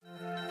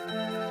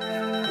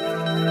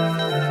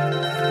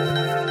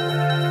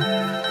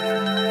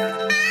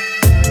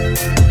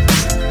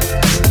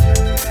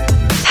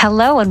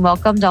Hello and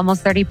welcome to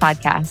Almost 30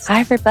 Podcast.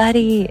 Hi,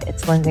 everybody.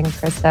 It's Lindsay and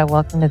Krista.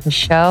 Welcome to the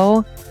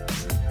show.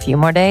 A few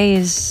more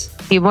days.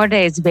 Few more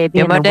days, baby.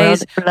 Few more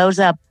days. World blows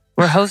up.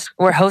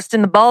 We're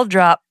hosting the ball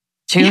drop.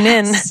 Tune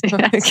Yes, in.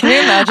 yes. Can you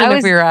imagine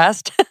if we were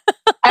asked?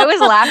 I was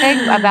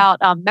laughing about,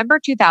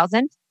 remember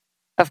 2000?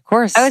 Of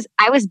course.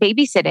 I was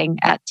babysitting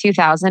at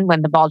 2000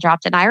 when the ball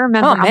dropped. And I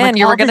remember. Oh, man,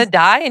 you were going to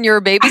die and you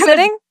were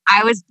babysitting?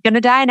 I was going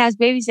to die and I was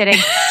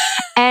babysitting.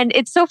 And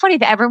it's so funny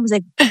that everyone was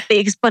like, the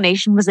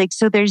explanation was like,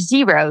 so there's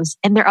zeros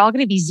and they're all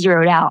going to be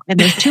zeroed out and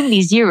there's too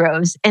many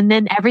zeros and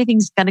then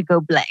everything's going to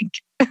go blank.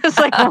 It's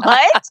like,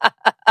 what?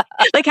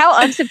 Like how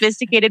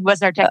unsophisticated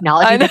was our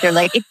technology that they're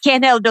like, it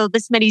can't handle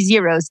this many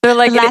zeros. They're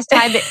like, the last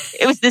time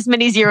it was this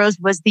many zeros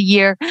was the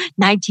year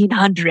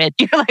 1900.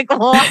 You're like,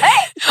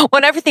 what?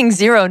 When everything's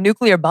zero,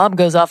 nuclear bomb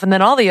goes off and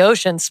then all the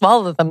oceans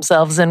swallow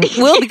themselves and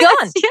we'll be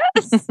gone.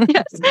 Yes.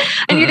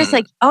 And you're just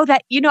like, oh,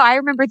 that, I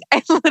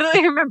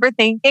literally remember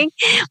thinking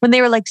when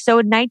they were like, so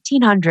in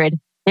 1900,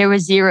 there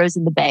was zeros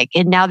in the bank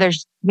and now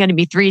there's going to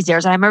be 3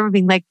 zeros. And I remember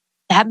being like,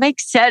 that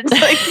makes sense.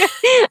 Like,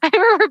 I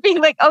remember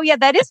being like, oh yeah,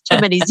 that is too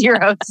many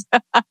zeros.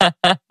 But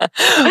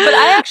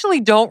I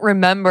actually don't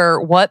remember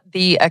what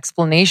the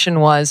explanation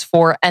was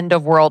for end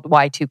of world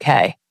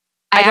Y2K.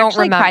 I don't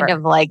actually remember. kind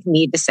of like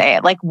need to say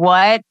it. Like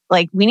what?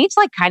 Like we need to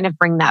like kind of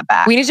bring that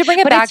back. We need to bring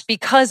it But back it's-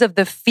 because of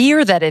the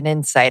fear that it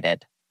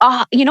incited.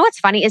 You know what's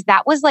funny is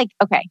that was like,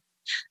 okay.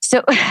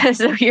 So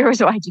here was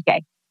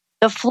Y2K.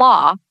 The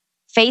flaw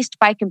faced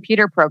by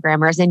computer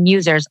programmers and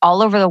users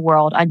all over the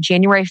world on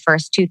January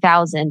 1st,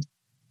 2000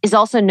 is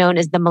also known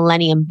as the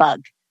Millennium Bug.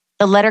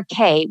 The letter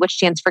K, which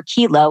stands for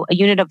kilo, a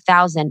unit of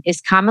 1,000,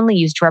 is commonly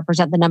used to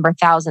represent the number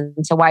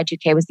 1,000. So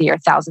Y2K was the year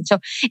 1,000. So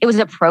it was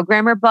a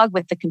programmer bug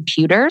with the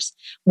computers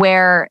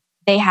where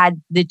they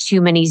had the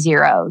too many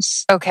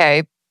zeros.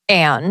 Okay.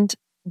 And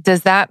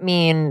does that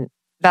mean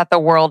that the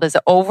world is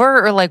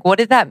over? Or like,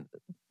 is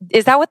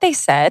that what they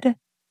said?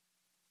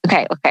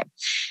 Okay.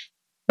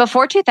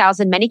 Before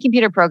 2000, many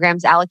computer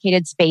programs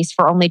allocated space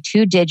for only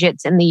 2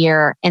 digits in the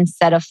year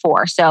instead of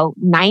 4. So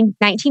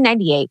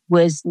 1998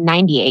 was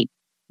 98.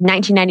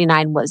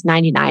 1999 was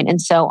 99 and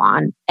so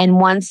on. And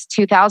once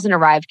 2000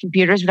 arrived,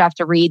 computers would have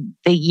to read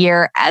the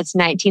year as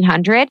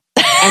 1900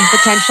 and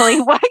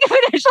potentially wipe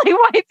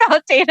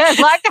out data and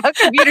lock out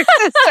computer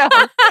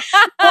systems.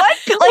 What?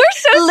 Like, We're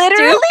so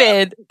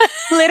stupid.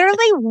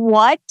 Literally,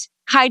 what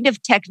kind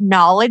of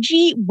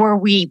technology were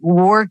we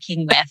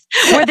working with?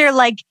 Where they're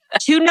like,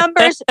 2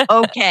 numbers,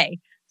 okay.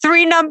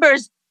 3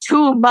 numbers,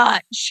 too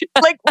much.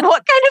 Like,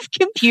 what kind of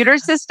computer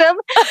system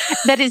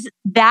that is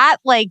that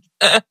like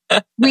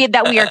we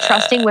are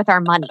trusting with our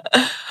money?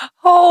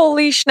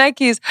 Holy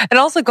shnikes. And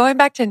also going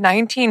back to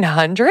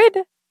 1900?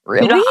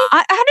 Really?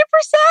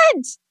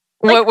 100%.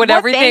 Like, would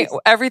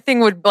what everything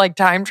would like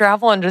time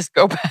travel and just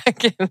go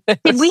back in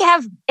this?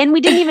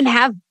 We didn't even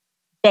have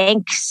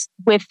banks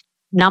with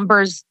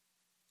numbers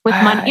with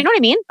money. You know what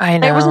I mean? I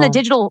know. There wasn't a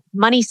digital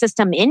money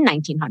system in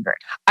 1900.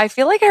 I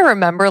feel like I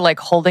remember like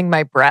holding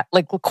my breath,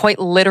 like quite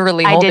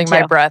literally holding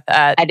my breath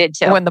I did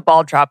too. when the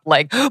ball dropped,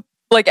 like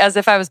as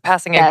if I was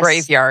passing a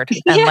graveyard.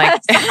 And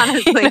yes,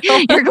 honestly,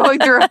 you're going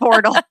through a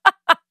portal.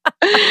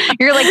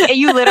 You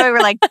literally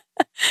were like,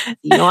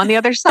 you on the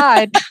other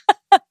side.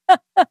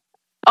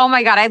 Oh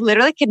my God, I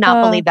literally could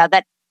not believe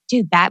that.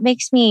 Dude, that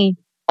makes me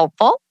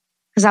hopeful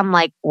because I'm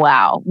like,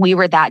 wow, we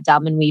were that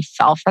dumb and we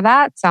fell for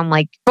that. So I'm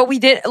like, but we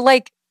did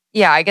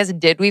yeah, I guess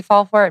did we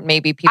fall for it?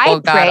 Maybe people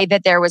pray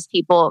that there was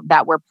people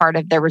that were part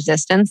of the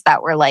resistance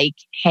that were like,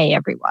 hey,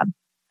 everyone.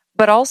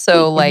 But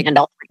also like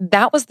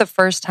that was the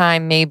first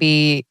time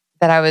maybe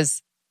that I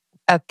was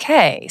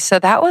okay. So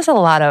that was a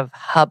lot of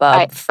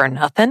hubbub for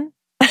nothing.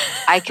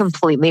 I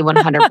completely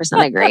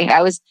 100% agree.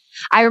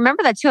 I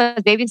remember that too. I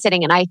was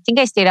babysitting and I think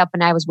I stayed up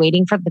and I was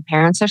waiting for the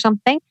parents or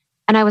something.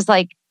 And I was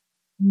like,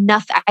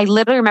 nothing. I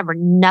literally remember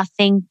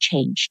nothing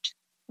changed.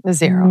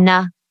 Zero.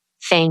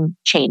 Nothing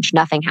changed.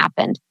 Nothing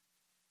happened.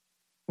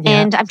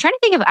 Yeah. And I'm trying to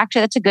think of,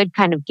 actually, that's a good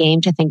kind of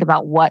game to think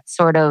about what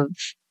sort of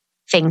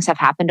things have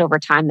happened over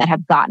time that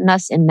have gotten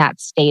us in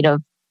that state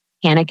of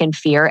panic and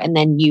fear. And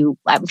then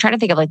I'm trying to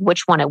think of like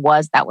which one it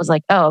was that was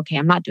like, oh, okay,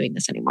 I'm not doing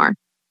this anymore.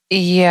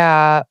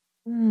 Yeah.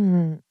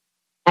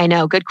 I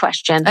know. Good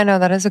question. I know.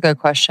 That is a good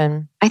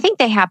question. I think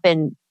they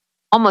happen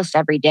almost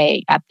every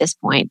day at this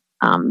point.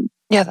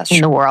 Yeah, that's in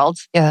true. the world.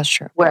 Yeah, that's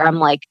true. Where I'm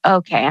like,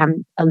 okay,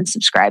 I'm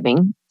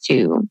unsubscribing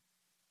to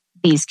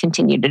these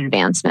continued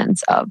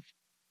advancements of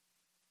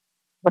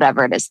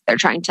whatever it is they're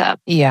trying to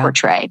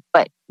portray.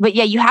 But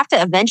yeah, you have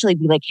to eventually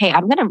be like, hey,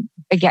 I'm going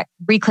to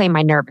reclaim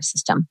my nervous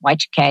system,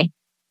 Y2K.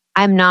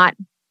 I'm not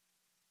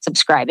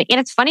subscribing. And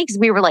it's funny because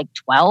we were like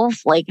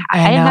 12. Like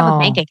I didn't have a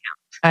bank account.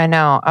 I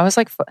know. I was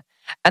like,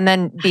 and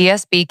then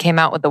BSB came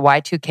out with the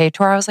Y2K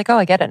tour. I was like, oh,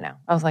 I get it now.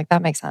 I was like,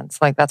 that makes sense.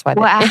 Like that's why.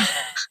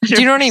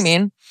 Do you know what I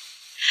mean?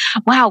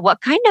 Wow.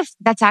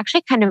 That's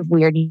actually kind of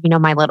weird. You know,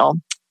 my little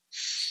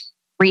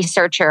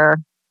researcher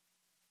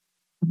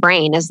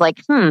brain is like,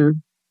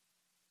 who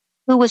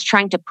was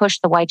trying to push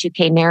the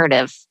Y2K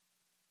narrative?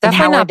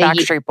 Definitely not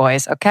Backstreet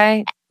Boys,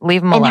 okay?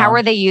 Leave them alone. And how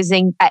are they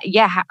using?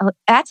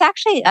 That's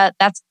actually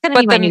that's going to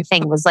be my new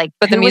thing. Was like,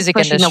 but the music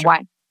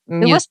industry,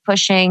 who was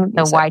pushing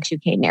the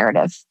Y2K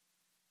narrative,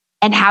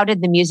 and how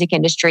did the music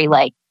industry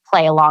like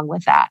play along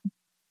with that?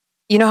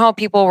 You know how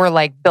people were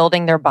like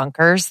building their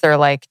bunkers? They're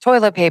like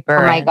toilet paper.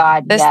 Oh my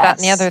God, this, that,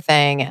 and the other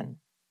thing. And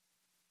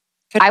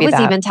I was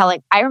even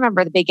telling. I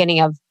remember the beginning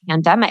of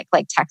pandemic,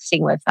 like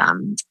texting with I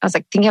was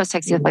like thinking I was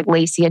texting with like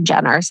Lacey and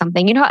Jenna or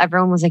something. You know,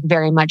 everyone was like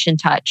very much in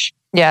touch.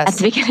 Yes. At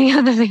the beginning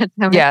of the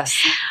pandemic.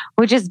 Yes.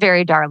 Which is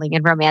very darling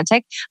and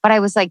romantic. But I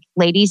was like,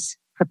 ladies,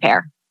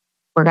 prepare.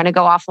 We're going to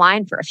go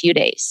offline for a few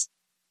days.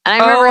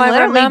 And I remember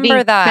that.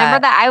 Remember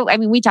that? I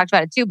mean, we talked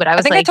about it too, but I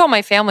was I told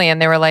my family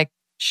and they were like,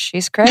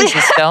 she's crazy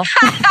still.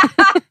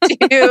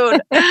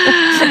 Dude,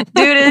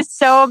 it's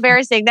so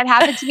embarrassing. That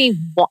happened to me.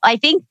 I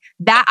think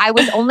that I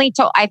was only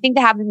told, I think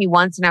that happened to me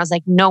once and I was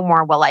like, no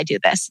more will I do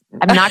this.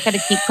 I'm not going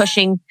to keep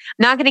pushing. I'm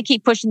not going to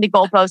keep pushing the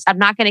goalposts. I'm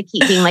not going to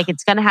keep being like,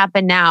 it's going to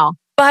happen now.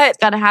 But it's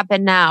going to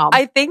happen now.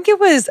 I think it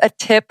was a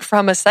tip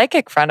from a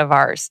psychic friend of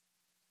ours.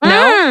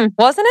 No,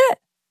 wasn't it?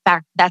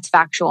 That's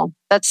factual.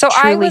 That's so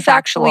I was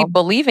factual. Actually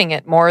believing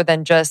it more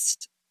than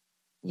just,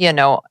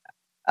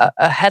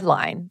 a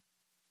headline.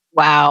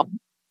 Wow.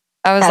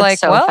 I was like,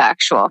 so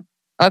factual.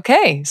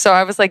 Okay. So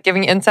I was like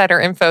giving insider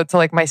info to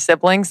like my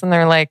siblings and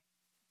they're like,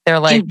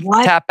 dude,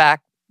 tap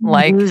back.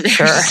 Like,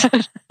 sure.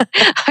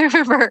 I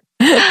remember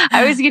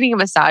I was getting a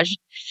massage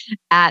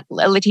at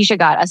Letitia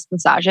got us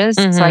massages.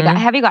 Mm-hmm. So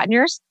have you gotten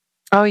yours?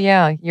 Oh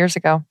yeah. Years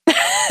ago.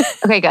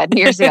 Okay, good.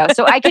 Years ago.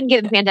 So I couldn't get it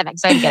in the pandemic.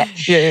 So I didn't get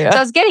it. Yeah. So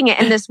I was getting it.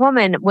 And this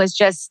woman was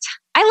just,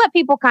 I let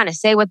people kind of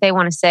say what they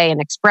want to say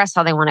and express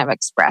how they want to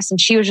express.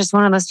 And she was just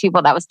one of those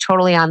people that was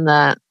totally on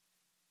the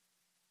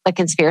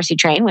conspiracy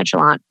train, which a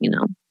lot,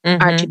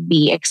 are to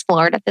be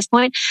explored at this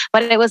point.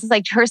 But it was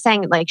like her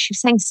saying, like, she was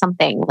saying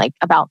something like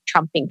about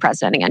Trump being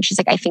president again. She's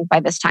like, I think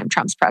by this time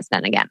Trump's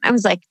president again. I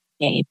was like,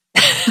 babe,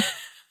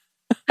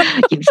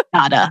 you've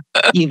gotta.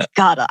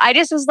 I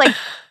just was like,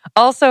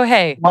 also,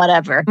 hey,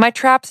 whatever. My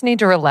traps need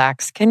to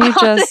relax. Can you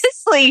just...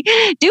 Honestly,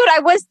 dude, I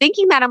was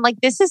thinking that. I'm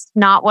like, this is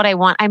not what I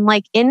want. I'm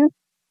like in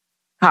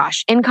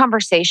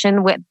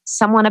conversation with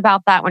someone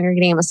about that when you're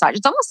getting a massage.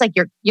 It's almost like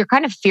you're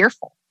kind of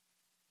fearful.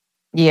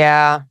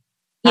 Yeah.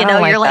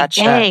 You're like,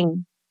 dang.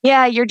 Shit.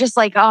 Yeah, you're just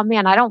like, oh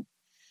man,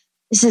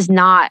 this is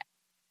not.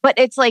 But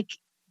it's like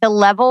the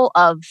level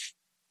of,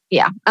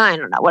 I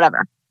don't know,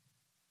 whatever.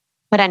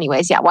 But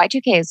anyways,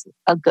 Y2K is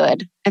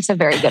it's a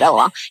very good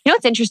LOL. You know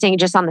what's interesting,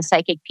 just on the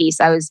psychic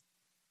piece, I was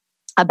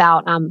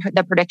about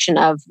the prediction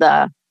of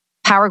the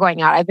power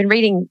going out. I've been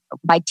reading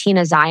by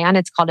Tina Zion.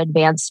 It's called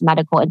Advanced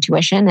Medical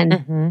Intuition.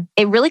 And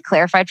it really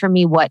clarified for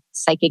me what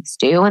psychics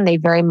do. And they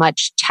very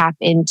much tap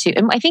into,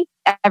 and I think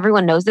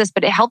everyone knows this,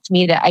 but it helped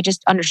me I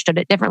just understood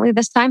it differently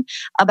this time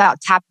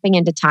about tapping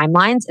into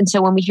timelines. And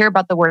so when we hear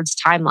about the words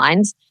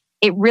timelines,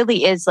 it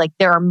really is like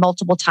there are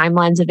multiple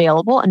timelines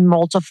available and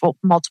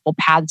multiple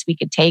paths we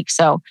could take.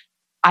 So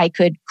I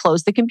could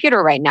close the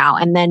computer right now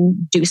and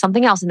then do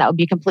something else. And that would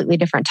be a completely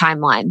different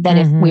timeline than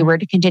if we were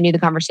to continue the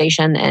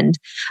conversation and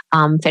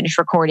finish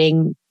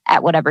recording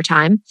at whatever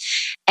time.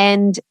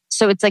 And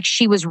so it's like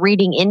she was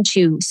reading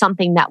into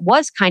something that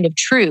was kind of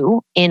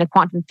true in a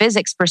quantum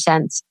physics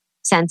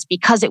sense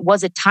because it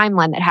was a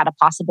timeline that had a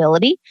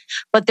possibility.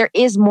 But there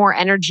is more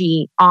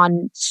energy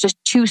on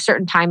two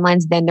certain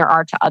timelines than there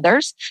are to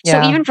others.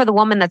 Yeah. So even for the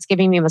woman that's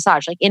giving me a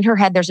massage, like in her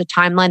head, there's a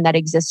timeline that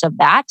exists of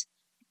that.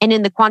 And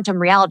in the quantum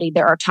reality,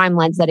 there are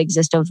timelines that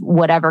exist of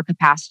whatever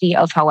capacity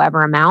of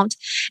however amount.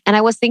 And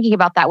I was thinking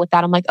about that with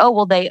that. I'm like, oh,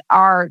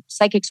 well,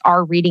 psychics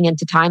are reading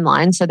into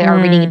timelines. So they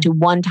are reading into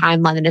one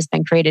timeline that has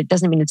been created. It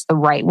doesn't mean it's the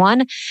right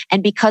one.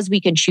 And because we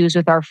can choose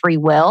with our free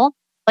will,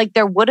 like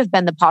there would have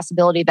been the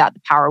possibility that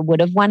the power would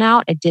have went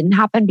out. It didn't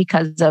happen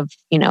because of,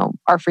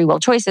 our free will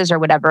choices or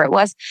whatever it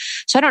was.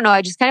 So I don't know.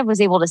 I just kind of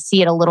was able to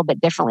see it a little bit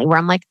differently where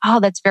I'm like, oh,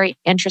 that's very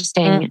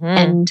interesting.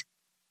 And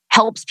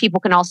helps people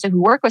can also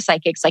who work with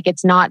psychics. Like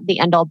it's not the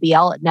end all be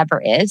all. It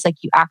never is. Like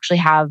you actually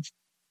have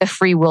the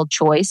free will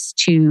choice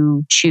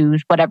to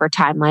choose whatever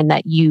timeline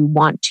that you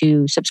want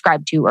to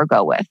subscribe to or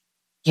go with.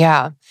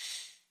 Yeah.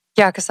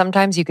 Yeah. Because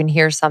sometimes you can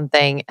hear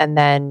something and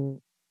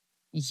then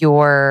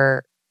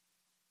your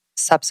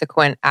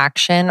subsequent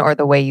action or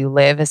the way you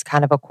live is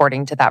kind of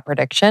according to that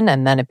prediction.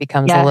 And then it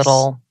becomes a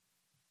little,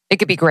 it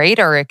could be great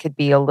or it could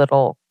be a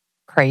little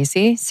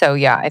crazy. So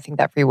yeah, I think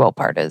that free will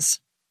part is.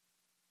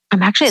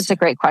 It's a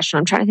great question.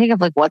 I'm trying to think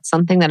of like what's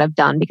something that I've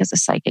done because a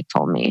psychic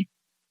told me.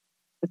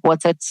 Like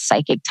what's a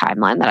psychic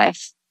timeline that I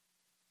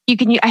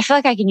feel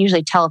like I can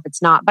usually tell if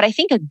it's not, but I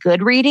think a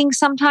good reading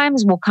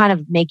sometimes will kind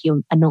of make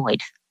you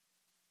annoyed.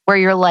 Where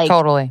you're like,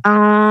 totally.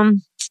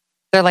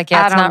 They're like,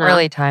 yeah, it's not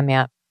really time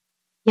yet.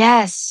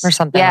 Yes. Or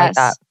something like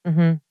that.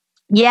 Mm-hmm.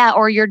 Yeah.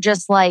 Or you're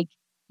just like,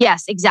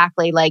 yes,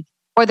 exactly. Like,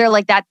 or they're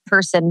like that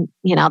person,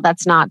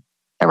 that's not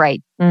the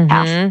right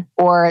path.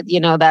 Or,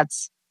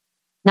 that's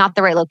not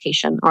the right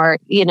location, or,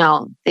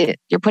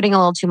 you're putting a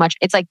little too much.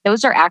 It's like,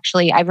 those are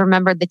actually, I've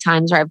remembered the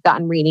times where I've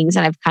gotten readings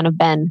and I've kind of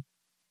been,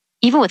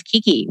 even with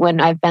Kiki,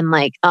 when I've been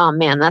like, oh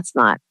man, that's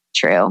not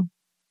true.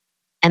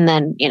 And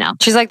then,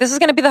 she's like, this is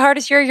going to be the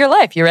hardest year of your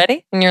life. You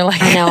ready? And you're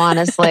like, I know,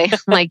 honestly, I'm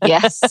like,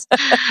 yes.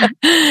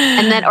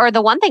 And then, or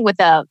the one thing with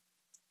that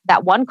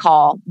one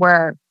call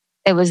where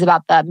it was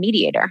about the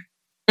mediator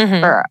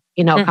or,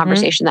 a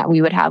conversation that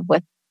we would have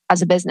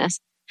as a business.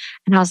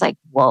 And I was like,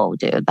 whoa,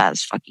 dude,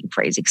 that's fucking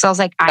crazy. Cause I was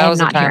like, I am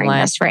not hearing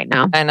this right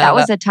now. I know, that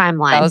was a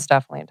timeline. That was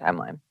definitely a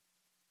timeline.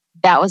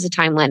 That was a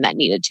timeline that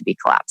needed to be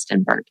collapsed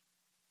and burnt.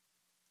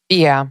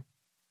 Yeah.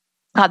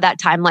 God, that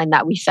timeline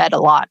that we fed a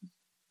lot.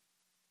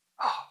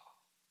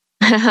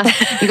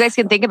 You guys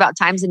can think about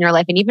times in your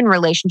life and even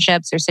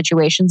relationships or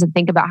situations and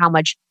think about how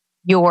much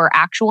your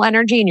actual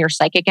energy and your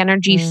psychic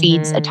energy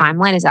feeds a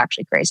timeline is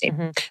actually crazy.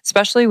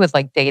 Especially with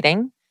like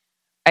dating.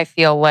 I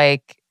feel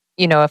like,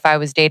 if I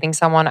was dating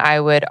someone,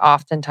 I would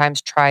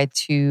oftentimes try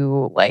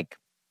to like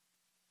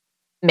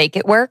make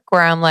it work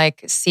where I'm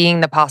like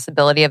seeing the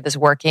possibility of this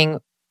working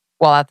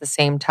while at the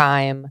same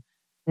time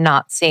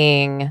not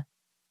seeing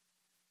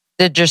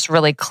the just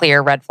really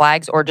clear red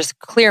flags or just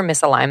clear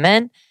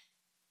misalignment.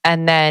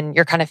 And then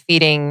you're kind of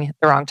feeding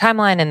the wrong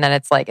timeline. And then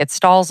it's like, it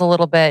stalls a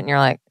little bit and you're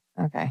like,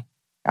 okay,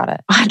 got it.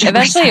 100%.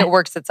 Eventually it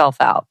works itself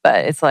out,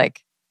 but it's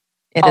like,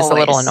 it is a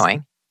little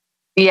annoying.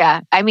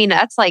 Yeah. I mean,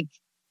 that's like,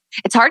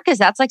 it's hard because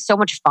that's like so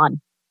much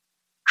fun.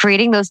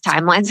 Creating those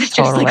timelines and just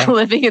like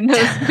living in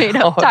those made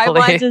up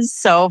timelines is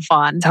so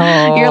fun.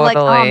 You're like,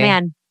 oh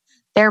man,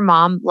 their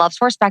mom loves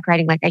horseback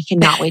riding. Like, I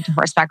cannot wait to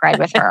horseback ride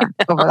with her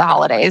over the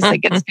holidays.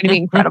 Like, it's going to be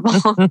incredible.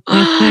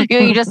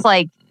 You just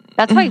like,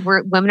 that's why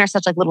women are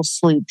such like little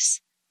sleuths.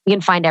 We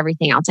can find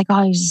everything else. Like,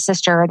 oh, there's a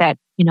sister that,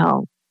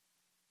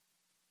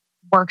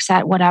 works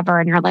at whatever.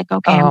 And you're like,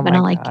 okay, I'm going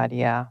to like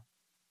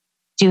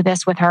do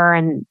this with her.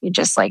 And you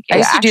just like, I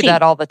used to do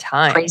that all the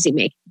time. Crazy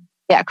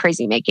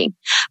making.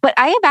 But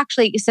I have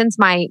actually, since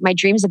my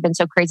dreams have been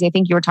so crazy, I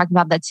think you were talking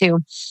about that too.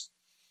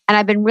 And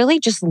I've been really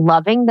just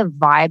loving the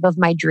vibe of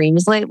my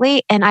dreams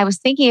lately. And I was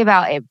thinking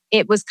about it.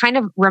 It was kind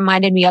of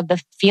reminded me of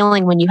the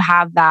feeling when you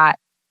have that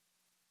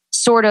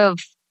sort of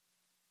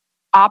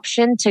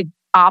option to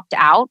opt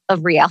out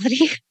of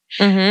reality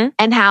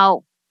and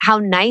how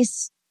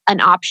nice an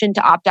option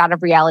to opt out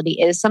of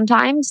reality is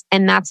sometimes.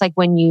 And that's like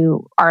when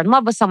you are in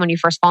love with someone, you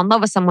first fall in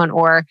love with someone,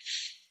 or,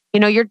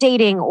 you're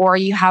dating, or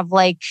you have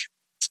like,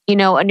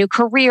 a new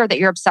career that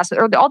you're obsessed with,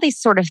 or all these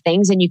sort of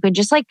things. And you can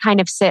just like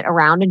kind of sit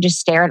around and just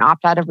stare and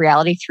opt out of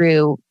reality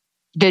through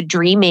the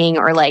dreaming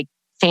or like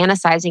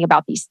fantasizing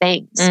about these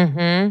things.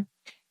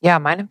 Yeah,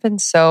 mine have been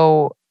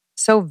so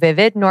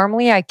vivid.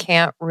 Normally I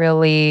can't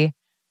really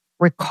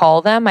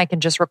recall them. I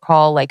can just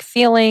recall like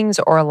feelings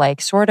or like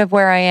sort of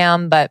where I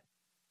am. But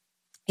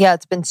yeah,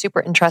 it's been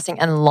super interesting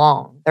and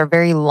long. They're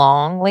very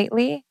long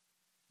lately.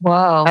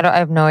 Whoa. I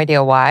have no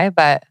idea why,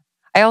 but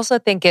I also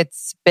think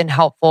it's been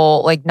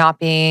helpful, like not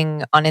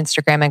being on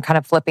Instagram and kind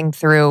of flipping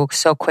through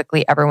so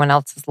quickly everyone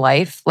else's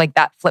life, like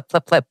that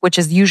flip, which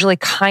is usually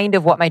kind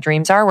of what my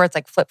dreams are, where it's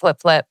like flip.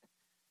 So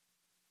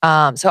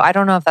I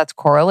don't know if that's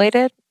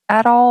correlated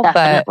at all,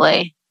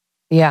 Definitely.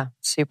 But yeah,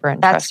 super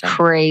interesting. That's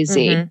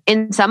crazy.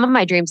 In some of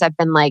my dreams, I've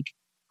been like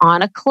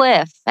on a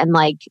cliff and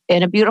like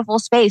in a beautiful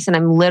space, and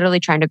I'm literally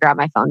trying to grab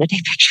my phone to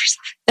take pictures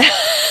of it.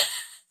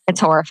 It's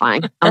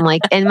horrifying. I'm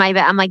like, in my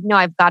bed, I'm like, no,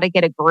 I've got to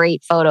get a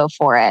great photo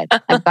for it.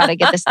 I've got to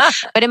get this.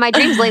 But in my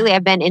dreams lately,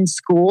 I've been in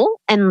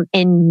school and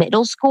in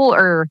middle school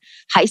or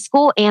high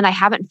school, and I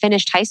haven't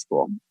finished high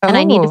school. And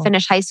I need to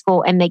finish high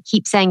school. And they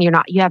keep saying you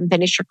haven't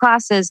finished your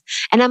classes.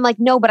 And I'm like,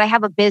 no, but I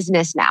have a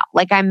business now.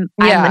 Like I'm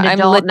an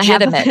adult and I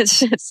have a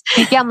business.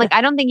 I'm like, I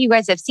don't think you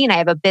guys have seen, I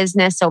have a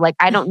business. So like,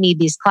 I don't need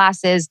these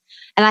classes.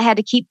 And I had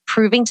to keep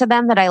proving to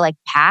them that I like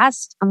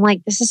passed. I'm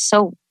like, this is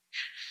so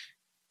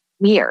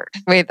weird.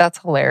 Wait, that's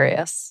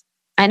hilarious.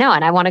 I know.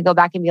 And I want to go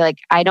back and be like,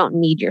 I don't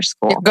need your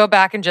school. Go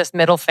back and just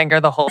middle finger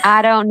the whole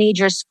I don't need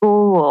your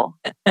school.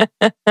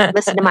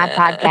 Listen to my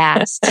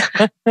podcast.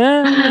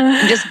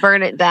 Just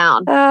burn it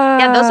down.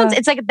 Yeah, those ones,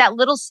 it's like that a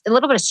little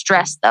bit of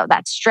stress though.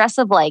 That stress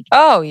of like,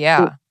 oh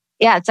yeah.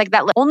 Yeah, it's like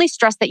that only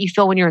stress that you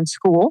feel when you're in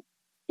school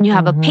and you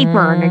have a paper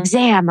or an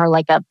exam or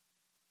like a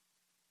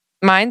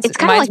It's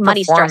kind of like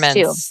money stress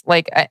too.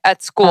 Like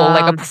at school,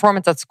 like a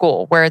performance at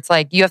school where it's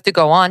like, you have to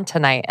go on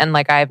tonight. And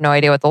like, I have no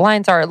idea what the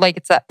lines are. Like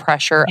it's that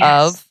pressure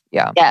of,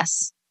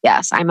 Yes.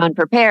 I'm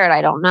unprepared.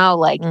 I don't know.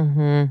 Like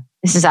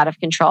this is out of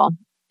control.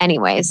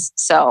 Anyways,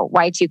 so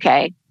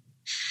Y2K.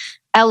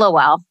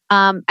 LOL.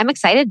 I'm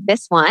excited.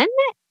 This one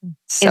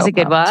is a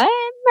good one.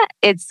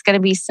 It's going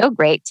to be so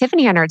great.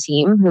 Tiffany on our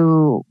team,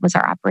 who was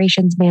our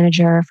operations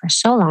manager for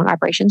so long,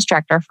 operations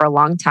director for a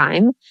long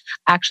time,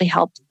 actually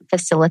helped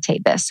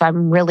facilitate this. So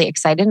I'm really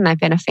excited. And I've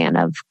been a fan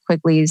of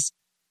Quigley's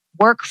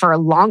work for a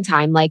long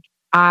time. Like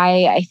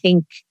I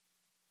think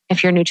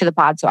if you're new to the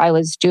pod, so I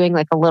was doing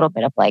like a little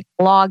bit of like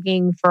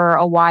blogging for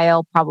a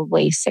while,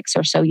 probably 6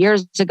 or so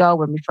years ago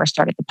when we first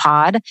started the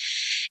pod.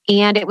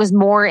 And it was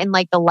more in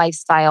like the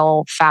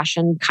lifestyle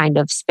fashion kind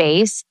of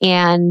space.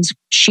 And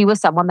she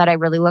was someone that I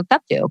really looked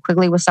up to.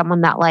 Quigley was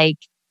someone that like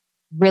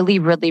really,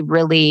 really,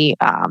 really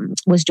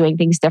was doing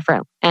things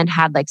different and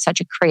had like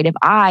such a creative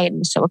eye and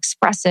was so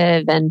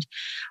expressive and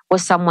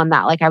was someone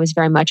that like I was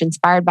very much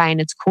inspired by. And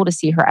it's cool to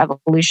see her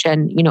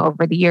evolution, you know,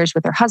 over the years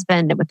with her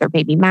husband and with their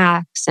baby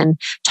Max and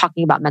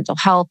talking about mental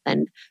health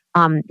and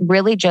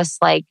really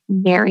just like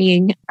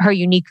marrying her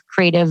unique,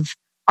 creative,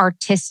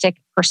 artistic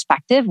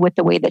perspective with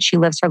the way that she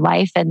lives her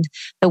life and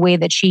the way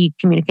that she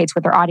communicates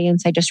with her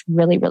audience. I just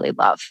really, really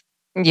love.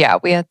 Yeah,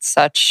 we had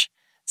such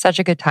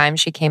a good time.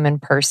 She came in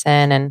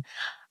person and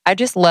I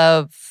just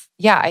love,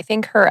 I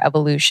think her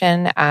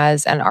evolution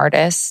as an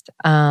artist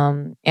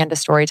and a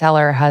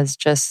storyteller has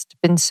just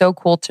been so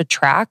cool to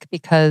track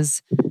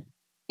because,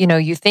 you know,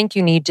 you think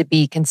you need to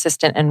be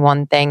consistent in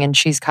one thing and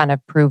she's kind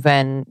of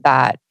proven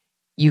that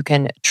you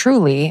can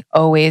truly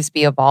always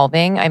be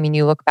evolving. I mean,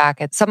 you look back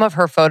at some of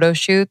her photo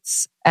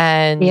shoots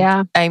and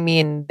I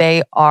mean,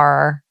 they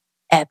are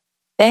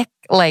epic,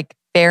 like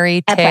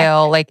fairy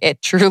tale, like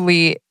it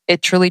truly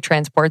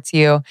transports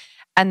you.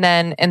 And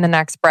then in the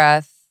next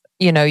breath,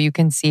 you know, you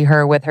can see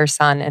her with her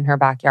son in her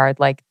backyard.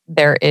 Like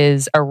there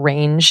is a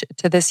range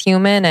to this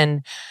human.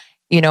 And,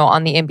 you know,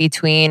 on the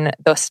in-between,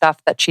 the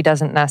stuff that she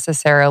doesn't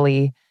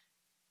necessarily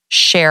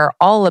share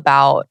all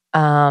about,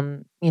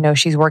 you know,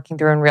 she's working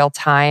through in real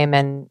time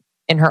and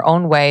in her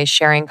own way,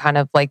 sharing kind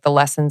of like the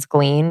lessons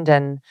gleaned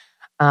and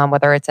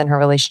whether it's in her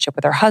relationship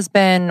with her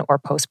husband or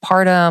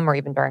postpartum or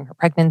even during her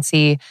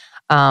pregnancy.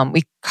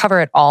 We cover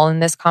it all in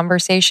this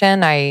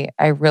conversation. I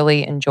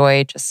really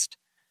enjoy just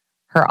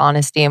her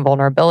honesty and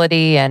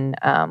vulnerability, and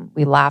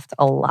we laughed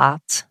a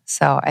lot.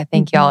 So I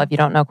think y'all, if you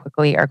don't know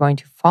quickly, are going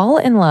to fall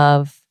in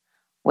love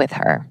with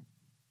her.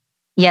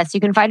 Yes, you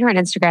can find her on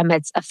Instagram.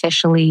 It's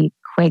officially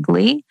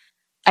Quigley.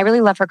 I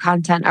really love her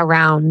content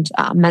around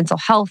mental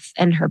health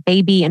and her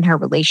baby and her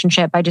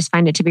relationship. I just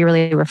find it to be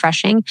really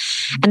refreshing.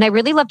 And I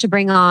really love to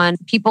bring on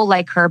people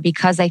like her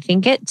because I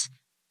think it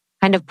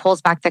kind of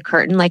pulls back the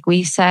curtain, like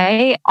we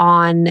say,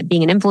 on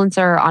being an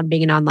influencer, on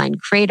being an online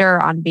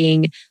creator, on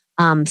being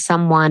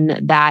someone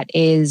that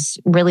is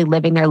really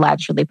living their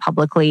lives really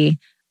publicly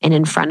and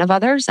in front of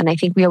others. And I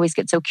think we always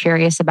get so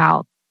curious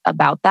about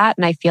that.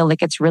 And I feel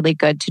like it's really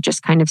good to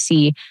just kind of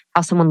see how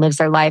someone lives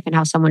their life and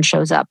how someone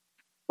shows up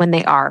when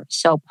they are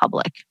so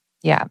public.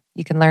 Yeah,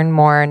 you can learn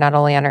more not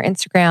only on her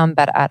Instagram,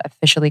 but at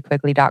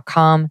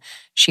officiallyquigley.com.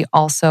 She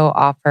also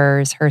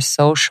offers her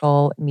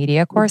social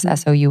media course,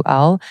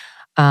 SOUL.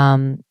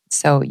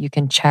 So you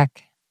can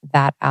check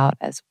that out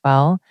as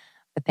well.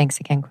 But thanks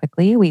again,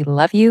 Quigley. We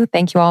love you.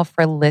 Thank you all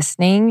for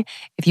listening.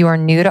 If you are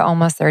new to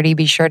Almost 30,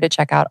 be sure to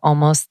check out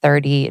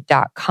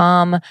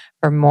almost30.com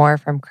for more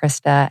from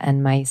Krista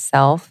and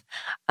myself.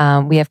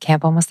 We have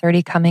Camp Almost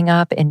 30 coming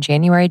up in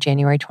January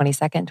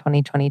 22nd,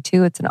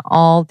 2022. It's an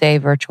all-day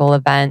virtual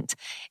event.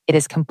 It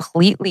is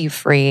completely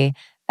free.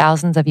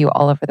 Thousands of you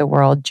all over the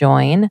world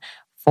join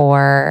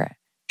for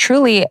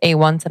truly a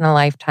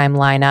once-in-a-lifetime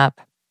lineup.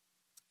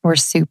 We're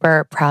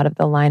super proud of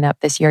the lineup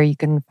this year. You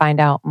can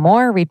find out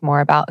more, read more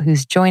about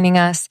who's joining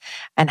us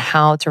and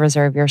how to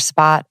reserve your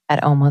spot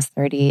at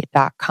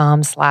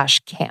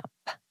almost30.com/camp.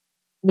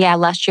 Yeah,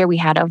 last year we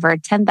had over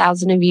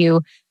 10,000 of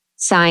you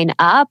sign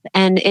up,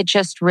 and it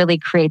just really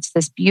creates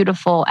this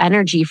beautiful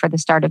energy for the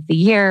start of the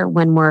year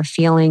when we're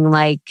feeling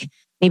like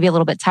maybe a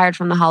little bit tired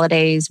from the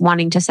holidays,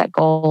 wanting to set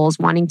goals,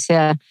 wanting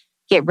to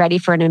get ready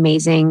for an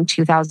amazing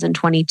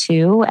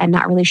 2022 and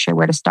not really sure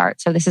where to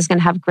start. So this is going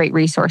to have great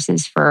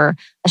resources for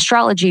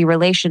astrology,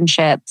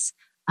 relationships,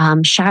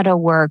 shadow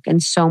work,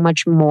 and so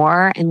much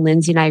more. And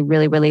Lindsay and I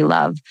really, really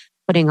love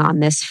putting on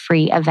this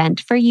free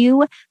event for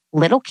you,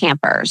 little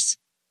campers.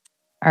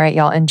 All right,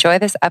 y'all, enjoy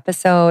this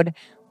episode.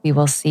 We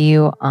will see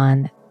you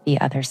on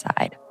the other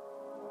side.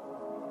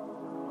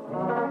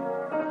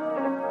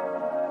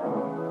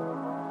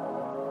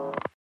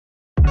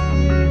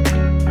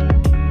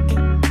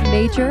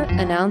 Major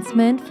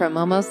announcement from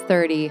Almost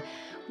 30.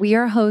 We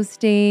are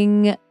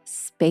hosting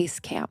Space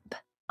Camp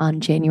on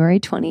January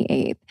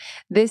 28th.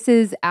 This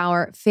is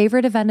our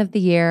favorite event of the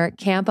year.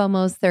 Camp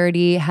Almost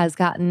 30 has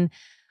gotten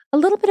a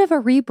little bit of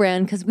a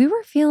rebrand because we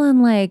were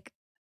feeling like,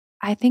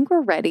 I think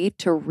we're ready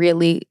to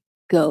really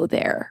go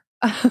there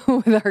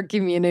with our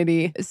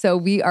community. So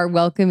we are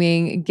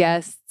welcoming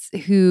guests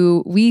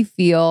who we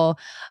feel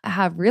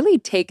have really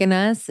taken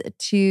us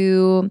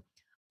to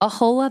a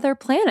whole other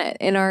planet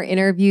in our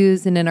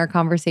interviews and in our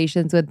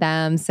conversations with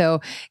them. So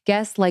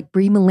guests like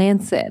Brie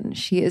Melanson,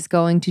 she is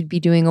going to be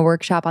doing a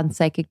workshop on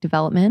psychic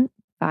development,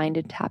 find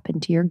and tap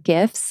into your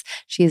gifts.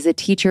 She is a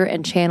teacher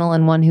and channel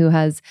and one who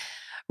has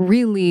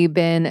really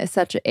been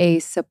such a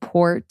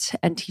support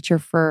and teacher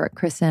for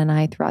Krista and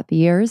I throughout the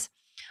years.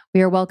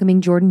 We are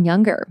welcoming Jordan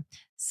Younger.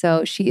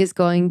 So she is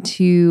going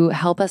to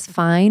help us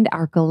find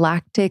our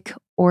galactic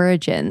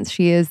origins.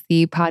 She is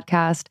the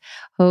podcast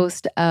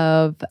host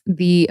of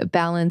the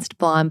Balanced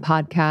Blonde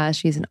podcast.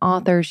 She's an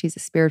author. She's a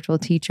spiritual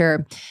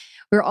teacher.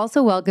 We're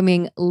also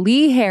welcoming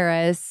Lee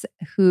Harris,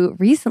 who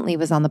recently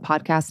was on the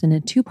podcast in a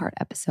 2-part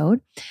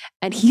episode,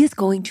 and he is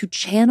going to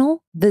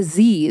channel the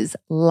Z's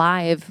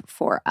live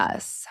for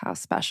us. How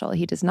special.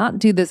 He does not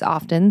do this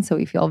often, so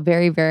we feel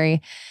very,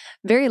 very,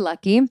 very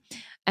lucky.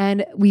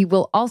 And we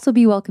will also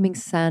be welcoming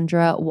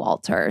Sandra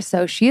Walter.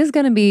 So she is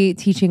going to be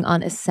teaching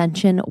on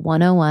Ascension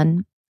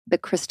 101, the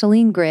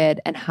crystalline grid,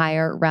 and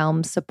higher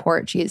realm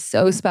support. She is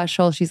so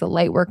special. She's a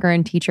light worker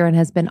and teacher and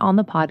has been on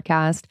the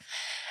podcast.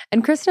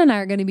 And Krista and I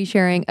are going to be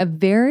sharing a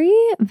very,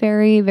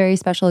 very, very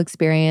special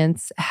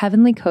experience,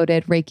 heavenly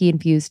coded Reiki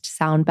infused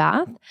sound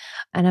bath.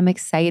 And I'm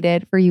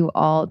excited for you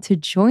all to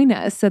join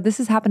us. So this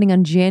is happening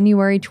on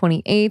January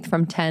 28th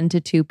from 10 to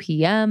 2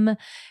 p.m.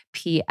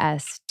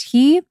 PST.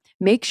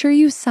 Make sure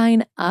you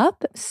sign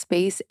up.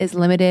 Space is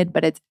limited,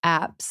 but it's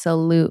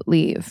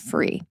absolutely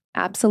free.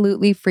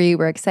 Absolutely free.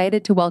 We're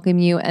excited to welcome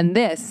you. And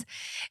this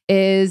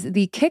is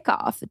the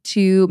kickoff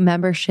to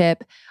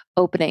membership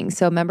opening.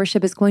 So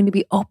membership is going to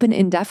be open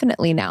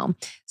indefinitely now.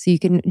 So you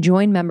can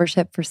join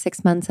membership for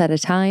 6 months at a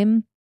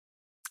time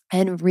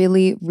and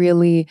really,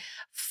 really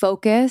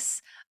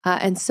focus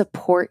and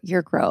support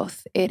your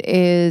growth. It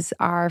is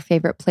our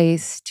favorite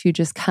place to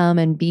just come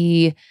and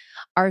be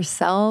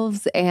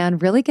ourselves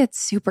and really get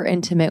super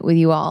intimate with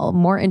you all,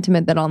 more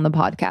intimate than on the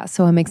podcast.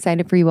 So I'm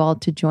excited for you all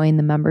to join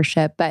the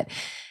membership, but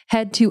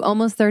head to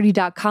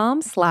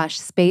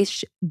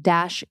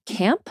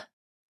almost30.com/space-camp.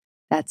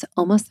 That's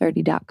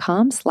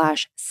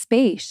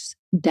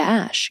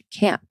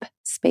almost30.com/space-camp.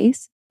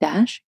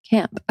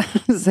 Space-camp.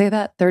 Say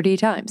that 30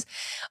 times.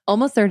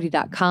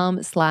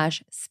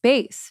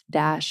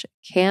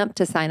 almost30.com/space-camp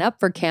to sign up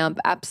for camp.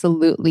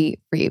 Absolutely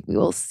free. We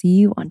will see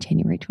you on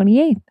January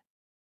 28th.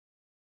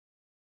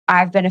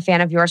 I've been a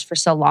fan of yours for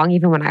so long,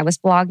 even when I was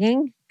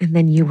blogging, and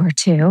then you were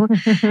too.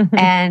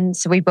 And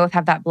so we both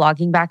have that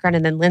blogging background.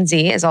 And then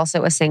Lindsay is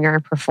also a singer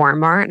and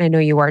performer, and I know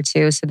you are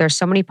too. So there's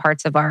so many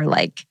parts of our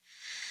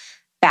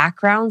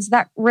backgrounds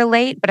that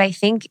relate. But I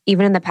think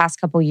even in the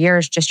past couple of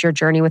years, just your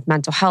journey with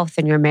mental health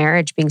and your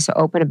marriage, being so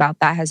open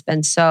about that has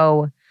been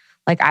so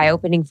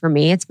eye-opening for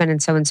me. It's been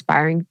so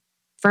inspiring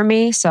for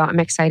me. So I'm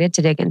excited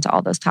to dig into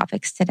all those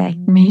topics today.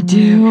 Me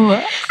too.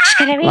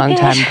 Long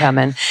time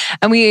coming.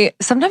 And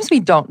sometimes we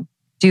don't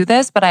do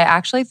this, but I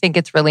actually think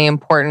it's really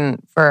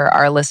important for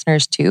our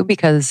listeners too,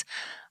 because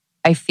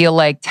I feel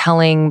like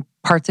telling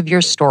parts of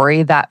your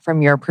story that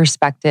from your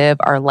perspective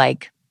are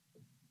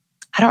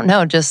I don't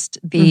know, just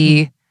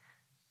the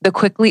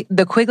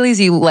Quigleys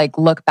you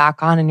look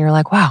back on and you're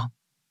like, wow,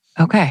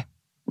 okay.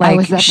 I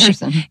was that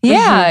person.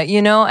 Yeah,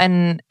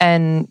 and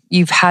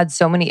you've had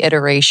so many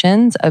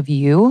iterations of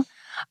you,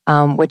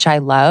 which I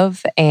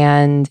love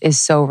and is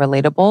so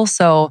relatable.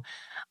 So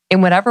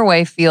in whatever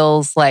way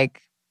feels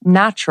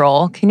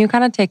natural, can you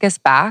kind of take us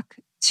back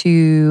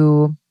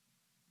to,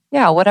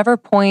 whatever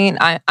point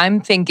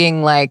I'm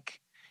thinking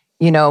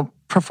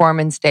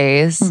performance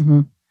days.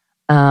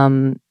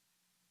 Mm-hmm.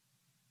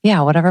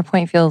 Whatever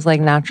point feels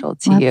natural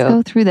to you. Let's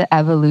go through the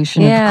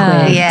evolution of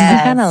Quigs.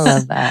 Yes. I kind of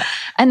love that.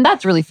 And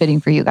that's really fitting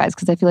for you guys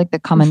because I feel like the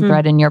common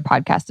thread in your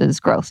podcast is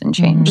growth and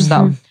change.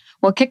 So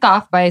we'll kick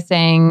off by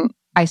saying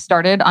I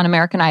started on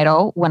American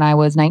Idol when I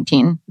was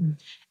 19.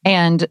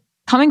 And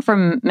coming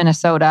from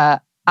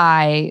Minnesota,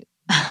 I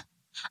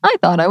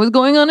thought I was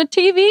going on a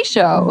TV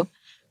show.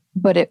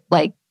 But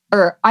I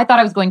thought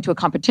I was going to a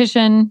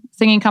competition,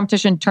 singing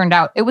competition. Turned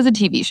out it was a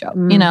TV show,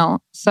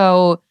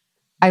 So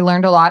I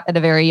learned a lot at a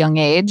very young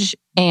age.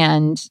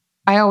 And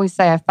I always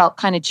say I felt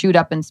kind of chewed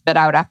up and spit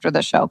out after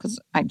the show because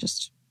I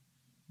just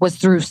was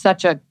through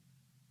such a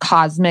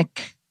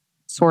cosmic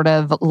sort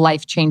of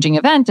life-changing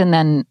event and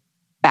then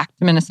back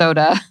to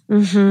Minnesota.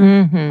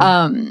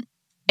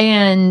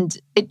 And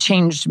it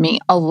changed me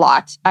a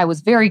lot. I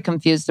was very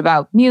confused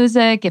about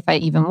music, if I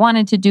even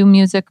wanted to do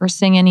music or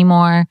sing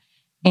anymore.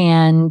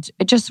 And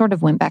I just sort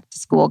of went back to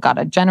school, got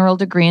a general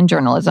degree in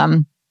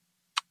journalism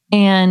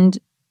and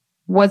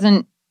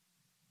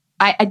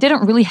I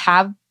didn't really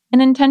have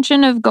an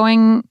intention of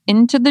going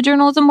into the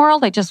journalism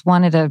world. I just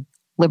wanted a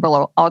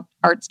liberal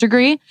arts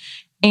degree.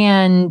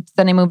 And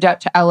then I moved out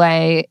to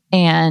LA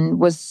and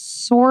was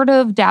sort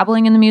of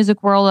dabbling in the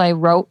music world. I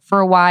wrote for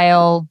a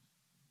while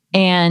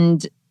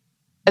and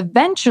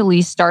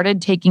eventually started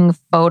taking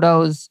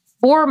photos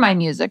for my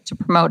music to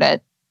promote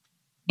it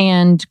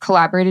and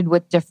collaborated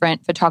with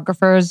different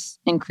photographers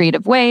in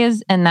creative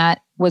ways. And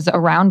that was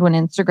around when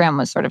Instagram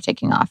was sort of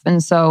taking off.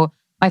 And so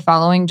my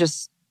following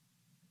just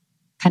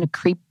kind of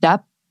creeped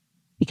up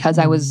because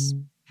I was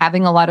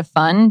having a lot of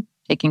fun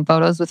taking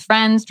photos with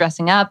friends,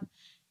 dressing up.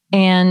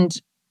 And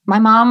my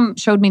mom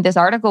showed me this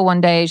article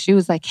one day. She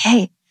was like,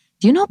 hey,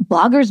 do you know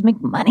bloggers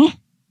make money?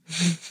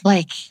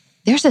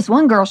 There's this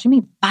one girl, she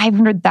made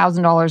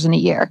 $500,000 in a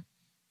year.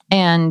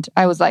 And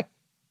I was like,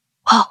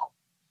 whoa,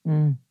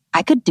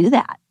 I could do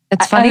that.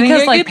 It's funny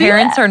because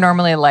parents are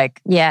normally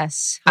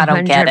yes, 100%. I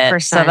don't get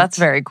it. So that's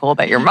very cool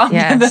that your mom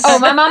did this. Oh,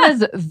 my mom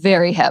is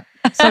very hip.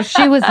 So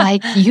she was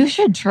like, you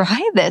should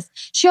try this.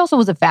 She also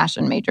was a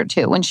fashion major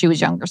too when she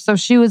was younger. So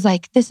she was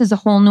like, this is a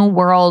whole new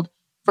world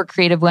for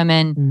creative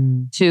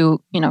women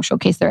to,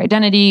 showcase their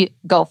identity,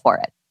 go for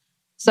it.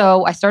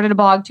 So I started a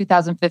blog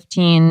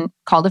 2015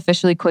 called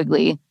Officially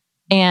Quigley.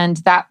 And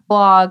that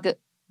blog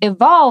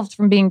evolved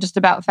from being just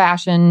about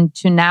fashion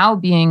to now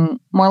being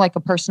more like a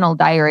personal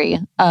diary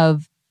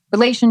of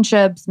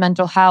relationships,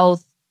 mental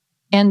health,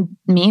 and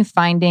me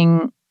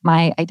finding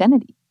my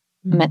identity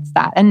amidst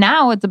that. And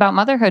now it's about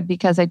motherhood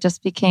because I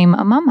just became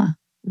a mama.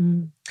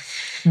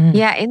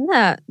 Yeah, in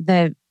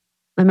the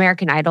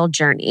American Idol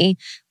journey,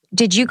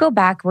 did you go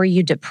back? Were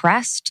you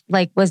depressed?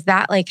 Like, was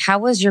that like, how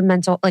was your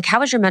mental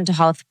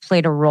health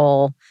played a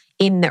role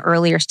in the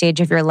earlier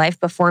stage of your life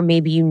before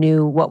maybe you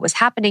knew what was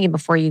happening and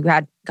before you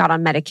got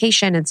on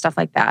medication and stuff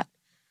like that?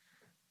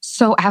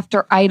 So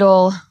after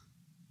Idol,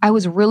 I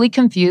was really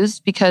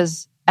confused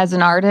because as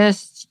an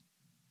artist,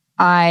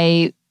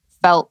 I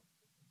felt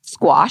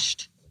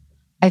squashed.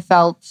 I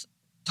felt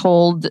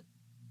told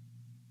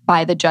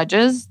by the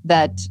judges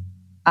that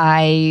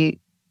I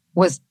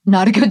was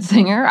not a good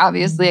singer.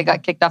 Obviously, I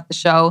got kicked off the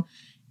show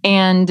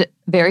and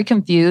very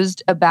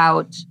confused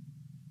about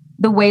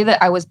the way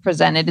that I was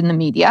presented in the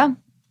media.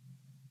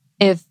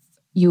 If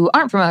you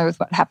aren't familiar with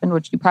what happened,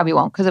 which you probably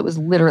won't, because it was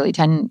literally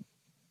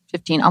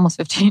almost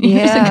 15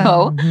 years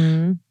ago,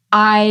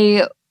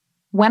 I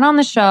went on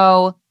the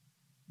show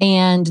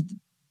and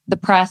the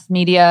press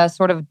media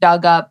sort of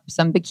dug up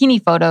some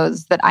bikini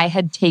photos that I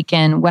had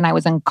taken when I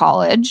was in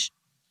college.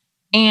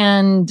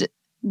 And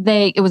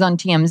it was on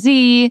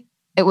TMZ.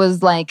 It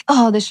was like,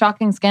 the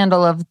shocking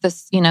scandal of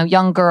this,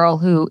 young girl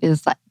who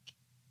is like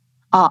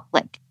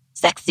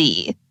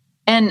sexy.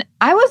 And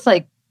I was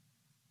like,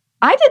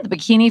 I did the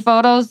bikini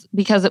photos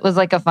because it was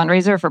like a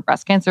fundraiser for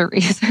breast cancer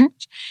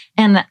research.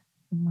 And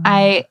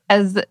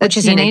which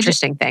is an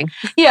interesting thing.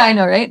 Yeah, I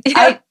know, right?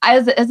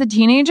 As a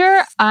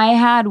teenager, I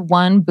had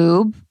one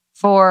boob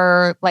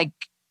for like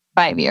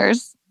 5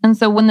 years. And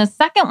so when the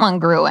second one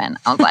grew in,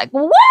 I was like,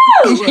 whoa!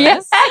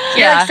 Yes.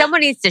 Yeah. Like,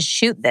 someone needs to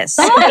shoot this.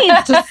 Someone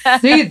needs to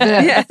see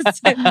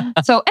this. Yes.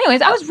 So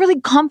anyways, I was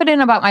really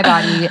confident about my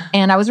body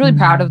and I was really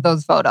proud of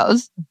those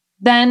photos.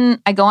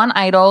 Then I go on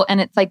Idol and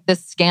it's like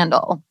this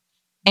scandal.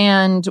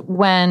 And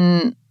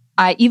when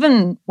I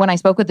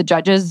spoke with the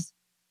judges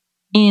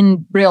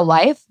in real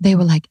life, they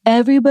were like,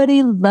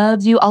 everybody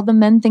loves you. All the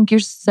men think you're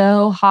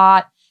so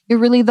hot. You're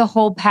really the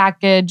whole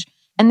package.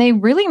 And they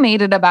really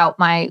made it about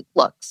my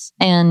looks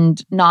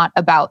and not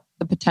about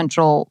the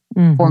potential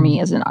for me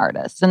as an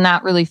artist. And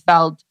that really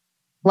felt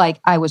like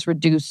I was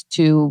reduced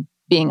to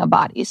being a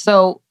body.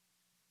 So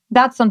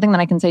that's something that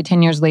I can say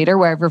 10 years later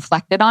where I've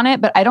reflected on it.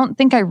 But I don't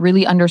think I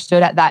really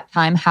understood at that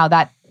time how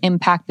that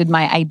impacted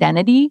my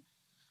identity.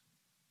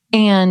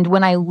 And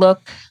when I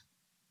look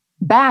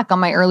back on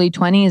my early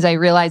 20s, I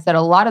realized that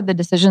a lot of the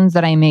decisions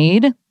that I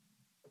made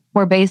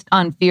were based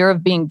on fear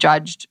of being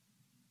judged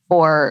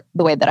for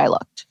the way that I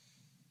looked.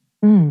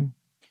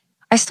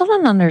 I still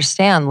don't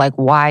understand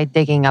why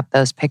digging up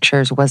those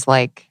pictures was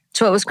like.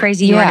 So it was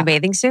crazy. You were in a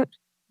bathing suit.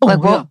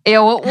 No,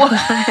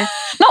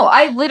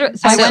 I literally.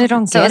 So I don't get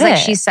it. So it was like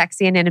she's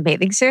sexy and in a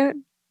bathing suit.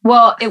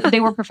 Well, they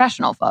were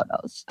professional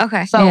photos.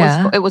 Okay,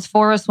 so it was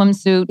for a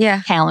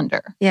swimsuit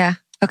calendar. Yeah.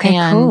 Okay.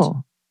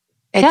 Cool.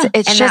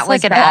 It's just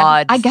like an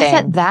odd. I guess thing.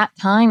 at that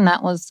time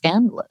that was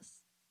scandalous.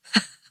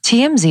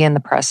 TMZ and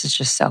the press is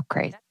just so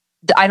crazy.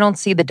 I don't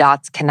see the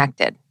dots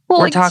connected. Well,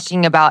 we're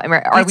talking about,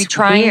 are we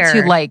trying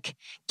to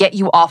get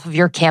you off of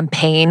your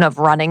campaign of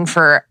running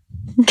for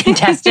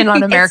contestant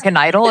on American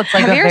Idol? It's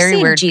like a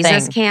very weird thing. Have you ever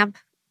seen Jesus Camp?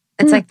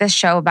 It's like this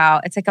show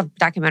it's like a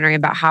documentary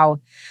about how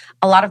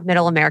a lot of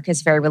middle America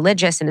is very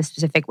religious in a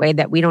specific way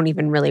that we don't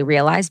even really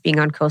realize being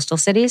on coastal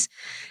cities.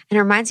 And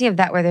it reminds me of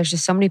that where there's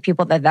just so many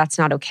people that's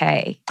not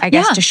okay, I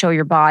guess, to show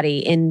your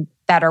body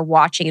that are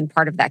watching and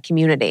part of that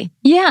community.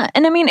 Yeah.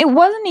 And I mean, it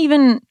wasn't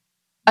even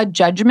a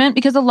judgment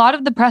because a lot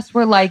of the press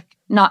were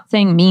not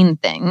saying mean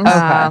things.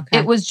 Okay.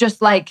 It was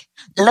just like,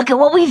 look at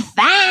what we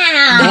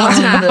found.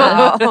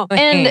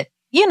 And,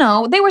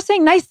 they were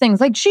saying nice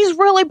things like, she's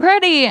really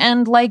pretty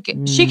and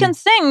she can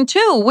sing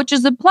too, which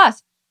is a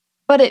plus.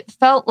 But it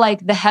felt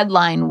like the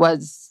headline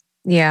was,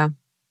 Yes,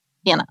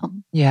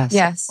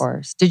 of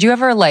course. Did you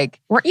ever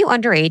weren't you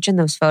underage in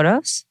those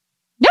photos?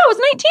 No, I was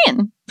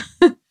 19.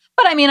 But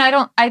I mean, I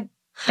guess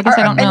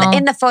I don't know.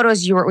 In the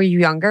photos, were you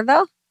younger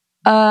though?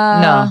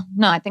 No,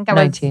 I think I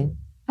was 19.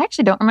 I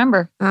actually don't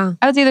remember. Oh.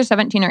 I was either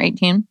 17 or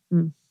 18.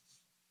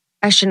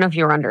 I should know if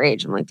you were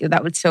underage. I'm like, dude,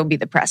 that would so be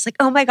the press. Like,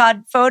 oh my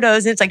God,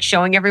 photos. It's like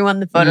showing everyone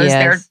the photos.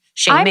 Yes. They're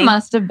shaming. I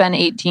must have been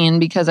 18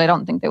 because I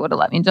don't think they would have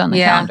let me on the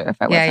calendar if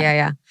I wasn't.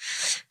 Yeah.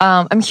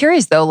 I'm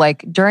curious though,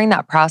 during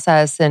that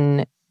process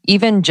and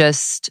even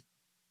just,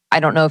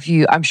 I don't know if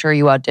I'm sure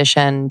you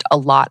auditioned a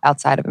lot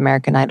outside of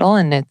American Idol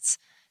and it's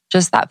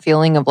just that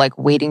feeling of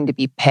waiting to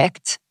be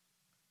picked.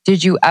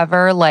 Did you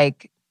ever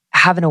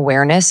have an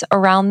awareness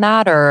around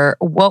that or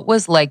what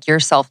was your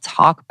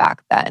self-talk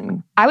back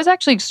then? I was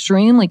actually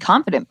extremely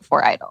confident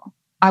before Idol.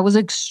 I was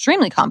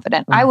extremely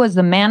confident. I was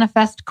the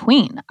manifest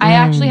queen. I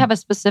actually have a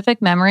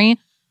specific memory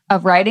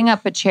of riding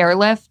up a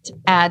chairlift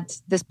at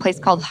this place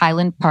called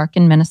Highland Park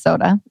in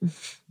Minnesota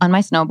on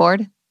my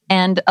snowboard.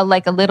 and a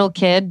little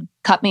kid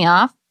cut me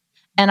off.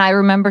 And I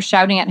remember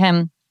shouting at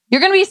him, "You're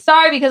going to be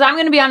sorry because I'm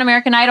going to be on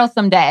American Idol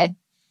someday."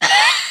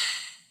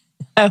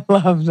 I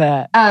love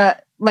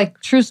that.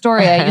 True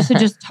story. I used to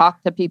just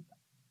talk to people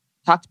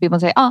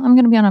and say, "Oh, I'm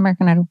going to be on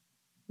American Idol."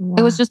 Wow.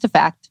 It was just a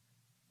fact.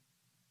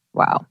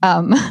 Wow.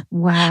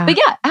 Wow. But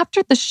yeah,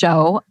 after the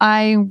show,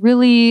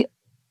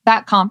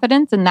 that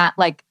confidence and that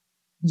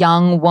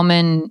young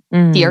woman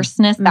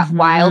fierceness, that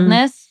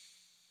wildness,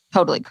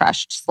 totally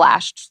crushed,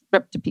 slashed,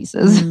 ripped to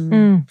pieces.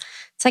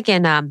 It's like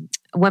in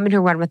Women Who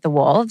Run with the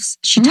Wolves.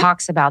 She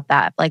talks about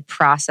that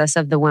process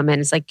of the women.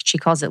 It's she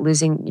calls it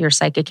losing your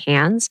psychic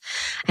hands.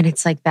 And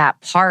it's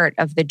that part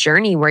of the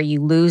journey where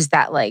you lose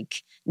that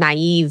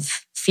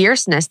naive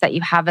fierceness that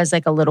you have as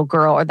a little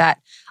girl, or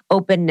that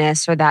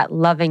openness or that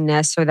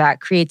lovingness or that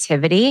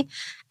creativity.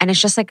 And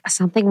it's just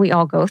something we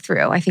all go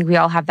through. I think we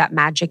all have that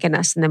magic in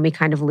us and then we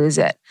kind of lose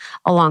it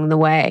along the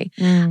way.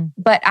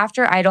 But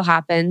after Idol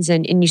happens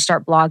and you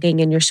start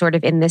blogging and you're sort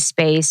of in this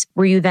space,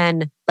 were you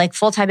then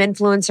full-time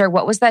influencer?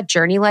 What was that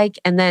journey like?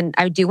 And then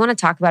I do want to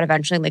talk about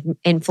eventually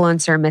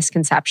influencer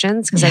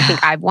misconceptions, because I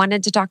think I've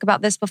wanted to talk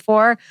about this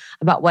before,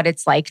 about what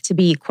it's like to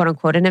be quote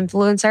unquote an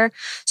influencer.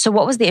 So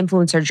what was the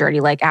influencer journey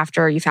like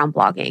after you found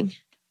blogging?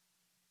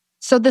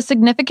 So the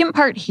significant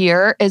part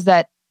here is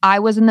that I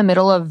was in the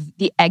middle of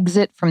the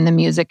exit from the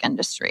music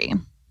industry.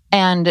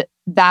 And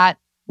that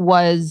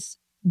was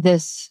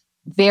this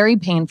very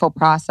painful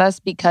process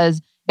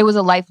because it was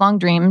a lifelong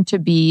dream to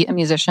be a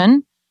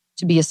musician,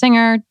 to be a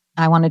singer.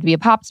 I wanted to be a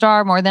pop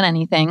star more than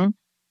anything.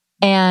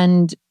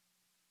 And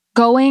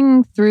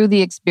going through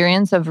the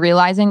experience of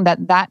realizing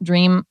that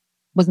dream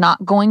was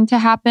not going to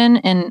happen,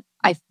 and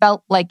I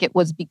felt like it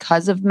was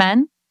because of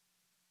men,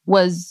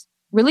 was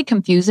really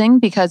confusing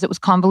because it was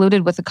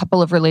convoluted with a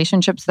couple of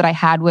relationships that I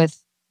had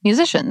with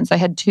musicians. I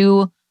had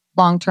 2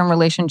 long-term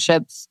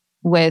relationships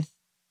with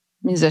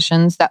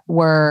musicians that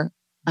were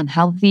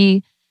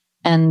unhealthy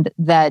and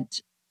that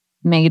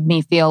made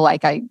me feel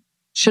like I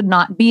should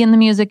not be in the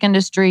music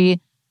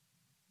industry.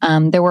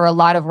 There were a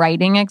lot of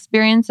writing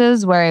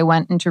experiences where I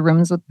went into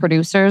rooms with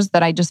producers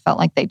that I just felt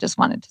like they just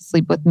wanted to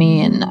sleep with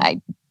me, and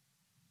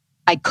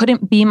I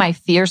couldn't be my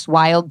fierce,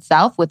 wild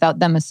self without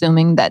them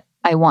assuming that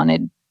I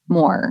wanted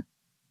more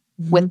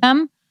with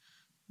them.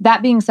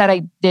 That being said,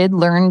 I did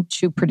learn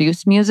to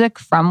produce music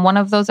from one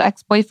of those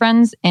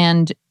ex-boyfriends,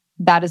 and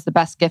that is the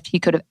best gift he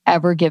could have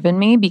ever given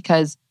me,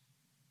 because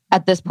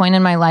at this point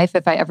in my life,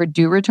 if I ever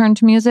do return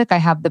to music, I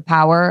have the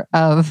power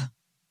of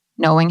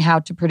knowing how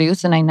to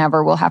produce, and I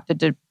never will have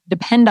to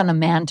depend on a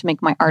man to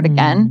make my art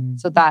again.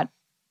 So that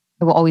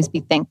I will always be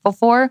thankful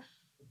for.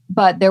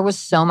 But there was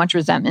so much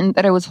resentment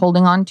that I was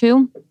holding on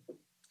to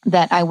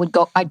that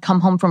I'd come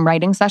home from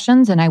writing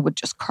sessions and I would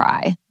just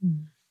cry.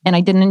 And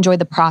I didn't enjoy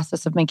the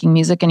process of making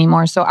music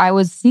anymore. So I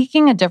was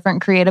seeking a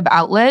different creative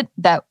outlet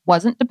that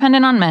wasn't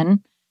dependent on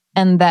men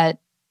and that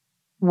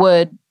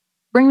would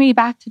bring me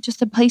back to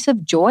just a place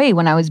of joy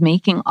when I was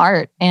making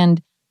art.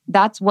 And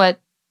that's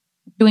what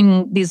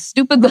doing these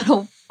stupid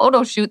little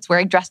photo shoots where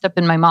I dressed up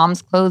in my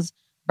mom's clothes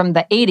from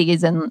the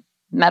 80s and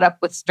met up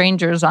with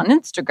strangers on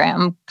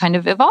Instagram kind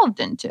of evolved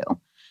into.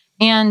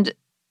 And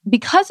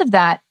because of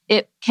that,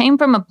 it came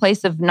from a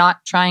place of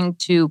not trying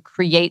to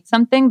create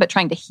something, but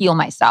trying to heal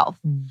myself.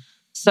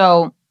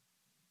 So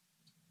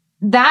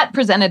that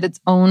presented its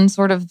own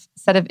sort of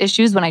set of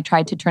issues when I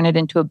tried to turn it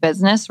into a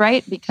business,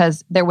 right?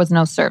 Because there was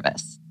no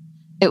service.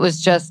 It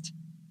was just,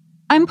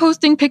 I'm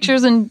posting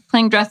pictures and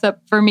playing dress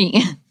up for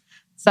me.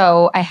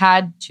 So I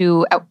had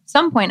to, at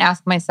some point,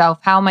 ask myself,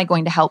 how am I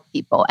going to help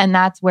people? And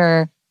that's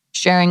where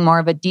sharing more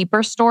of a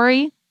deeper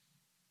story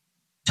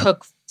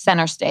took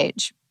center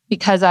stage,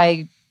 because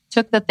I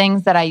took the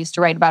things that I used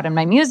to write about in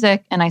my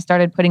music and I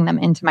started putting them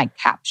into my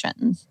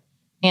captions.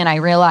 And I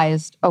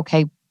realized,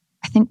 okay,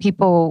 I think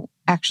people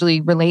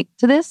actually relate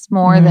to this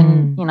more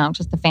than,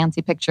 just a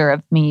fancy picture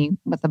of me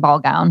with a ball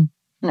gown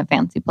in a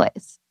fancy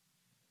place.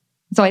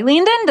 So I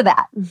leaned into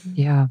that.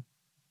 Yeah.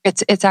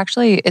 It's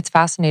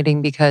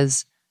fascinating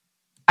because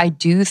I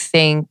do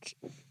think,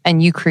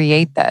 and you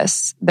create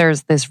this,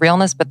 there's this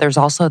realness, but there's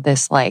also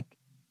this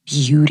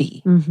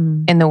beauty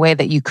in the way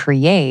that you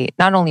create.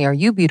 Not only are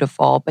you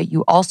beautiful, but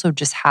you also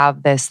just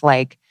have this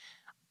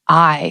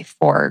eye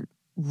for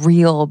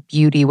real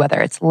beauty,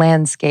 whether it's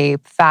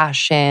landscape,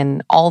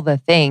 fashion, all the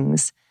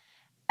things.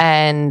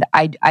 And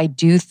I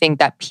do think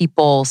that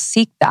people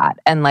seek that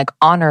and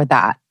honor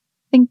that.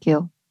 Thank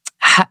you.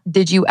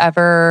 Did you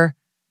ever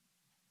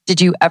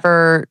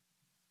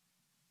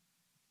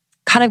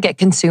kind of get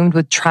consumed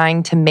with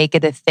trying to make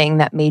it a thing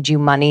that made you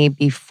money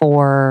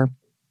before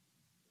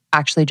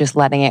actually just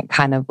letting it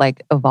kind of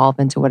evolve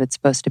into what it's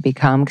supposed to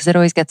become? Because it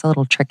always gets a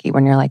little tricky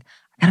when you're I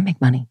gotta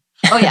make money.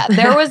 Oh yeah,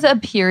 there was a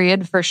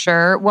period for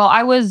sure. Well,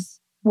 I was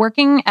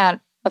working at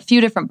a few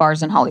different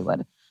bars in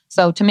Hollywood.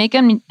 So to make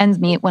ends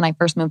meet when I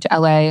first moved to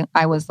LA,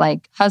 I was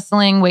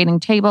hustling, waiting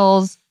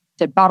tables,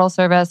 did bottle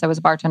service. I was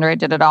a bartender. I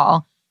did it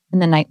all in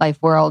the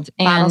nightlife world.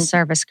 And bottle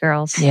service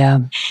girls. Yeah.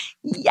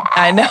 Yeah.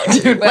 I know,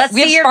 dude. Let's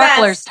we see have your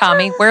sparklers, best.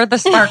 Tommy. Where are the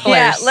sparklers?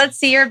 Yeah, let's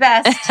see your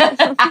best.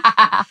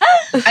 I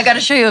got to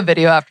show you a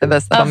video after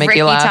this that'll Of make Ricky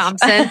you laugh.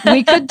 Thompson.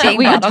 We could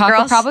Being talk bottle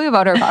girls. probably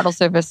about our bottle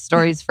service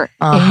stories for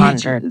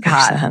 100%.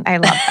 God, I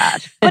love that.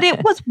 But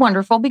it was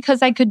wonderful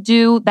because I could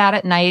do that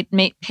at night,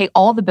 pay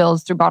all the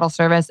bills through bottle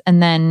service,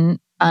 and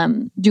then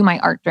do my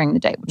art during the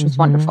day, which was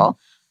wonderful.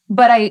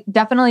 But I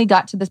definitely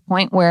got to this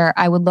point where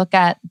I would look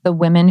at the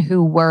women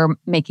who were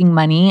making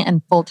money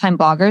and full-time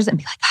bloggers and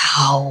be like,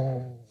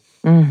 how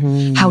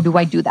do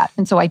I do that?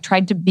 And so I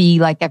tried to be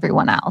like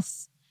everyone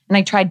else. And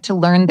I tried to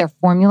learn their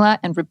formula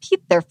and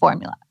repeat their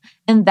formula.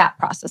 And that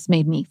process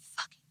made me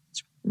fucking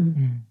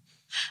miserable.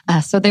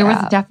 So there was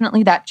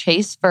definitely that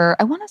chase for,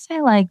 I want to say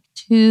like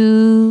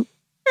 1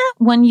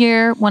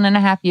 year,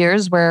 1.5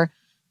 years, where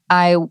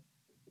I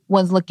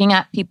was looking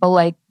at people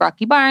like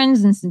Rocky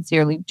Barnes and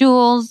Sincerely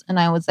Jules. And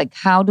I was like,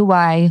 how do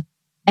I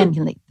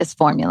emulate this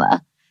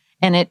formula?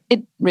 And it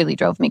really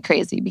drove me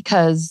crazy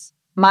because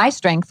my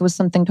strength was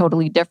something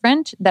totally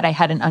different that I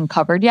hadn't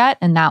uncovered yet.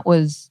 And that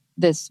was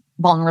this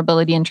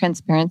vulnerability and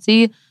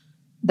transparency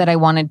that I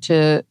wanted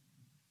to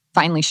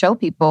finally show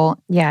people.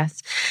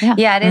 Yes.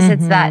 Yeah. It is.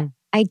 It's that.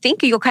 I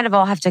think you'll kind of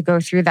all have to go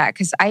through that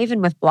because I,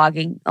 even with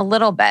blogging a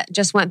little bit,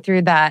 just went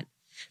through that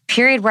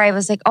period where I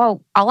was like,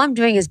 oh, all I'm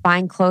doing is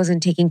buying clothes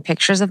and taking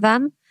pictures of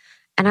them.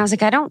 And I was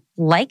like, I don't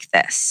like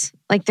this.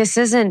 Like, this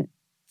isn't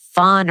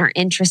fun or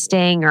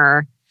interesting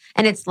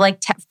and it's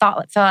like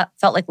felt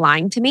like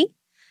lying to me.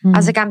 I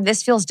was like,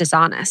 this feels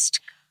dishonest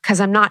because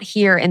I'm not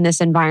here in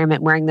this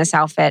environment wearing this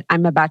outfit.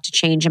 I'm about to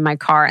change in my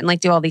car and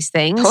like do all these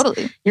things.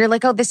 Totally. You're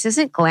like, oh, this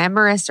isn't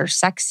glamorous or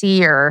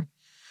sexy or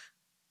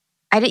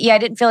I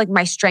didn't feel like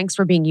my strengths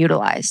were being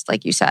utilized,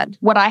 like you said.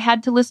 What I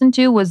had to listen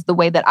to was the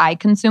way that I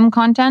consume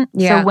content.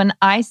 Yeah. So when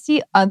I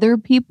see other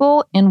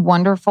people in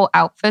wonderful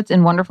outfits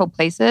in wonderful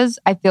places,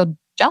 I feel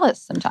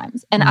jealous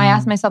sometimes. And I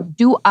ask myself,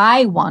 do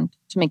I want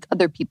to make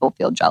other people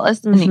feel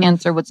jealous? And the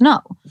answer was no.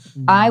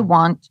 I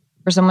want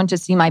for someone to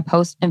see my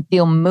post and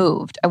feel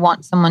moved. I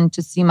want someone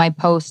to see my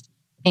post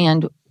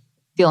and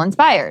feel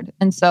inspired.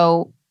 And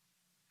so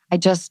I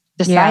just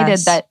decided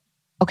that,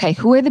 okay,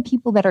 who are the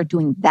people that are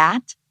doing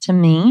that to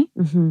me?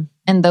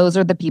 And those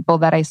are the people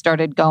that I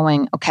started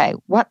going, okay,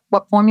 what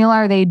formula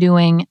are they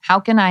doing? How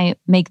can I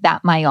make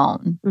that my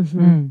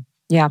own?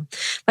 Yeah.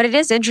 But it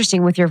is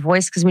interesting with your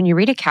voice because when you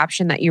read a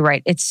caption that you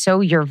write, it's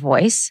so your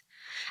voice.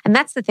 And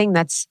that's the thing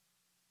that's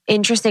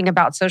interesting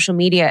about social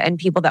media and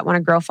people that want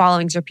to grow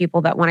followings or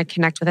people that want to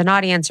connect with an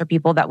audience or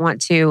people that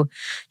want to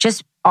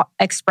just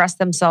express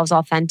themselves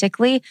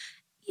authentically.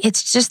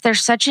 It's just,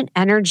 there's such an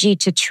energy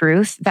to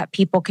truth that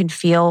people can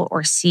feel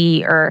or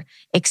see or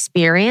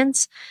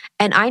experience.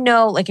 And I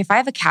know, like, if I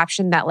have a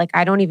caption that like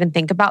I don't even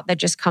think about that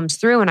just comes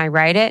through and I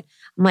write it,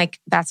 I'm like,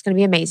 that's going to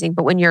be amazing.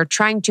 But when you're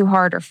trying too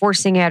hard or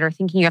forcing it or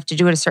thinking you have to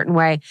do it a certain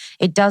way,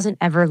 it doesn't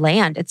ever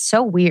land. It's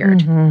so weird.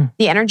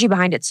 The energy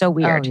behind it's so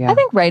weird. I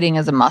think writing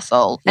is a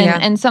muscle.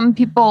 And some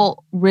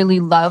people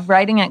really love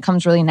writing and it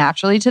comes really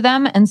naturally to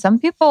them. And some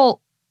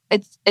people,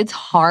 it's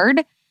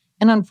hard.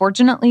 And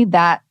unfortunately,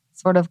 that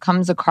sort of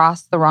comes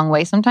across the wrong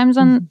way sometimes.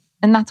 And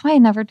that's why I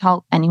never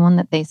tell anyone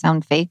that they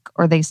sound fake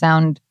or they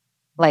sound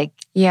like...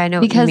 Yeah, I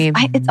know because what you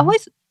mean. it's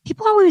always...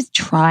 People are always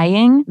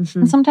trying.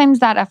 And sometimes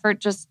that effort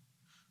just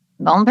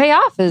don't pay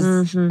off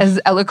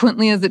as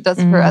eloquently as it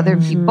does for other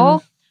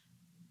people.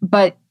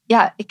 But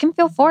yeah, it can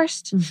feel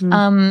forced.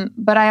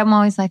 But I am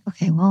always like,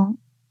 okay, well,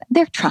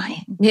 they're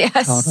trying.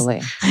 Yes.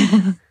 Totally.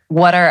 I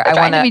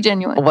want to be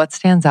genuine. What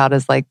stands out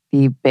as like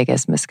the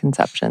biggest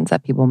misconceptions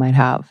that people might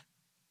have?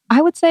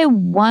 I would say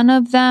one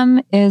of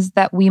them is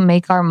that we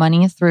make our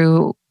money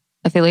through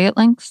affiliate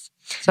links.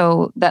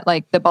 So that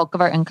like the bulk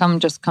of our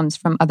income just comes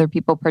from other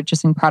people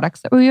purchasing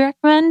products that we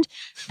recommend.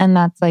 And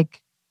that's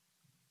like,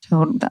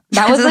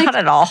 that was like, not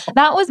at all.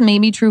 That was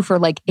maybe true for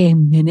like a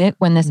minute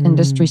when this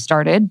industry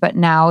started, but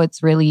now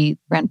it's really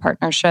brand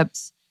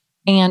partnerships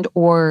and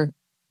or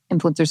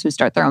influencers who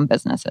start their own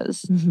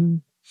businesses.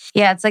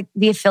 Yeah, it's like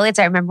the affiliates.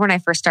 I remember when I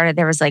first started,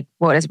 there was like,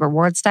 what is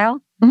reward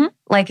style?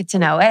 Like to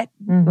know it,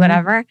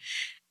 whatever.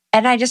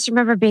 And I just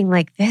remember being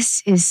like,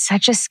 this is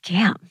such a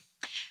scam.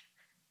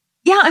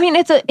 Yeah, I mean,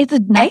 it's a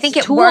nice I think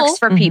it tool. works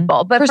for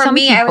people. But for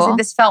me, I was people. like,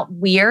 this felt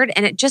weird.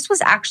 And it just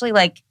was actually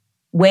like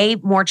way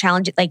more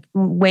challenging, like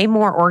way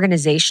more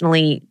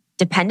organizationally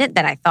dependent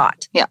than I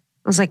thought. Yeah. I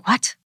was like,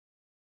 what?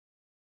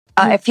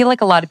 I feel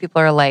like a lot of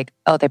people are like,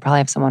 oh, they probably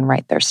have someone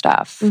write their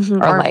stuff or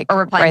reply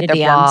write to their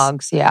DMs.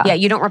 blogs. Yeah. Yeah,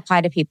 you don't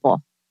reply to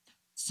people.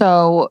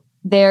 So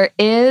there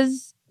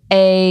is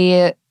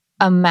a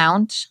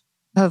amount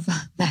of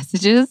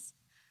messages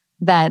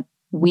that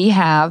we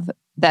have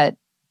that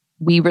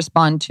we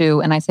respond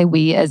to. And I say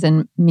we as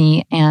in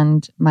me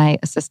and my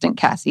assistant,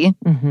 Cassie.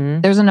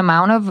 There's an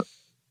amount of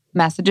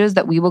messages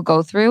that we will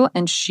go through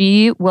and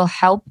she will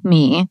help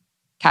me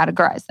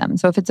categorize them.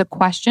 So if it's a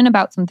question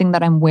about something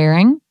that I'm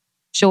wearing,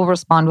 she'll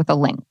respond with a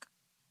link.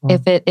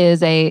 If it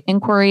is a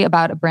inquiry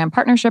about a brand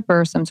partnership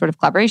or some sort of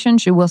collaboration,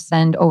 she will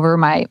send over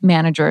my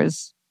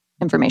manager's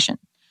information.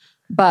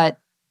 But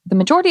the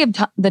majority of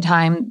the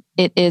time,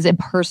 it is a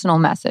personal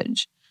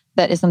message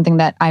that is something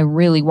that I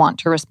really want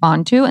to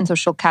respond to. And so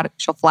she'll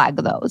flag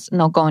those and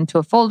they'll go into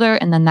a folder.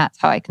 And then that's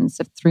how I can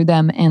sift through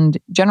them. And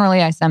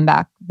generally I send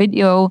back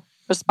video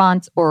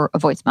response or a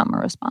voice memo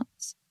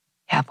response.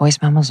 Yeah,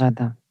 voice memos are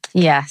the...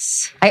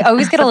 Yes. I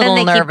always get a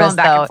little nervous keep going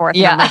back though. and forth.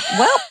 Yeah. And I'm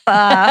like,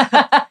 well,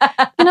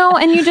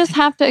 And you just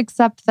have to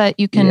accept that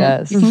you can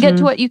get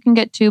to what you can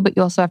get to, but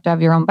you also have to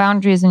have your own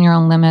boundaries and your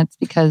own limits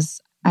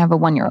because I have a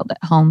 1-year-old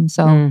at home.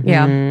 So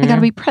I got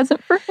to be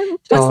present for him.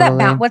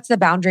 What's the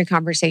boundary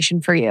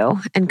conversation for you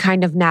and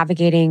kind of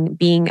navigating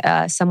being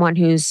someone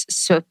who's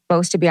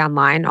supposed to be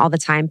online all the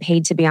time,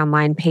 paid to be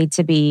online, paid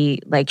to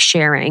be like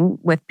sharing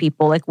with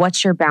people? Like,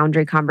 what's your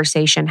boundary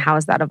conversation? How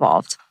has that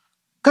evolved?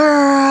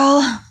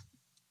 Girl,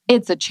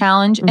 it's a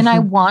challenge. And I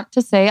want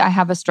to say I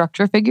have a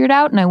structure figured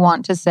out and I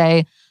want to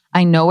say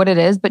I know what it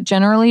is, but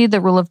generally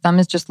the rule of thumb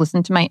is just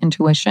listen to my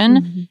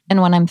intuition.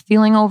 And when I'm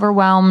feeling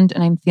overwhelmed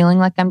and I'm feeling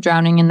like I'm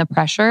drowning in the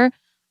pressure,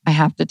 I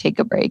have to take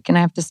a break and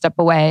I have to step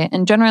away.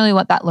 And generally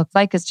what that looks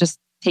like is just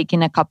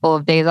taking a couple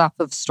of days off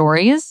of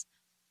stories.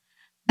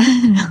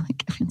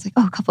 Like everyone's like,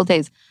 oh, a couple of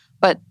days.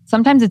 But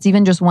sometimes it's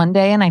even just one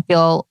day and I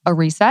feel a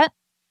reset.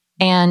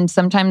 And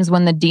sometimes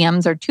when the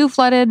DMs are too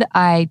flooded,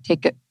 I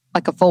take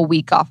like a full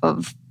week off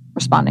of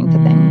responding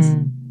to things.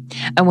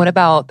 And what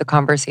about the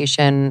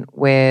conversation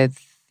with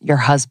your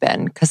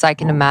husband? Because I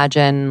can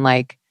imagine,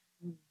 like,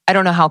 I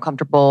don't know how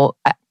comfortable,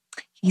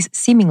 he's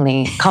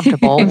seemingly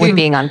comfortable with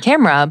being on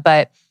camera,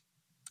 but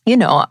you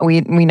know,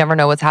 we never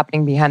know what's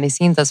happening behind the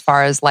scenes as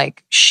far as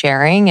like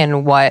sharing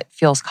and what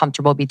feels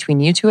comfortable between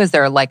you two. Is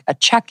there like a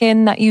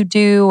check-in that you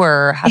do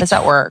or how does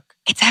that work?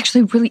 It's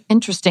actually really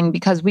interesting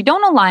because we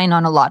don't align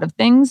on a lot of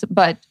things,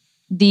 but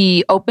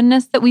the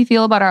openness that we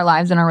feel about our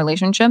lives and our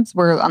relationships,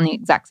 we're on the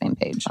exact same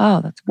page. Oh,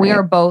 that's great. We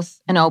are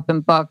both an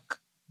open book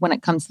when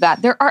it comes to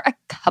that. There are a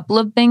couple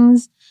of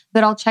things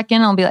that I'll check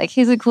in. I'll be like,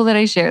 hey, is it cool that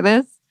I share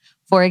this?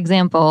 For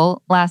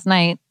example, last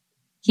night,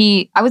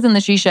 I was in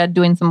the she shed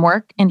doing some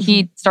work and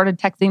he started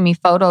texting me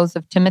photos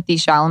of Timothée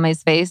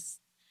Chalamet's face.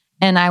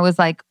 And I was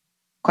like, ?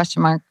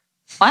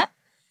 What?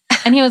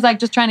 And he was like,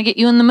 just trying to get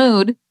you in the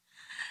mood.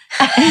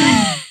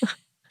 I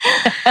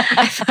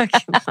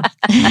fucking love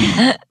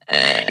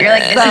that. You're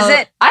like, this is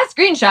it. I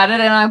screenshot it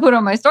and I put it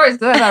on my stories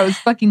because I thought it was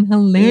fucking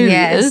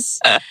hilarious.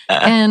 Yes.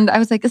 And I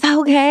was like, is that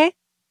okay?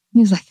 He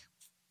was like,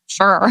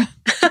 sure.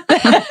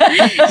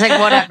 It's like,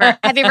 whatever.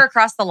 Have you ever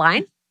crossed the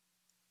line?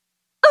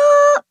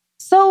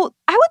 So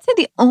I would say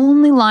the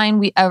only line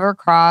we ever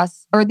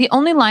cross, or the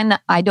only line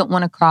that I don't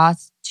want to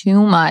cross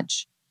too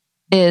much,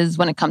 is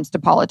when it comes to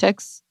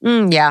politics.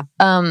 Yeah.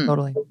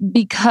 Totally.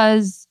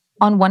 Because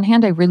on one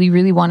hand, I really,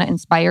 really want to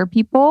inspire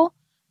people.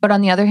 But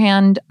on the other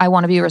hand, I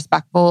want to be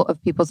respectful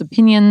of people's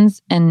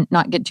opinions and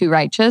not get too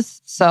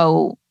righteous.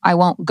 So I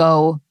won't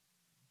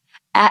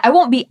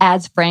be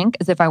as frank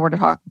as if I were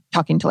to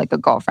talking to like a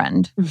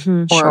girlfriend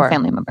or a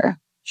family member.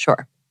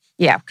 Sure.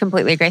 Yeah,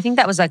 completely agree. I think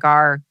that was like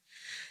our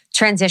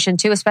transition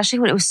too, especially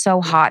when it was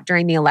so hot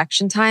during the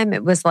election time.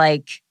 It was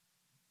like,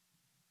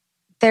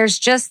 there's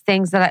just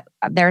things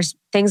there's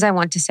things I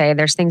want to say.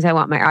 There's things I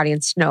want my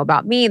audience to know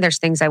about me. There's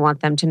things I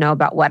want them to know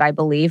about what I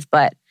believe,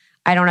 but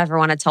I don't ever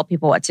want to tell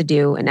people what to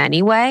do in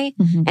any way.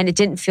 And it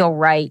didn't feel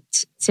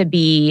right to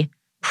be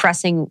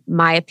pressing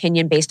my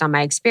opinion based on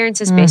my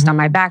experiences, based on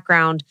my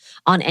background,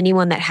 on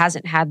anyone that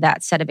hasn't had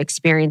that set of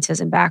experiences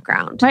and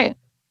background. Right.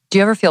 Do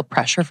you ever feel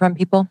pressure from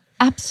people?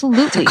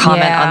 Absolutely. To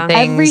comment on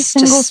things? Every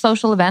single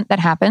social event that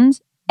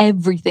happens,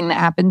 everything that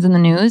happens in the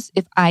news,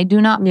 if I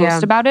do not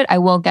post about it, I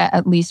will get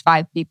at least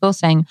 5 people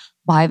saying,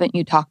 why haven't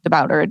you talked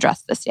about or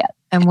addressed this yet?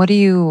 And what do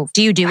you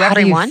everyone? How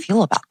do you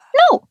feel about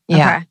that? No.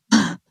 Yeah.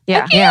 Okay.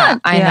 Yeah.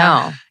 I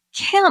know.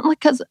 Can't,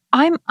 because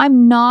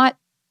I'm not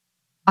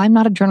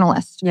a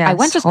journalist. Yes, I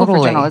went to school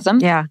for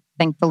journalism. Yeah.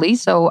 Thankfully.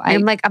 So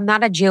I'm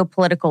not a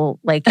geopolitical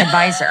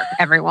advisor,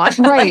 everyone.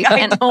 Right.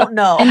 I don't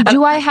know. And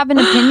do I have an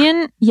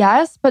opinion?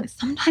 Yes, but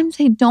sometimes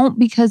I don't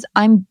because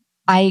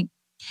I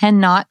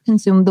cannot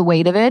consume the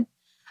weight of it.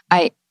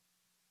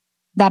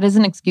 That is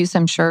an excuse,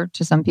 I'm sure,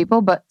 to some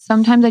people, but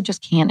sometimes I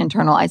just can't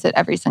internalize it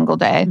every single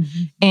day.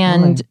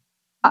 And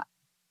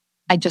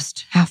I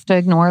just have to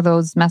ignore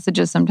those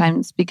messages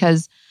sometimes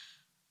because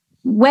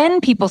when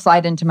people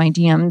slide into my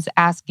DMs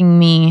asking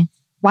me,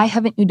 why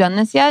haven't you done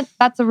this yet?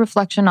 That's a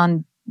reflection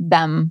on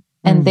them.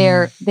 And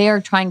they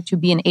are trying to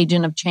be an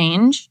agent of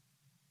change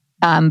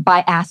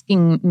by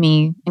asking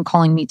me and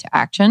calling me to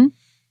action.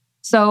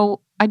 So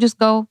I just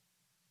go,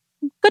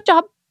 good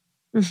job.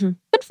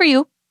 Good for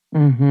you.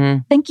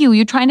 Thank you.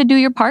 You're trying to do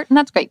your part and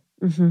that's great.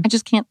 I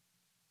just can't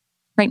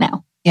right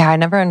now. Yeah, I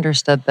never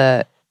understood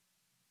that,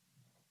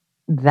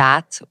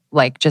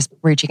 like just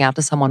reaching out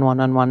to someone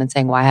one-on-one and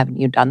saying, why haven't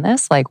you done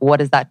this? Like,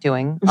 what is that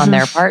doing on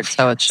their part?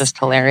 So it's just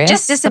hilarious.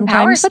 Just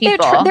disempowers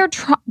people.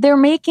 They're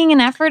making an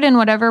effort in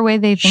whatever way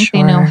they think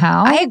they know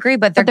how. I agree,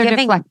 but they're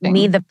giving deflecting.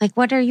 me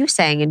what are you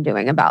saying and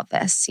doing about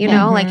this? You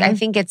know, I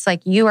think it's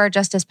like, you are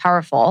just as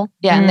powerful.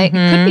 Yeah, and it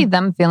could be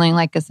them feeling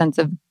like a sense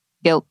of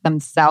guilt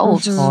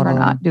themselves for Totally.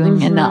 not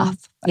doing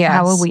enough. But Yes.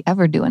 how will we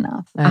ever do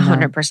enough? I know.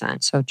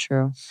 100%. So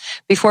true.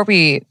 Before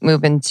we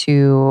move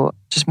into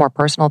just more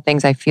personal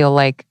things, I feel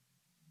like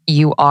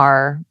you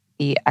are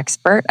the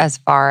expert as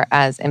far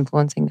as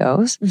influencing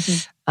goes,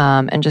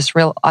 and just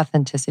real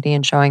authenticity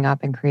and showing up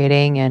and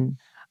creating. And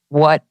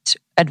what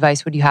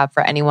advice would you have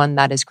for anyone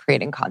that is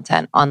creating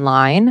content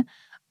online,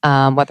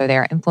 whether they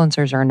are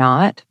influencers or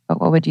not?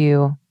 But what would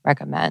you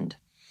recommend?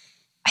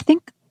 I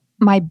think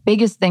my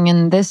biggest thing,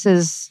 and this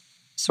is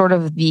sort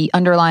of the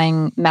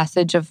underlying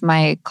message of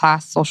my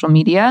class, social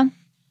media,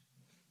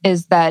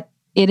 is that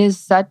it is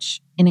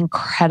such an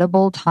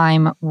incredible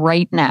time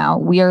right now.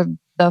 We are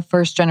the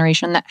first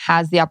generation that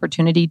has the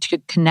opportunity to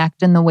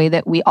connect in the way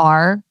that we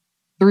are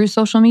through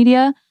social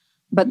media.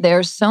 But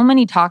there's so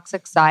many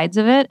toxic sides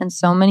of it and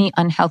so many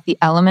unhealthy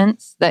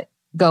elements that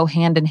go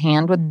hand in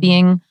hand with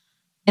being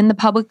in the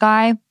public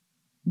eye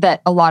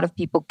that a lot of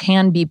people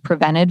can be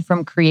prevented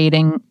from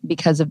creating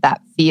because of that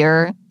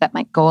fear that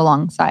might go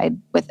alongside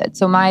with it.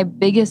 So my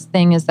biggest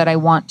thing is that I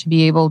want to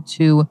be able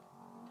to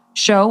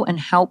show and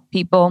help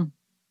people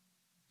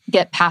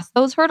get past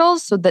those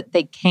hurdles so that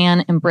they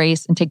can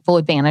embrace and take full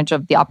advantage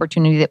of the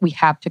opportunity that we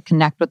have to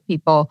connect with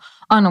people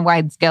on a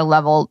wide scale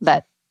level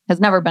that has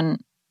never been,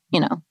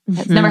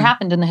 has never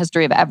happened in the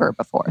history of ever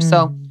before.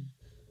 So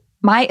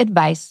my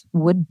advice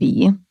would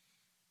be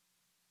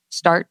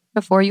start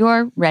before you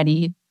are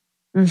ready.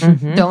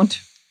 Don't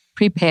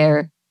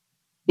prepare,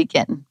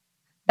 begin.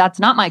 That's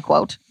not my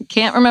quote. I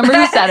can't remember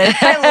who said it.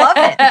 I love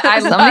it.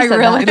 I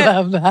really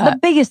love The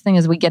biggest thing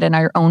is we get in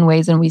our own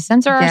ways and we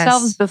censor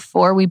ourselves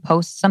before we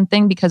post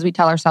something because we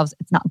tell ourselves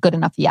it's not good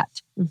enough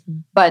yet.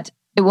 But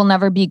it will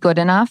never be good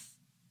enough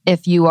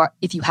if you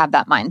have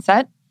that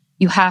mindset.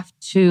 You have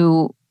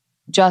to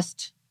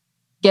just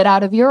get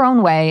out of your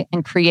own way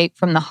and create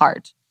from the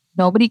heart.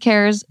 Nobody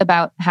cares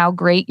about how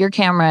great your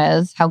camera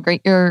is, how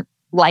great your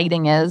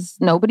lighting is.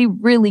 Nobody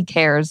really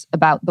cares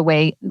about the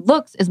way it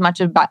looks as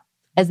much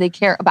as they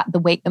care about the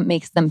way it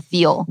makes them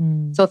feel.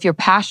 So if you're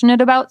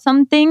passionate about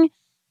something,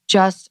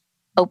 just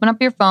open up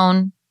your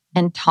phone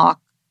and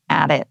talk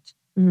at it.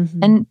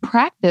 And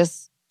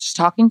practice just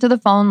talking to the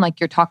phone like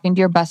you're talking to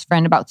your best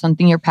friend about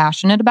something you're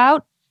passionate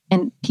about,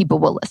 and people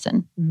will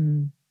listen.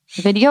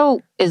 Video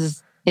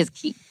is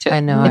key too. I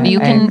know. If you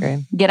I can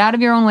agree. get out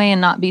of your own way and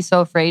not be so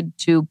afraid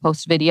to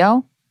post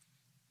video.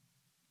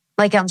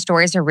 Like on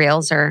stories or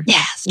reels or...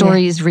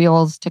 Stories,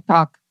 reels,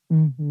 TikTok.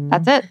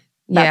 That's it.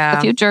 That's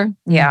the future.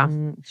 Yeah.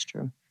 It's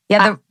true.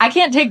 Yeah. I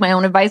can't take my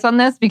own advice on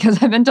this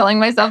because I've been telling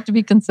myself to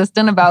be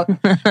consistent about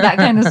that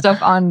kind of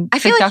stuff on I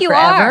feel TikTok like you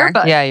forever. are.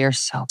 But Yeah, you're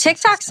so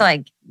TikTok's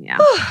consistent.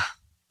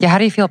 like, How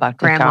do you feel about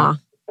TikTok?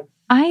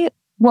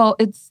 grandma.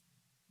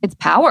 It's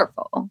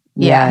powerful.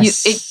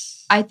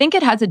 Yes. I think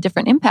it has a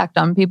different impact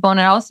on people, and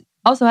it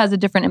also has a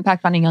different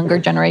impact on a younger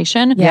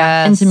generation.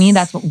 Yes. And to me,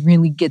 that's what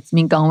really gets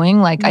me going.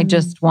 Like, I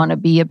just want to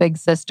be a big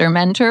sister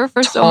mentor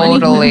for so many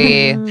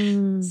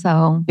Totally.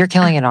 So You're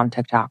killing it on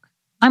TikTok.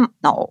 I'm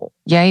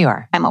you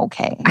are.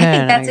 okay. I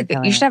think that's you're a good...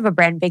 killing You it. should have a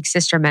brand, Big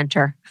Sister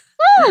Mentor.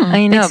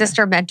 I know. Big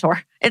Sister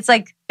Mentor. It's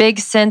like... Big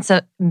sis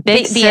of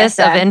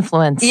BSM.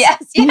 influence.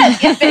 Yes, Big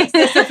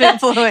Sis of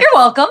Influence. You're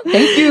welcome.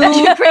 Thank you.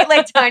 You create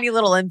like tiny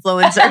little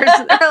influencers.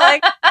 They're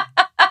like...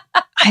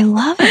 I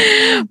love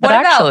it. But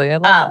What actually, I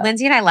love about that.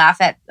 Lindsay and I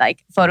laugh at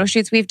like photo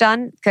shoots we've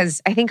done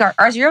because I think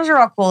yours are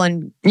all cool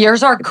and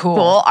Yours are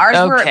cool. Ours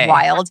Okay. were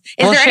wild. Is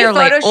We'll there share any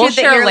photo late- we'll shoot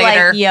that share you're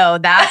later. like, yo,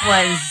 that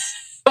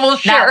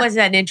was that was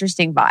an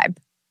interesting vibe?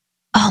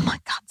 Oh my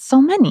God,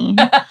 so many.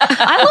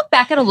 I look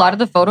back at a lot of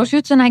the photo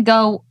shoots and I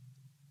go,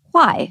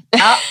 why?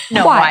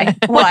 No, Why?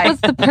 why? What was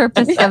the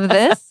purpose of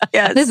this?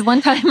 Yes. This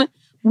one time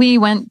we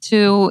went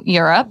to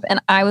Europe and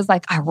I was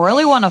like, I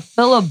really want to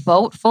fill a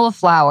boat full of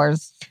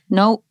flowers.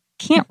 No,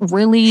 can't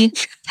really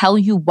tell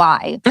you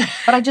why,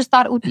 but I just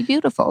thought it would be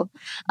beautiful.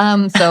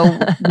 So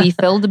we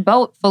filled a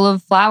boat full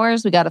of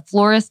flowers. We got a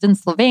florist in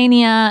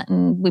Slovenia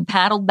and we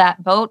paddled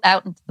that boat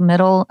out into the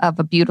middle of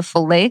a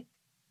beautiful lake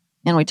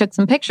and we took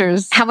some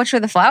pictures. How much were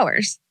the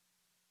flowers?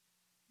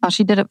 Oh,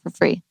 she did it for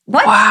free.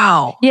 What?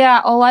 Wow. Yeah,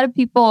 a lot of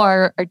people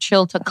are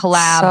chill to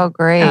collab. So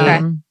great.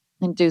 and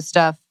do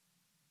stuff.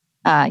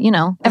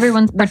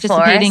 Everyone's The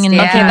participating florist, in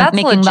yeah. making, Okay, that's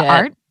making the legit.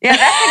 art. Yeah,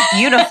 that's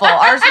like beautiful.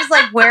 Ours was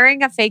like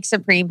wearing a fake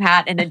Supreme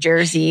hat and a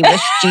jersey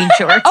with jean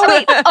shorts. Oh,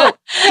 wait. Oh,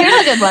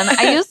 here's a good one.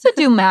 I used to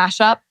do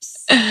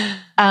mashups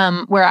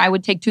where I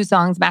would take two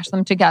songs, mash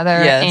them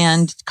together, Yes.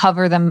 and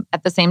cover them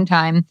at the same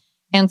time.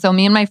 And so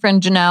me and my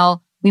friend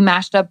Janelle, we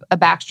mashed up a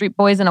Backstreet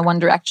Boys and a One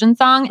Direction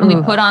song, and we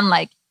put on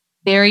like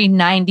very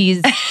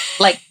 90s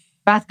like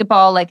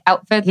basketball like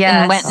outfits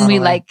and went and we Totally.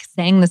 like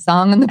sang the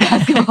song on the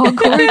basketball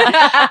court.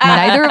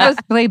 Neither of us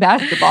play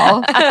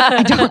basketball.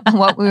 I don't know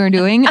what we were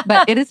doing,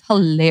 but it is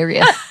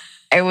hilarious.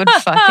 I would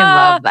fucking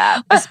love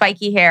that. The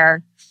spiky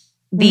hair,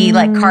 the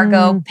like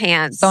cargo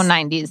pants. So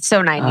 90s.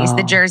 So 90s.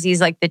 The Oh. jerseys,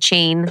 like the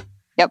chain.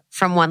 Yep.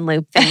 From one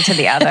loop thing to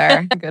the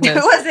other. Goodness.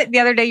 Who was it the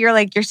other day? You're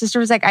like, your sister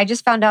was like, I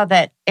just found out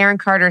that Aaron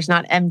Carter's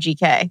not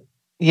MGK.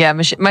 Yeah,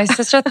 my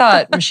sister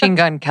thought Machine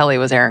Gun Kelly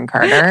was Aaron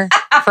Carter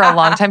for a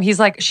long time. She's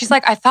like,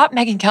 I thought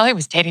Megyn Kelly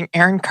was dating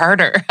Aaron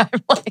Carter. I'm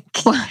like,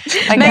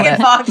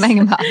 Megan Fox.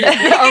 Megan Fox.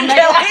 Megan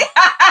Kelly.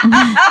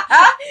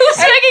 Who's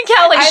Megan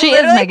Kelly? I She is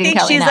literally Megan think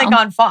Kelly she's now. like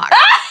on Fox.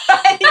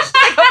 I think she's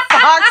like a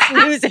Fox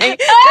News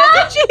anchor.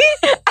 Doesn't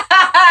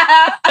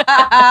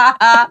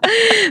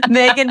she?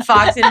 Megan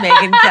Fox and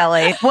Megan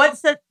Kelly.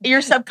 What's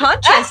your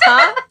subconscious,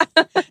 huh?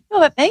 no,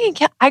 but Megyn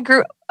Kelly,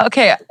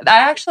 I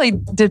actually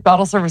did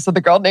bottle service with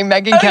a girl named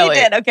Megyn Kelly.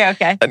 You did?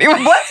 Okay.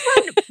 Anyway. What's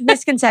one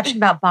misconception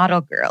about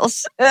bottle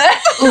girls?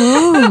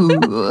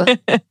 Ooh.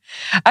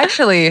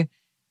 Actually,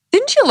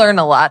 didn't you learn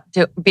a lot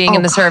being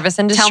in the service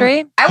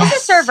industry? I was a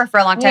server for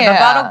a long time, but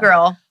bottle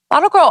girl.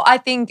 Bottle girl, I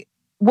think,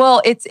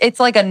 well, it's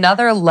like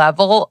another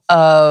level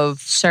of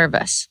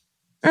Service.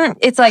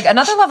 It's like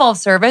another level of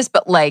service,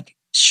 but like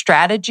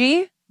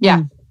strategy.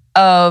 Yeah.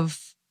 Of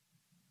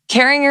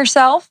carrying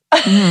yourself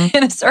Mhm.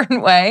 in a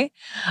certain way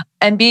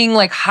and being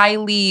like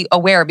highly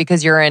aware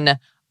because you're in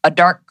a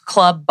dark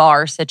club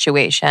bar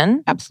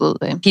situation.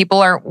 Absolutely. People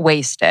are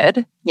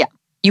wasted. Yeah.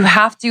 You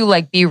have to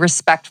like be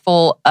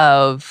respectful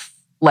of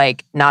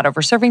like not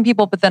overserving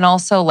people, but then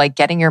also like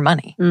getting your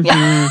money.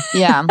 Yeah.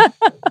 Yeah.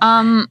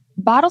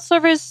 Bottle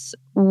service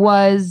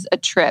was a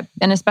trip,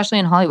 and especially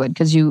in Hollywood,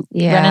 because you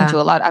run into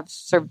a lot. I've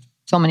served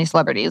so many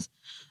celebrities,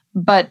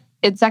 but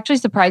it's actually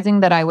surprising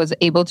that I was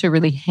able to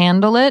really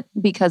handle it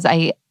because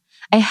I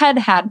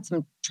had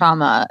some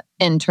trauma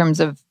in terms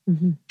of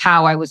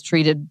how I was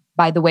treated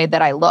by the way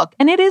that I look.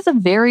 And it is a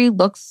very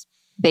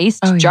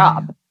looks-based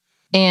job.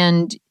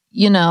 And,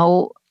 you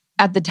know,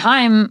 at the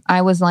time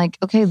I was like,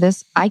 okay,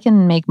 I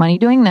can make money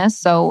doing this.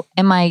 So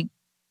I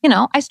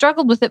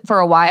struggled with it for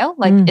a while.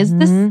 Like,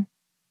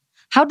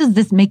 how does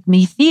this make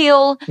me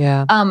feel?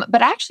 Yeah.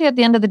 But actually, at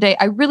the end of the day,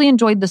 I really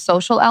enjoyed the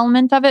social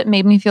element of it.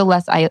 Made me feel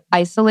less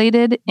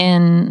isolated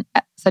in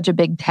such a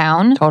big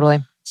town.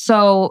 Totally.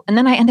 So, and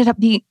then I ended up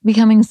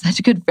becoming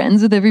such good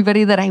friends with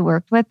everybody that I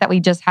worked with that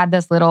we just had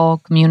this little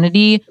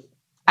community.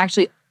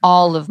 Actually,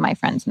 all of my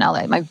friends in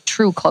LA, my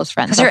true close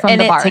friends, are from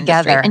the bar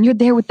industry, and you're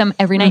there with them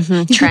every night.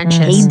 You get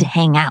paid to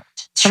hang out.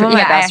 Some of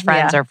my best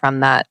friends are from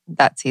that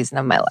season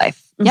of my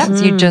life. Yeah.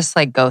 So you just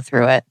like go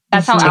through it.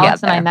 That's how together.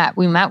 Alex and I met.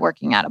 We met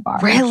working at a bar.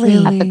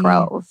 Really? At the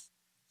Grove.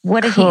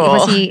 What did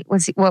Cool.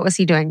 what was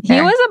he doing? He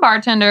there? was a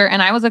bartender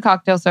and I was a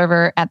cocktail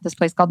server at this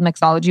place called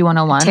Mixology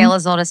 101. Tale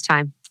as old as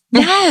time.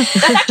 Yes.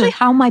 That's actually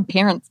how my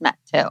parents met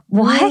too.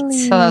 What?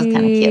 So that was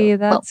kind of cute.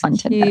 Little fun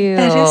tidbit.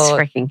 That is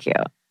freaking cute.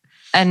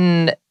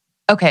 And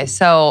okay,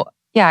 so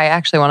yeah, I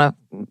actually want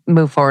to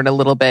move forward a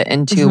little bit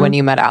into when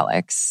you met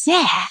Alex.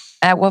 Yeah.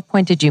 At what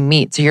point did you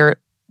meet? So you're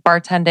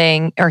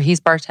bartending, or he's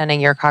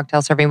bartending, you're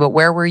cocktail serving, but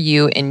where were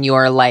you in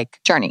your like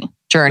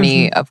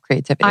Journey of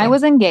creativity? I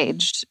was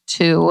engaged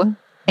to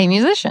a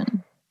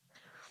musician.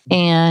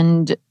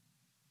 And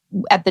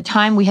at the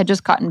time, we had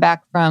just gotten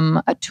back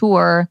from a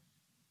tour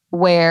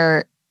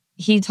where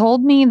he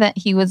told me that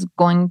he was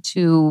going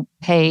to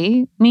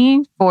pay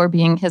me for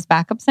being his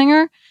backup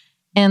singer.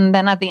 And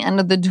then at the end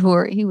of the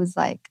tour, he was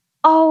like,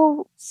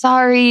 oh,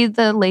 sorry,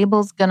 the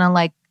label's gonna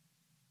like,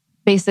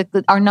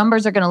 basically, our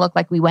numbers are gonna look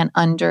like we went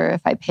under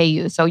if I pay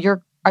you. So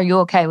are you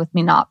okay with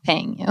me not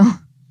paying you?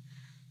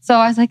 So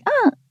I was like,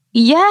 yeah.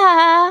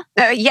 Yeah,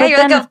 But you're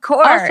then like, of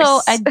course.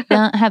 Also, I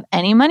don't have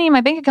any money in my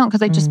bank account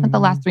because I just spent the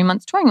last 3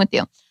 months touring with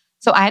you.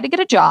 So I had to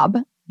get a job.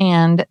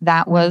 And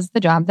that was the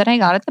job that I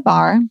got at the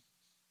bar.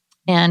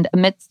 And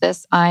amidst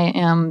this, I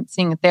am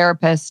seeing a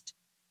therapist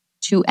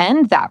to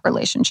end that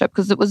relationship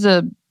because it was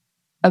a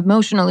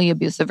emotionally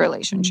abusive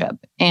relationship.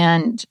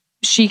 And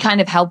she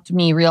kind of helped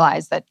me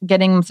realize that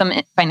getting some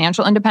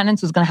financial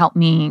independence was going to help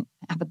me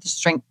have the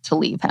strength to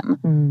leave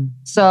him.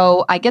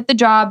 So I get the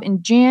job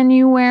in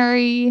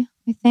January,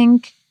 I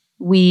think.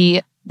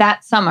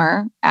 That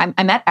summer,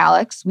 I met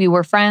Alex. We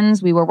were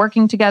friends. We were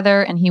working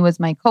together and he was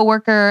my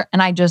coworker.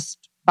 And I just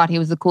thought he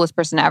was the coolest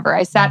person ever.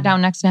 I sat down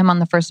next to him on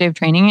the first day of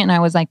training and I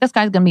was like, this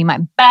guy's going to be my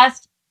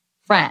best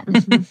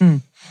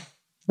friend.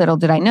 Little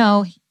did I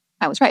know,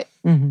 I was right.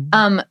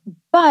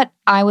 But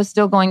I was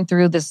still going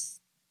through this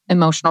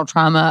emotional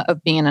trauma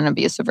of being in an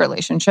abusive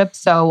relationship.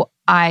 So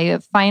I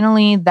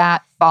finally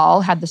that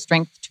fall had the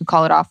strength to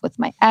call it off with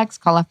my ex,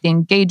 call off the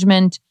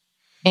engagement.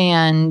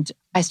 And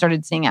I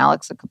started seeing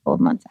Alex a couple of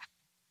months after.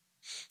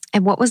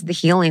 And what was the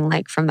healing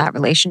like from that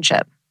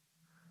relationship?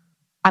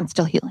 I'm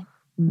still healing.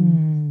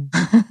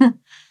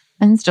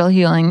 I'm still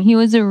healing. He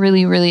was a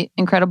really, really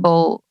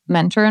incredible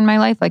mentor in my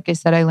life. Like I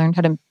said, I learned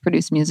how to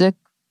produce music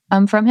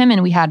from him,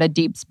 and we had a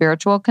deep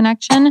spiritual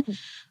connection.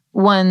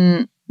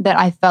 One that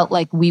I felt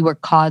like we were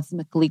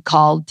cosmically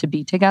called to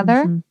be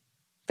together.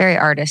 Very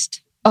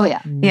artist. Oh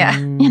yeah. Yeah.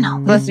 You know,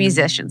 Both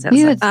musicians.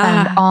 we would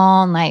spend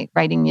all night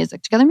writing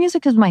music together.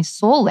 Music is my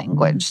soul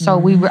language. So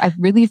I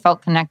really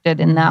felt connected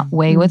in that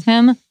way with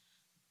him.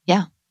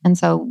 Yeah. And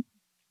so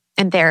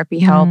And therapy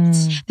helped.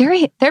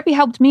 therapy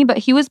helped me, but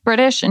he was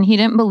British and he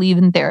didn't believe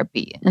in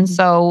therapy. And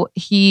so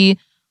he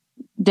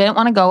didn't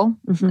want to go.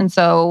 And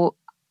so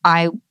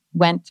I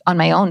went on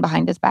my own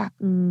behind his back.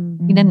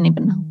 He didn't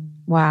even know.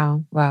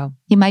 Wow. Wow.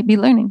 He might be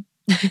learning.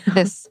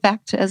 this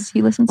fact as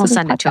he listens We'll to this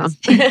send it to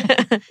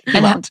podcast. him.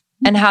 He won't.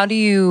 And how do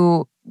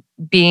you,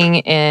 being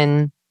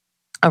in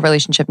a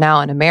relationship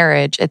now, in a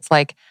marriage, it's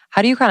like,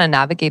 how do you kind of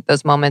navigate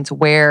those moments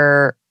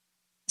where,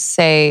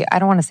 say, I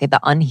don't want to say the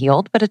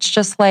unhealed, but it's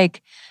just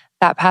like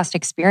that past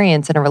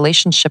experience in a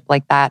relationship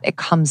like that, it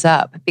comes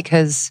up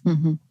because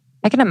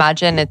I can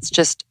imagine it's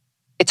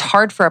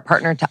hard for a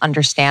partner to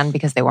understand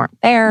because they weren't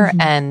there.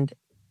 And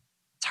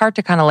it's hard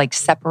to kind of like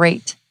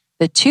separate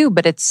the two,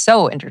 but it's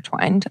so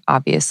intertwined,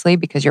 obviously,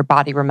 because your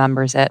body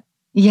remembers it.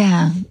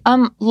 Yeah.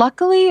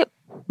 Luckily,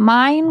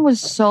 mine was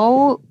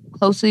so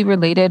closely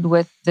related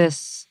with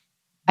this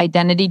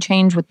identity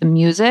change with the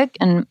music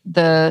and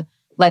the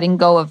letting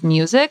go of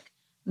music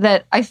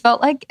that I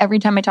felt like every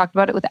time I talked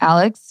about it with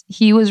Alex,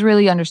 he was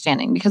really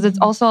understanding because it's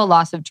also a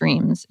loss of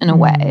dreams in a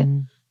way.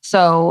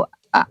 So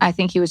I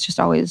think he was just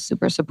always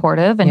super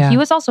supportive. And he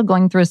was also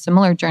going through a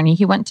similar journey.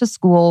 He went to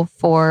school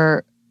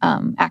for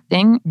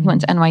acting. He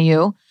went to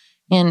NYU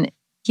and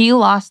he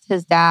lost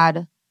his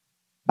dad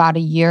about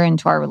a year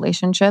into our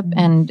relationship.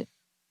 And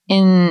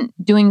in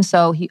doing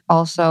so,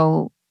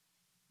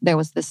 there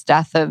was this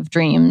death of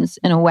dreams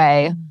in a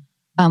way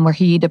where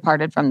he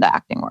departed from the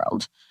acting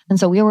world. And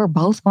so we were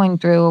both going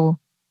through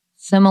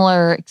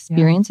similar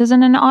experiences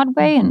in an odd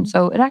way. And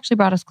so it actually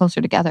brought us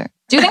closer together.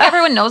 Do you think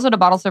everyone knows what a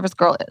bottle service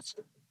girl is?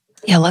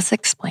 Yeah, let's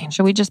explain.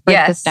 Should we just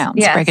break this down?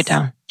 Let's break it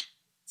down.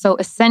 So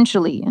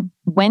essentially,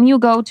 when you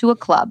go to a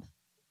club,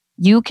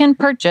 you can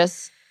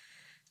purchase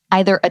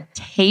either a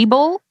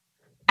table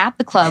at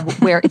the club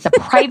where it's a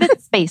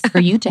private space for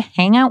you to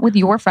hang out with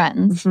your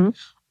friends,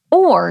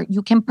 or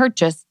you can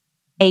purchase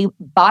a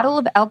bottle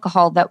of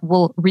alcohol that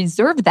will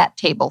reserve that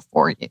table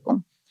for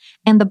you.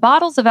 And the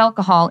bottles of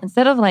alcohol,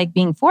 instead of like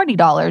being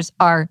 $40,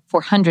 are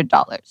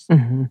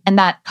 $400. And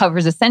that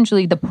covers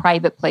essentially the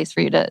private place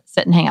for you to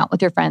sit and hang out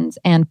with your friends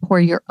and pour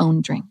your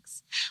own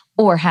drinks.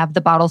 Or have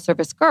the bottle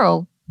service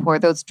girl pour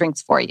those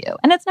drinks for you.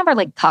 And it's never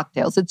like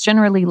cocktails. It's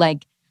generally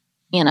like,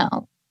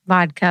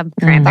 Vodka,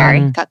 cranberry.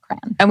 vodka,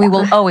 cran. And we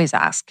will always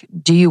ask,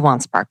 do you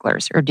want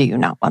sparklers or do you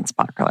not want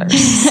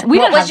sparklers?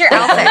 What was your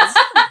outfit?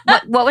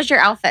 What was your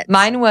outfit?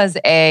 Mine was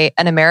an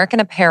American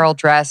Apparel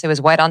dress. It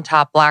was white on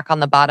top, black on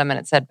the bottom, and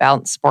it said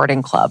Bounce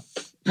Sporting Club.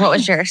 What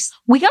was yours?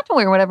 We got to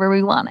wear whatever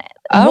we wanted.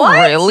 Oh,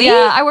 What? really?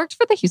 Yeah, I worked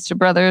for the Houston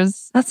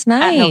brothers. That's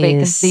nice. At No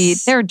Vacancy.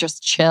 They were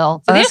just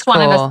chill. So they That's just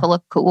wanted cool. us to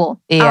look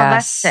cool. Yes. Oh,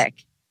 that's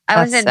sick.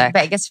 I was That's in sick.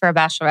 Vegas for a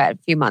bachelorette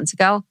a few months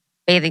ago,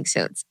 bathing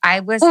suits.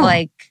 I was Ooh.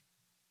 like,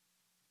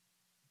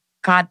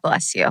 God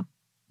bless you.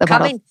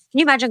 Can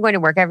you imagine going to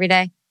work every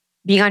day,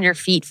 being on your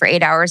feet for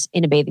 8 hours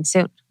in a bathing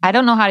suit? I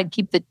don't know how to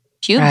keep the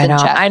pubes I in know.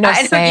 check. I know.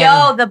 I know, Same.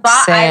 yo, the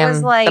I Same.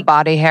 was like, the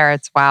body hair.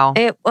 It's wow.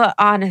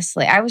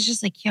 honestly, I was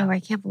just like, yo, I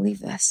can't believe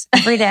this.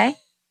 Every day,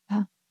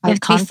 I have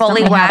to be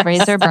fully constantly have waxed.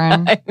 razor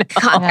burn.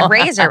 a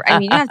razor. I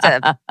mean, you have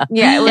to.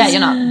 Yeah, it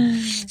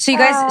was, So you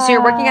guys, so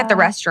you're working at the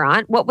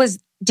restaurant.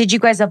 Did you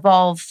guys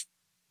evolve?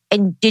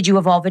 And did you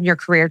evolve in your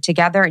career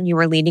together and you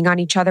were leaning on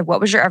each other?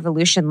 What was your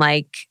evolution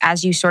like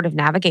as you sort of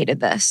navigated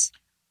this?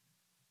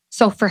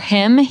 So for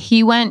him,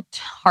 he went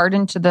hard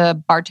into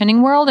the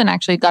bartending world and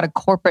actually got a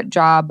corporate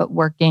job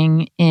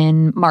working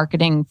in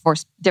marketing for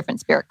different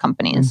spirit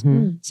companies.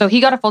 So he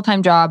got a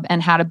full-time job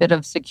and had a bit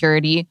of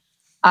security.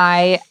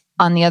 I,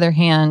 on the other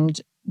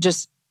hand,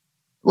 just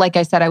like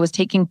I said, I was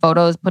taking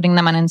photos, putting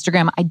them on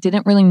Instagram. I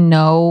didn't really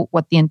know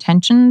what the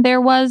intention there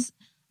was.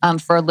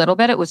 For a little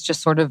bit, it was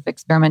just sort of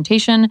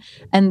experimentation.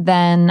 And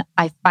then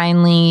I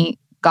finally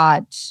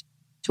got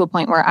to a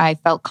point where I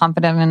felt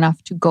confident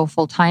enough to go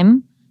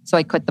full-time. So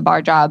I quit the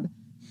bar job.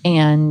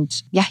 And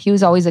yeah, he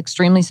was always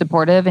extremely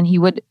supportive. And he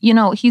would,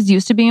 he's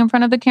used to being in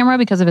front of the camera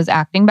because of his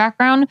acting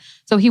background.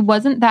 So he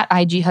wasn't that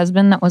IG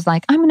husband that was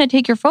like, I'm going to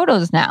take your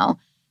photos now.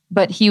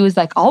 But he was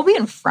like, I'll be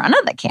in front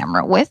of the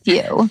camera with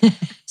you.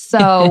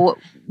 So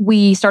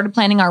we started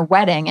planning our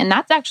wedding. And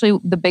that's actually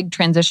the big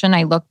transition.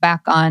 I look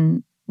back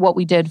on what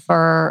we did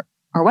for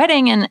our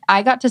wedding, and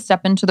I got to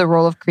step into the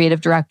role of creative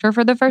director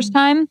for the first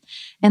time.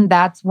 And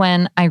that's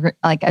when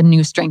a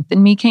new strength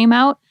in me came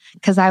out,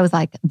 because I was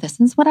like, this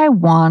is what I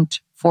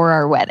want for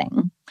our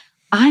wedding.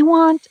 I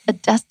want a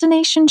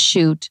destination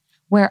shoot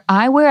where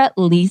I wear at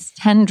least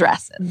 10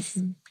 dresses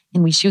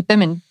and we shoot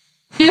them in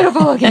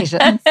beautiful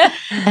locations.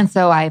 And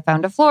so I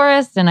found a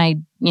florist and I,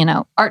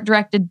 art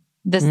directed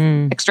this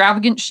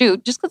extravagant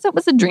shoot just because it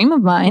was a dream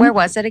of mine. Where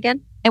was it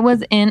again? It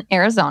was in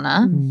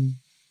Arizona.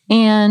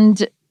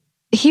 And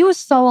he was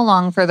so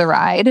along for the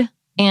ride.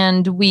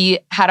 And we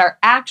had our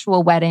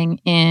actual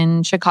wedding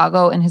in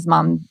Chicago in his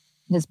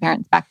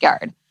parents'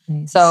 backyard.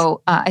 Nice.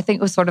 So I think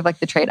it was sort of like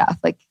the trade-off.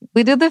 Like,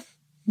 we did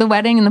the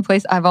wedding in the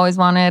place I've always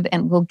wanted,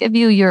 and we'll give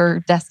you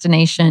your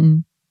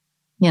destination,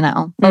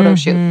 photo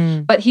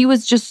shoot. But he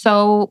was just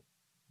so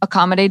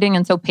accommodating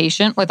and so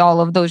patient with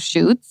all of those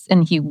shoots.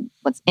 And he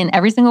was in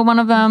every single one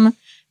of them.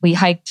 We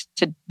hiked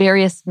to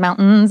various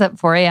mountains at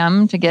 4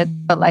 a.m. to get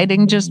the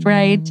lighting just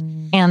right.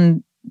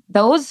 And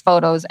those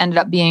photos ended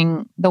up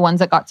being the ones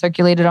that got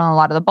circulated on a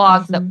lot of the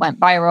blogs that went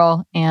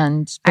viral.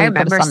 And I really put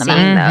remember us on the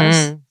seeing map.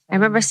 those. I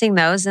remember seeing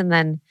those, and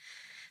then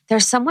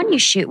there's someone you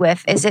shoot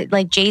with. Is it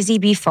like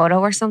JZB Photo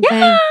or something?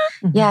 Yeah.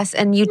 Yes.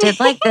 And you did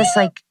like this,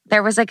 like,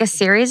 there was like a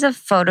series of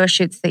photo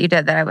shoots that you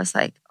did that I was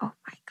like, oh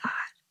my God.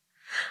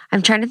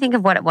 I'm trying to think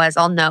of what it was.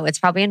 I'll know. It's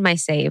probably in my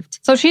saved.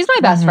 So she's my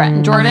best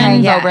friend. Jordan Okay,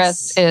 yes.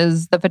 Zobrist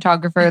is the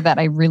photographer that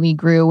I really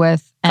grew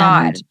with. And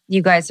God,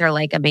 you guys are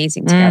like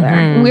amazing together.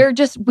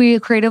 Mhm. we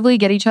creatively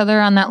get each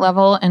other on that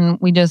level and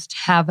we just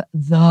have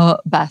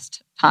the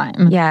best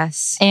time.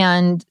 Yes.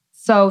 And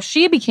so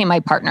she became my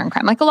partner in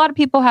crime. Like a lot of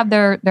people have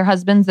their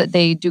husbands that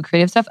they do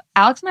creative stuff.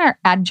 Alex and I are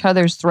at each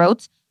other's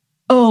throats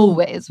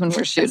always when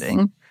we're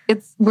shooting.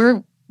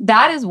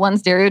 That is one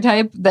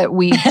stereotype that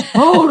we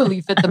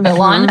totally fit the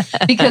bill on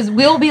because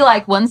we'll be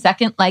like 1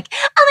 second like, oh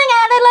my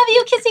God, I love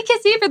you, kissy,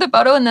 kissy for the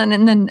photo. And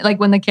then like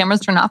when the cameras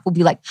turn off, we'll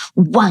be like,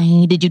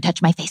 why did you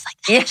touch my face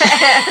like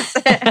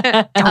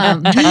that? Yes.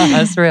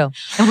 That's real.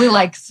 And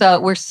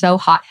we're so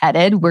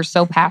hot-headed. We're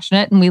so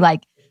passionate and we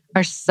like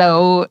are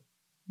so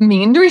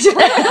mean to each other.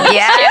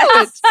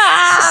 Yes.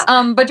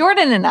 But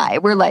Jordan and I,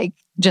 we're like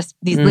just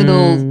these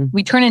little,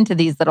 we turn into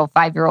these little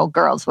 5-year-old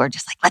girls who are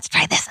just like, let's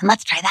try this and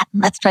let's try that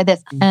and let's try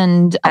this.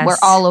 And we're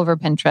all over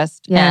Pinterest.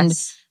 And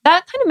Yes.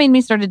 that kind of made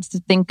me started to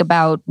think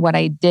about what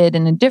I did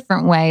in a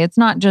different way. I'm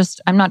not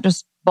just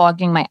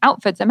blogging my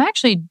outfits. I'm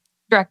actually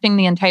directing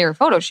the entire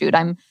photo shoot.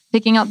 I'm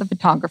picking out the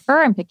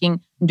photographer. I'm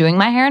doing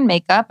my hair and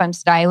makeup. I'm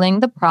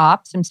styling the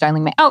props. I'm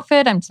styling my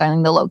outfit. I'm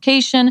styling the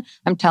location.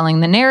 I'm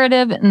telling the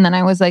narrative. And then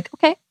I was like,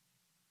 okay,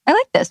 I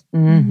like this.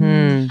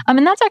 Mm-hmm.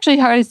 And that's actually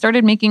how I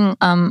started making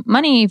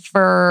money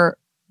for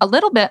a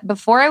little bit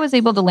before I was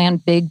able to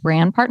land big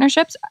brand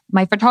partnerships.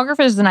 My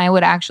photographers and I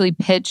would actually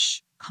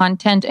pitch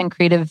content and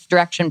creative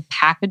direction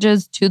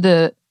packages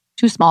to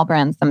small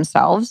brands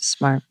themselves.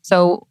 Smart.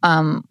 So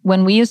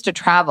when we used to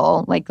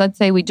travel, like let's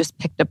say we just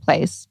picked a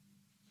place,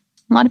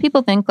 a lot of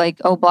people think like,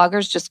 oh,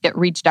 bloggers just get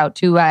reached out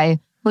to by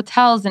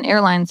hotels and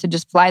airlines to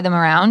just fly them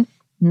around.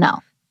 No.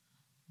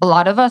 A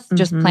lot of us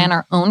just plan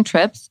our own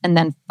trips and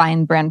then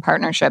find brand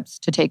partnerships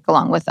to take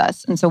along with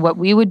us. And so what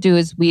we would do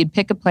is we'd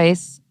pick a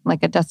place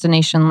like a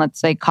destination, let's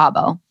say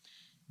Cabo,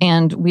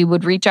 and we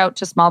would reach out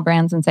to small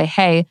brands and say,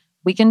 hey,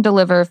 we can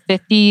deliver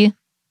 50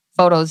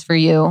 photos for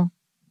you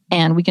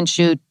and we can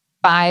shoot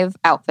 5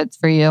 outfits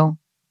for you.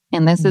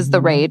 And this is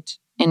the rate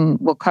and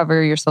we'll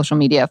cover your social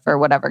media for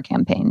whatever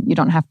campaign. You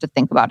don't have to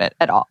think about it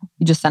at all.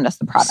 You just send us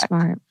the product.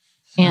 Smart.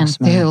 And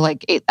smart. they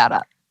like ate that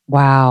up.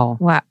 Wow.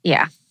 Wow.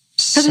 Yeah.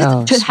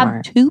 So to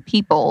smart. have 2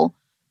 people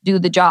do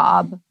the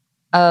job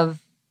of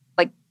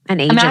An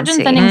agency. imagine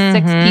sending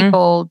 6 Mhm.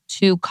 people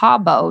to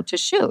Cabo to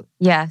shoot.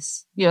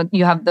 Yes.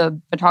 You have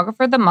the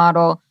photographer, the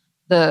model,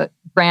 the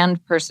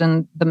brand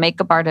person, the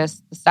makeup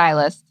artist, the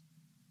stylist.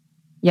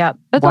 Yep.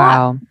 That's a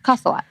Wow. lot.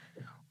 Costs a lot.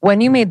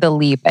 When you made the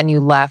leap and you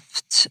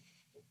left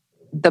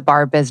the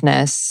bar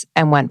business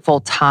and went full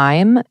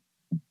time,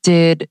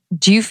 do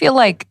you feel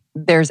like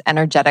there's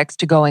energetics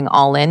to going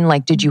all in?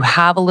 Like, did you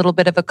have a little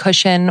bit of a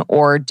cushion,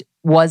 or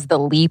was the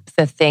leap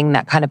the thing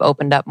that kind of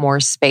opened up more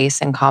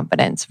space and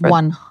confidence for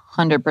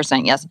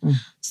 100% yes.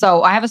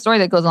 So I have a story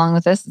that goes along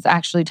with this. It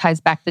actually ties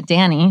back to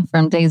Danny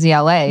from Daisy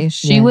LA.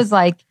 She Yes. was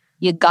like,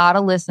 you got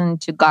to listen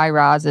to Guy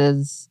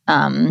Raz's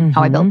How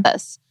I Built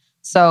This.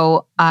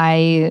 So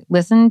I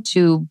listened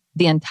to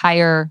the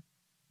entire,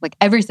 like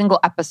every single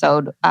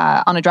episode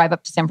on a drive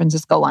up to San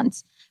Francisco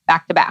once,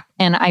 back to back.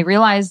 And I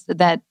realized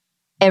that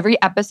every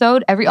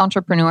episode, every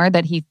entrepreneur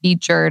that he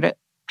featured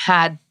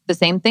had the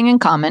same thing in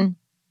common.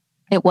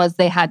 It was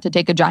they had to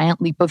take a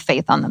giant leap of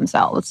faith on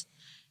themselves.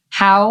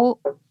 How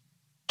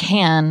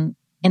can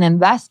an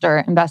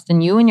investor invest in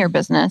you and your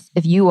business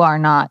if you are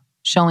not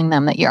showing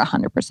them that you're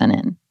 100%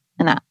 in?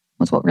 And that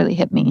was what really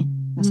hit me.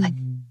 I was like,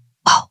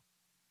 wow.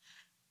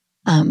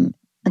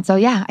 And so,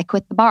 yeah, I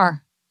quit the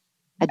bar.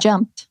 I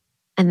jumped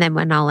And then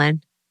went all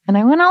in. and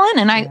I went all in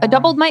and I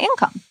doubled my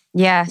income.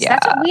 Yes. Yeah.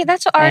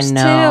 That's what ours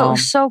know.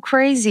 too. So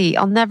crazy.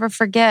 I'll never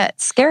forget.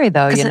 scary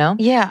though, you know?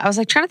 Yeah. I was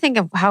like trying to think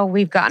of how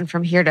we've gotten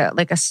from here to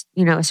like a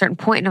certain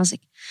point. And I was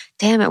like,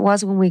 damn, it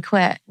was when we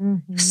quit.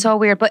 So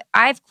weird. But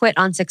I've quit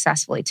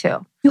unsuccessfully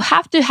too. You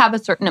have to have a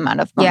certain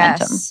amount of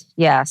momentum.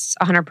 Yes.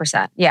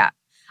 100%. Yeah.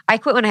 I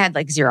quit when I had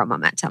like 0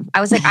 momentum.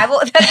 I was like,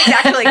 that's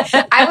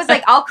exactly, I was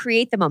like, I'll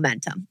create the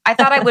momentum. I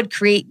thought I would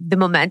create the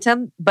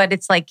momentum, but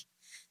it's like,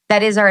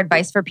 that is our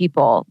advice for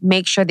people.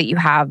 Make sure that you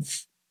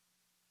have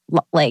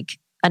like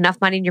enough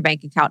money in your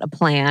bank account, a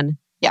plan.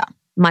 Yeah.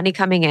 Money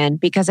coming in.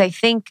 Because I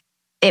think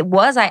it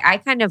was, I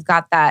kind of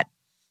got that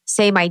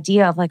same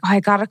idea of like, oh, I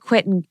got to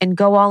quit and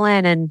go all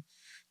in and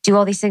do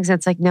all these things. And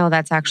it's like, no,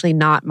 that's actually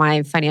not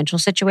my financial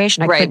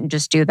situation. I Right. couldn't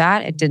just do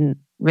that. It didn't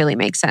really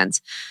make sense.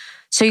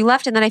 So you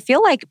left. And then I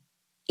feel like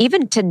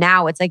even to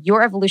now, it's like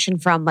your evolution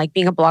from like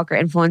being a blogger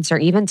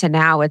influencer, even to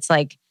now, it's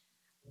like,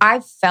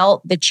 I've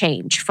felt the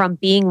change from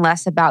being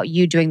less about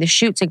you doing the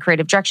shoots and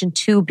creative direction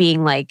to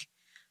being like,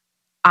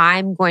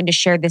 I'm going to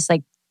share this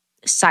like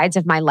sides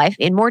of my life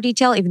in more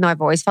detail, even though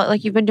I've always felt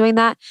like you've been doing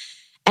that.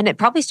 And it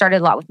probably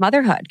started a lot with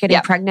motherhood, getting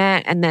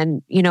pregnant and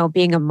then,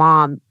 being a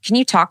mom. Can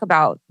you talk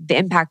about the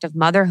impact of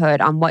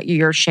motherhood on what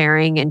you're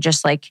sharing and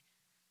just like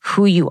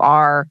who you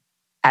are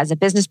as a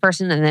business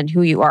person and then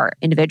who you are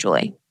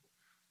individually?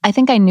 I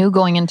think I knew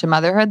going into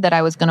motherhood that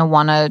I was going to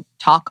want to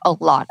talk a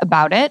lot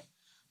about it.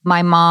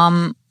 My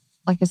mom,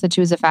 like I said,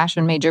 she was a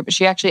fashion major, but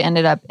she actually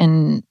ended up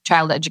in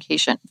child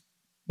education,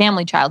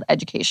 family child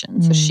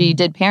education. So she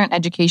did parent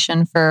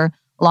education for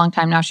a long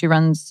time now. She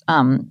runs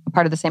a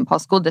part of the St. Paul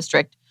School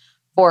District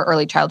for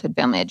early childhood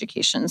family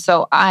education.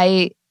 So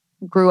I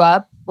grew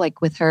up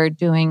like with her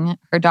doing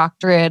her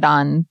doctorate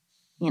on,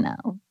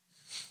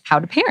 how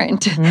to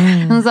parent.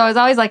 And so I was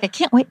always like, I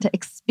can't wait to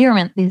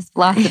experiment these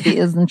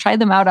philosophies and try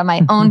them out on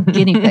my own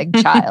guinea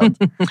pig child.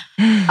 So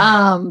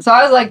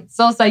I was like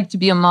so psyched to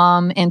be a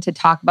mom and to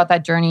talk about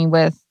that journey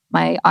with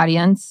my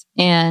audience.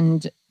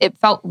 And it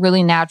felt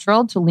really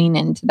natural to lean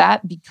into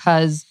that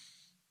because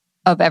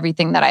of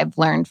everything that I've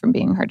learned from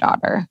being her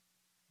daughter.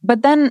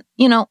 But then,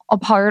 a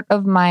part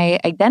of my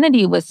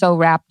identity was so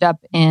wrapped up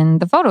in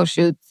the photo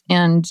shoots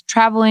and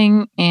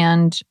traveling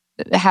and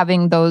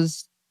having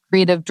those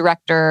creative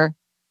director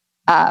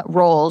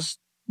roles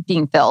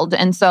being filled.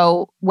 And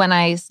so when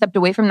I stepped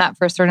away from that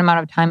for a certain amount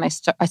of time,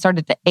 I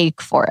started to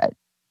ache for it.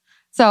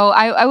 So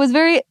I was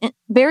very,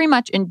 very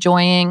much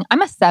enjoying.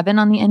 I'm a 7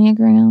 on the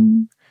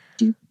Enneagram.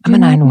 I'm a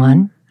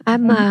 9-1.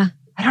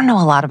 I don't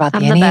know a lot about the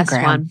Enneagram. best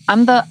one.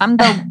 I'm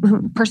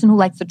the person who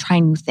likes to try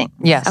new things.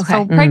 Yes. Okay.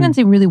 So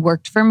pregnancy really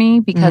worked for me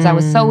because I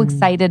was so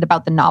excited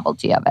about the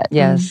novelty of it.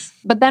 Yes.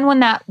 But then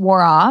when that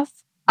wore off,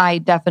 I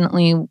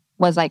definitely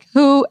was like,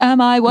 who am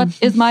I? What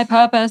is my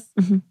purpose?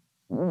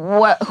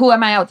 Who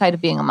am I outside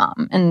of being a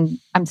mom? And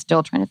I'm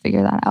still trying to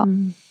figure that out.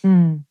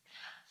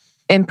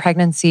 In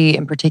pregnancy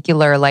in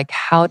particular, like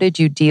how did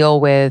you deal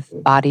with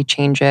body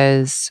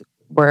changes?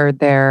 Were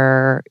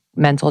there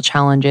mental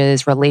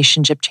challenges,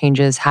 relationship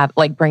changes,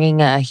 like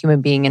bringing a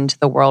human being into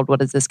the world?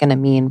 What is this going to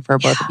mean for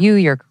both of you,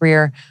 your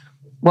career?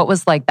 What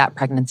was like that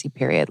pregnancy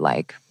period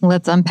like?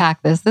 Let's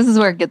unpack this. This is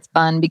where it gets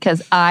fun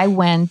because I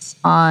went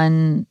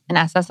on an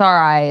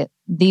SSRI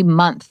the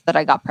month that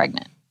I got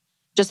pregnant.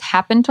 Just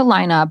happened to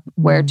line up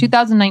where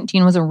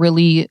 2019 was a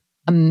really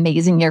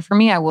amazing year for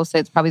me. I will say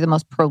it's probably the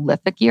most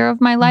prolific year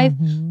of my life.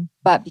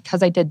 But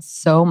because I did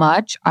so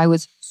much, I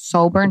was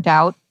so burnt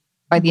out.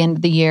 By the end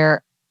of the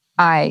year,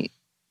 I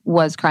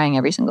was crying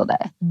every single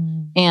day.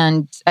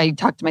 And I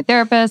talked to my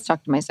therapist,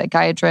 talked to my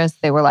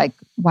psychiatrist. They were like,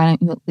 why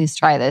don't you at least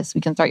try this?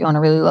 We can start you on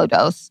a really low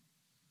dose.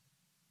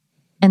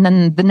 And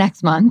then the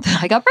next month,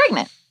 I got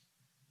pregnant.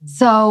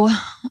 So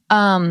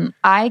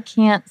I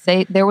can't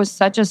say there was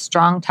such a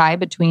strong tie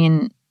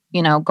between,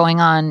 going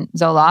on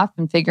Zoloft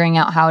and figuring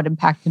out how it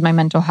impacted my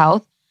mental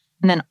health.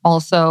 And then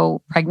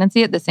also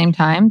pregnancy at the same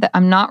time that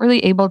I'm not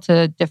really able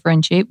to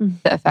differentiate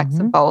the effects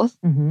of both.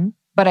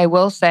 But I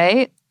will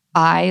say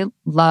I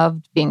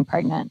loved being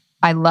pregnant.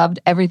 I loved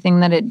everything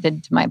that it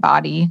did to my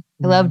body.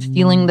 I loved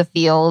feeling the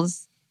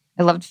feels.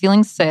 I loved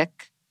feeling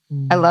sick.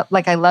 I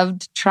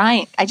loved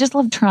trying. I just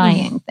loved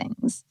trying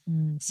things.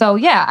 So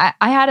yeah,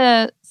 I had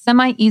a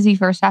semi-easy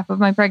first half of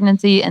my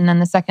pregnancy. And then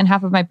the second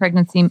half of my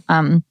pregnancy,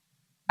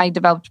 I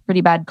developed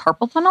pretty bad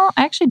carpal tunnel.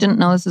 I actually didn't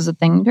know this was a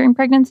thing during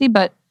pregnancy,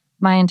 but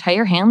my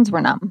entire hands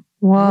were numb.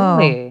 Whoa.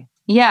 Really?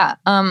 Yeah.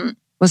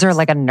 Was there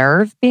like a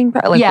nerve being?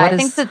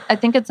 I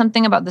think it's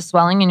something about the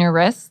swelling in your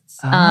wrists.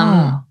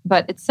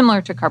 But it's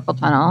similar to carpal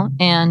tunnel.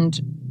 And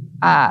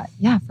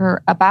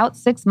for about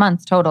 6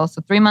 months total,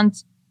 so 3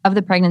 months of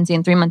the pregnancy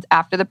and 3 months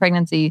after the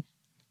pregnancy,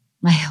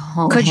 my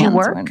whole hands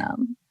were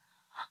numb.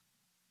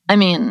 I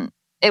mean,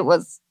 it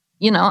was,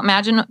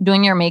 imagine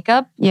doing your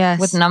makeup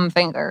with numb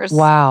fingers.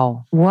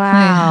 Wow. It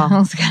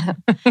was kind of,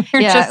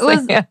 it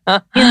was,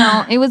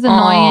 it was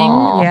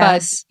annoying.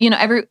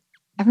 But,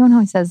 everyone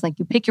always says, like,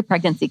 you pick your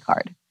pregnancy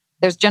card.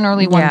 There's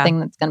generally one thing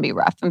that's going to be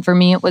rough. And for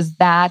me, it was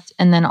that.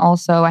 And then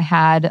also I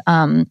had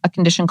a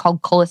condition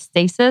called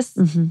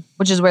cholestasis,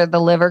 which is where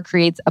the liver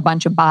creates a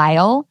bunch of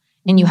bile.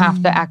 And you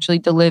have to actually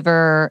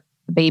deliver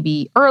the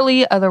baby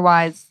early.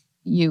 Otherwise,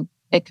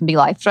 it can be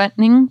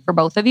life-threatening for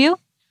both of you.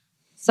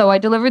 So I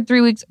delivered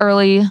 3 weeks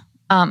early.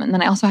 And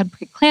then I also had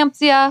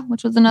preeclampsia,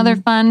 which was another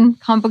fun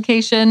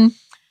complication.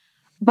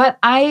 But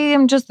I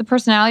am just the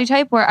personality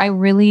type where I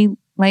really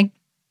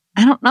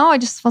I don't know. I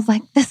just was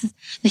like, this is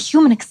the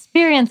human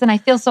experience and I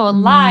feel so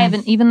alive.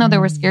 And even though there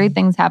were scary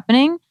things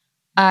happening,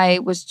 I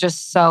was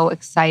just so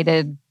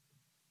excited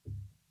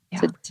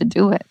to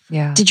do it.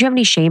 Yeah. Did you have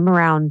any shame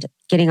around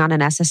getting on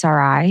an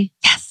SSRI?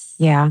 Yes.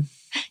 Yeah.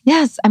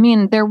 Yes. I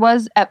mean, there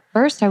was at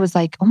first I was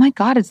like, oh my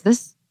God, is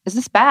this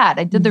bad?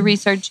 I did the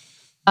research.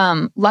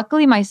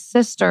 Luckily, my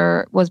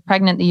sister was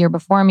pregnant the year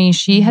before me.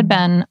 She had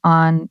been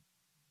on,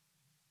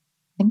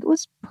 I think it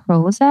was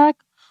Prozac.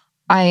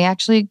 I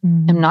actually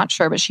am not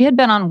sure, but she had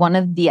been on one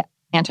of the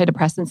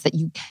antidepressants that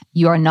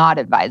you are not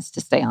advised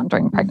to stay on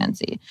during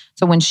pregnancy.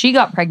 So when she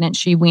got pregnant,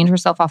 she weaned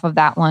herself off of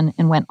that one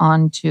and went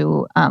on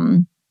to,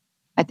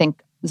 I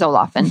think,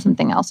 Zoloft and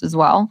something else as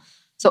well.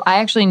 So I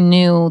actually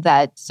knew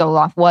that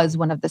Zoloft was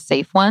one of the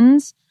safe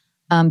ones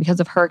because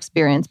of her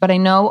experience. But I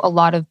know a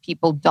lot of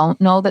people don't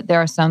know that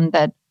there are some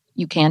that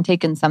you can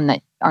take and some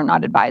that are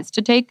not advised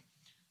to take.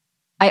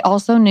 I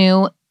also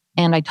knew,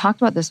 and I talked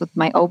about this with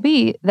my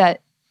OB,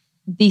 that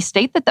the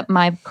state that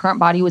my current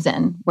body was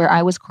in, where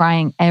I was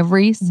crying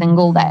every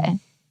single day,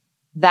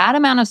 that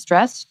amount of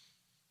stress,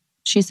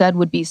 she said,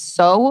 would be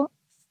so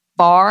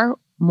far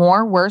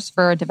more worse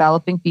for a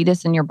developing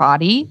fetus in your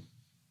body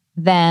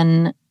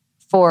than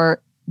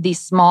for the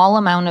small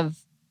amount of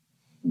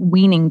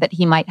weaning that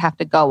he might have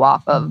to go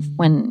off of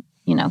when,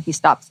 he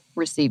stops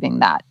receiving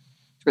that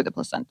through the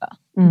placenta.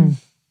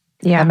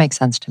 Yeah. That makes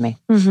sense to me.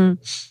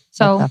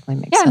 So that definitely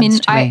makes sense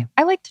to me.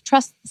 I like to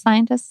trust the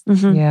scientists.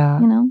 Yeah.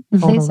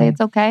 If they say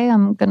it's okay,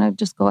 I'm going to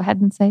just go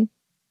ahead and say.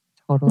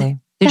 Totally.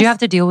 Did you have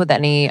to deal with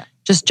any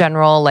just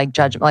general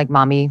judgment, like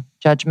mommy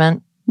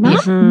judgment?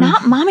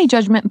 Not mommy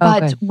judgment,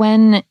 but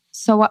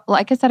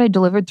like I said, I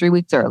delivered 3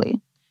 weeks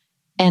early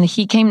and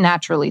he came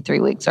naturally 3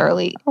 weeks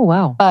early. Oh,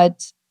 wow.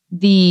 But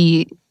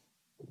the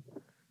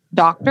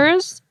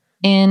doctors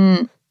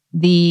in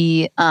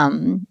the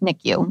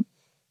NICU,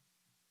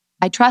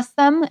 I trust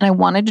them and I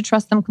wanted to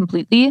trust them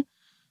completely,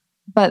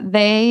 but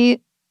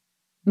they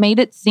made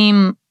it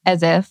seem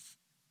as if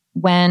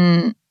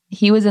when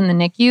he was in the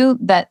NICU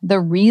that the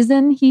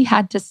reason he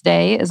had to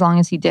stay as long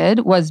as he did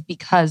was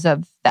because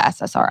of the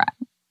SSRI.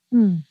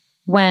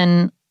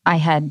 When I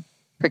had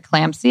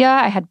preeclampsia,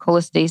 I had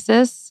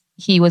cholestasis,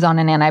 he was on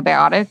an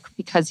antibiotic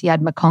because he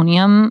had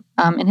meconium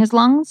in his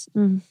lungs.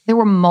 There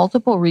were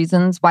multiple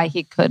reasons why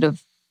he could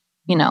have,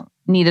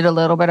 needed a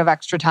little bit of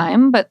extra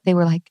time, but they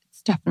were like,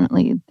 it's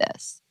definitely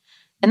this.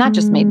 And that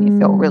just made me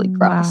feel really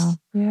gross. Wow.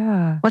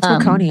 Yeah. What's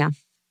meconium?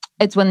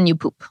 It's when you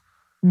poop.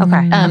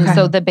 Okay.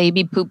 So the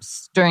baby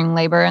poops during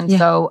labor. And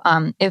so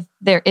if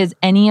there is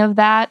any of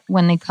that,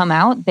 when they come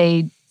out,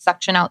 they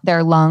suction out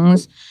their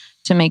lungs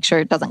to make sure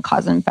it doesn't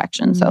cause an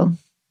infection. So,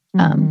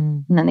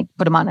 and then they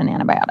put them on an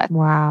antibiotic.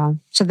 Wow.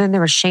 So then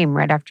there was shame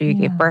right after you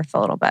gave birth a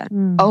little bit.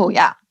 Oh,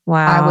 yeah.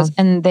 Wow.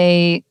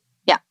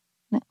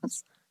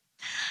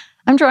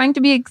 I'm trying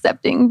to be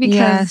accepting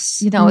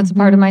because, it's a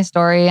part of my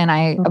story and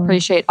I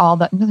appreciate all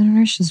the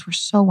nurses were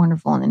so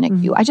wonderful in the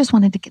NICU. I just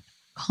wanted to get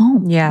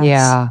home.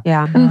 Yeah.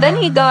 And then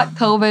he got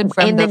COVID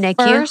from In the NICU?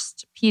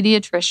 first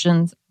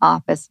pediatrician's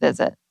office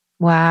visit.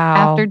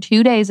 Wow. After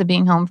 2 days of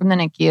being home from the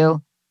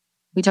NICU,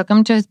 we took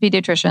him to his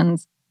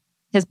pediatrician's.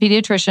 His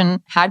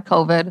pediatrician had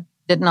COVID,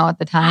 didn't know at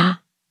the time,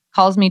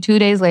 calls me 2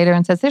 days later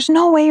and says, there's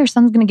no way your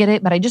son's going to get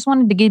it, but I just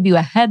wanted to give you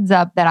a heads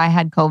up that I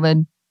had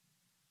COVID.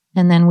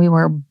 And then we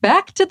were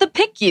back to the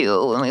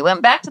PICU and we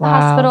went back to the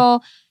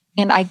hospital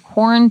and I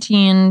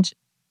quarantined.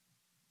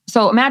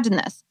 So imagine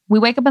this. We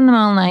wake up in the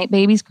middle of the night,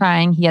 baby's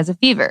crying, he has a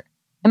fever.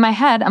 In my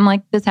head, I'm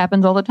like, this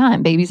happens all the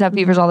time. Babies have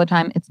fevers all the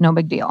time. It's no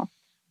big deal.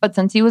 But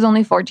since he was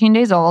only 14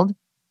 days old,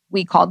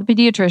 we called the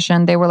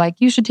pediatrician. They were like,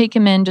 you should take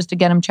him in just to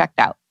get him checked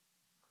out.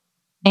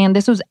 And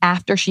this was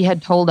after she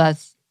had told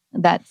us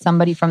that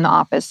somebody from the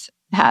office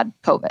had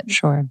COVID.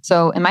 Sure.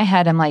 So in my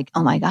head, I'm like,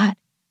 oh my God,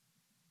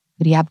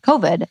 could he have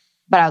COVID?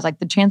 But I was like,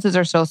 the chances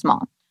are so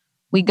small.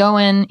 We go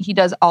in, he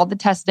does all the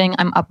testing.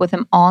 I'm up with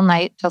him all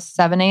night till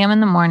 7 a.m.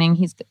 in the morning.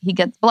 He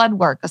gets blood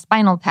work, a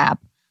spinal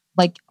tap.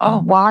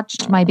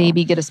 Watched my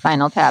baby get a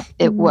spinal tap.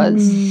 It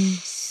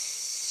was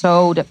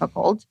so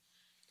difficult.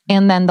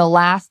 And then the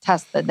last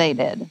test that they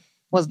did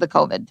was the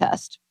COVID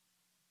test.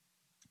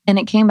 And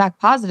it came back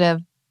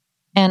positive.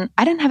 And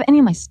I didn't have any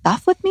of my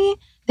stuff with me.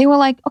 They were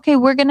like, okay,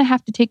 we're going to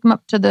have to take him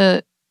up to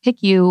the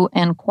PICU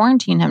and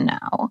quarantine him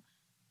now.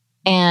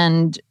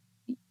 And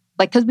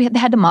because they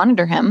had to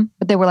monitor him,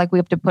 but they were like, we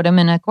have to put him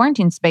in a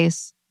quarantine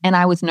space. And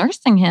I was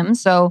nursing him.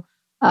 So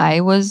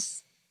I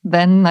was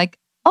then like,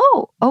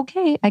 oh,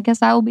 okay, I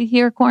guess I will be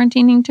here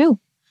quarantining too.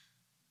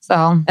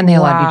 So. And they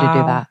allowed you to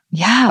do that?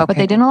 Yeah, Okay. But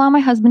they didn't allow my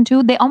husband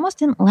to. They almost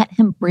didn't let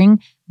him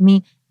bring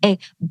me a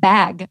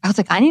bag. I was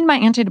like, I need my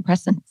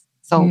antidepressants.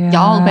 So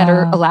y'all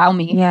better allow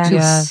me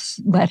to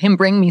let him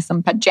bring me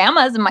some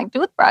pajamas and my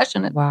toothbrush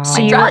and my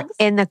So you were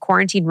in the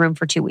quarantine room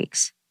for 2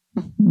 weeks.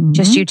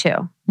 Just you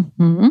two.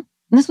 And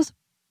this was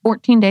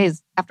 14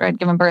 days after I'd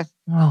given birth.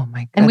 Oh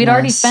my goodness. And we'd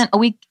already spent a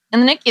week in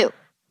the NICU.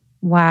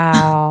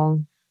 Wow.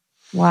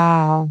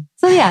 Wow.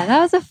 So yeah, that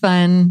was a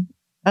fun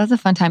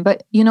time.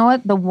 But you know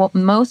what? The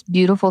most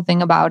beautiful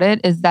thing about it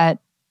is that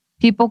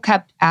people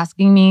kept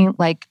asking me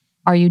like,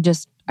 are you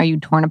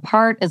torn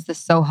apart? Is this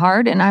so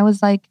hard? And I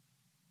was like,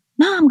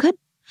 no, I'm good.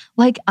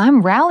 Like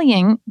I'm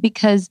rallying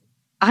because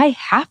I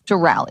have to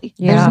rally.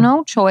 Yeah. There's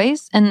no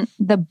choice. And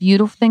the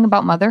beautiful thing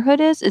about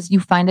motherhood is you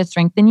find a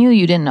strength in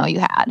you didn't know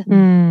you had.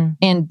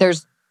 And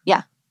there's,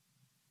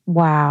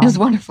 wow. it was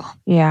wonderful.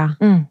 Yeah.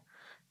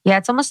 Yeah.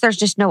 It's almost, there's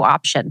just no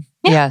option.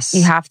 Yeah. Yes.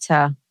 You have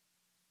to.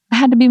 I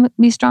had to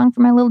be strong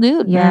for my little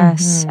dude.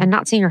 Yes. And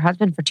not seeing your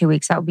husband for 2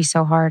 weeks, that would be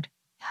so hard.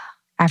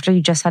 After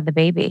you just had the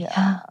baby.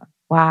 Yeah.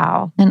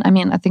 Wow. And I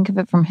mean, I think of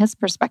it from his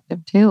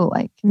perspective too.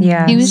 Like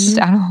Yeah. he was just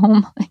at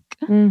home like,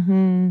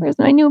 where's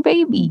my new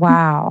baby?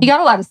 Wow. He got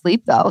a lot of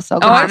sleep though. So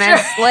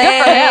Honestly,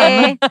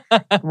 good for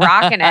him.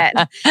 rocking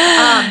it.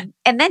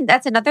 And then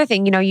that's another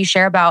thing, you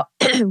share about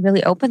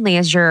really openly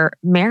is your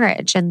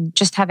marriage and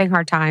just having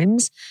hard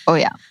times. Oh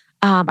yeah.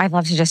 I'd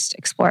love to just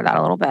explore that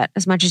a little bit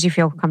as much as you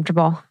feel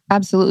comfortable.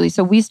 Absolutely.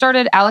 So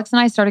Alex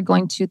and I started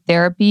going to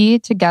therapy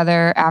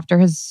together after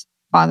his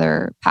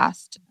father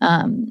passed,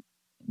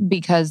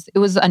 because it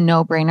was a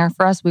no-brainer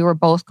for us. We were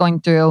both going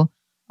through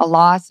a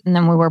loss, and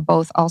then we were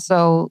both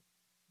also,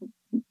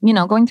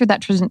 going through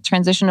that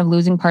transition of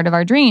losing part of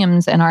our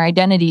dreams and our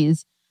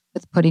identities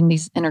with putting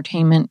these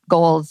entertainment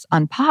goals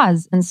on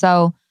pause. And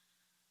so,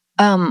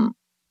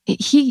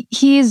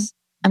 he's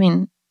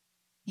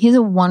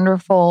a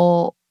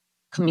wonderful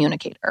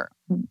communicator,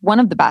 one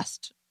of the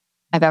best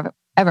I've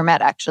ever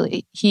met,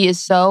 actually. He is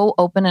so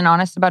open and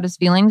honest about his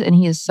feelings, and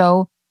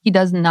he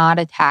does not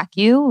attack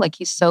you. Like,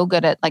 he's so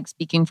good at like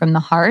speaking from the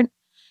heart.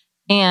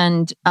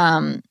 And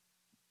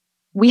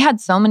we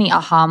had so many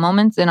aha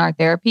moments in our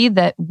therapy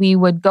that we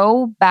would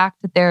go back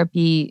to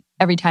therapy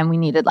every time we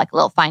needed like a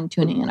little fine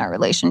tuning in our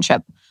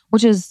relationship,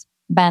 which has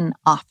been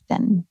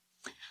often.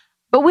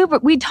 But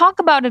we talk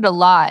about it a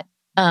lot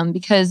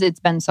because it's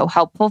been so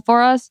helpful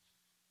for us.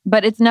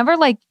 But it's never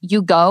like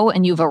you go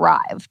and you've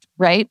arrived,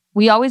 right?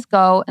 We always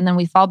go and then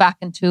we fall back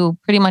into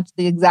pretty much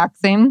the exact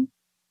same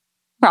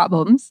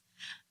problems.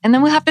 And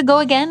then we have to go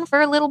again for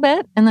a little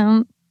bit. And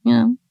then,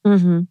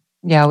 Mm-hmm.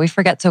 Yeah, we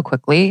forget so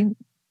quickly.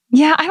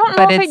 Yeah, I don't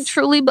know if I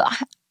truly...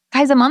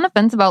 Guys, I'm on the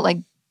fence about like,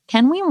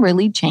 can we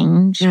really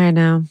change? I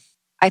know.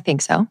 I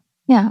think so.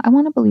 Yeah, I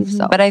want to believe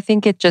so. But I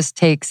think it just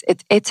takes...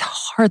 It's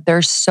hard.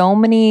 There's so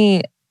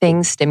many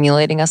things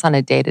stimulating us on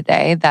a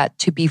day-to-day that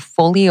to be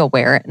fully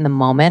aware in the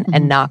moment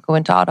and not go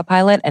into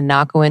autopilot and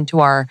not go into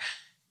our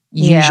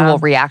usual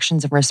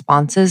reactions and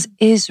responses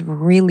is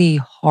really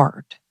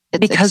hard.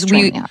 Because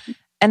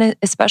and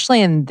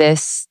especially in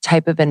this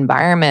type of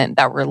environment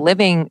that we're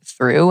living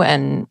through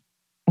and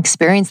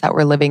experience that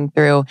we're living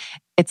through,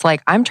 it's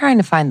like I'm trying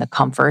to find the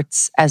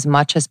comforts as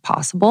much as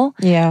possible.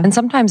 Yeah. And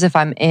sometimes if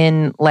I'm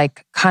in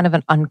like kind of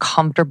an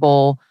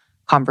uncomfortable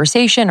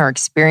conversation or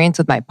experience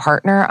with my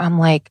partner, I'm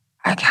like,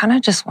 I kind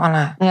of just want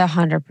to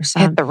 100%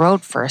 hit the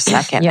road for a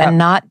second and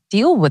not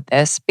deal with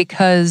this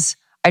because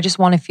I just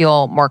want to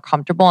feel more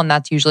comfortable. And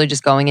that's usually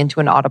just going into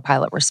an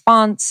autopilot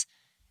response.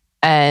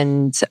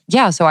 And so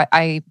it's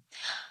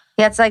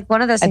like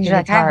one of those things you're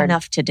like, I have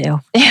enough to do.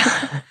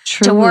 Yeah,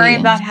 to worry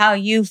about how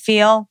you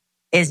feel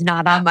is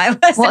not on my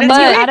list. Well, you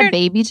add a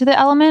baby to the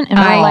element and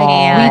we're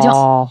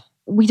like,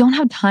 we don't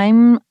have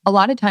a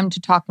lot of time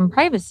to talk in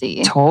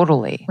privacy.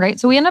 Totally. Right?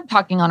 So we end up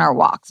talking on our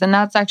walks. And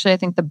that's actually, I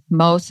think, the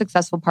most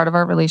successful part of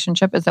our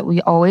relationship is that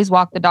we always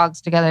walk the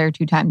dogs together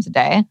 2 times a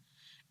day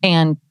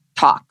and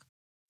talk.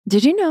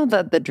 Did you know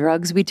that the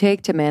drugs we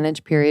take to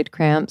manage period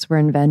cramps were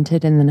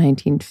invented in the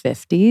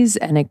 1950s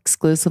and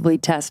exclusively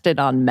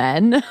tested on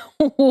men?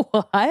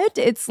 What?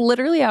 It's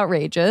literally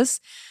outrageous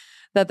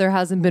that there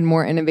hasn't been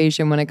more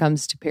innovation when it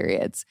comes to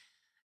periods.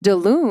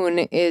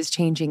 Daloon is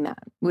changing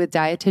that with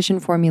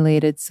dietitian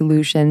formulated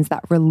solutions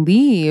that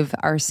relieve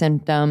our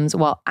symptoms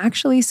while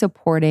actually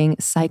supporting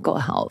cycle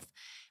health.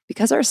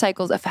 Because our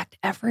cycles affect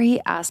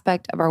every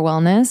aspect of our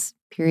wellness,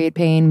 period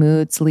pain,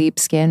 mood, sleep,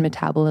 skin,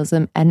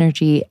 metabolism,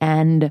 energy,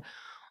 and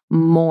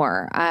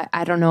more.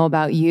 I don't know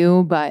about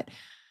you, but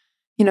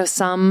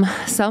some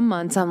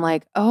months I'm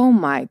like, oh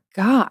my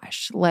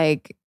gosh,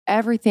 like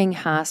everything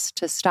has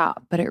to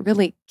stop, but it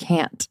really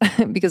can't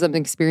because I'm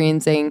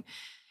experiencing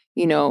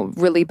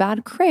really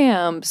bad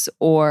cramps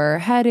or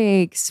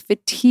headaches,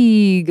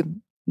 fatigue,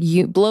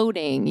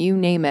 bloating, you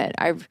name it.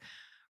 I've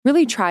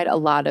really tried a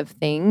lot of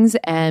things.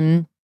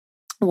 And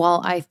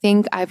while I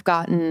think I've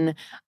gotten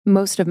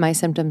most of my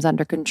symptoms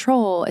under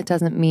control, it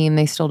doesn't mean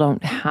they still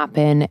don't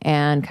happen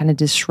and kind of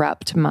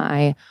disrupt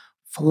my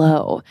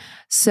flow.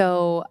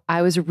 So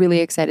I was really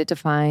excited to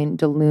find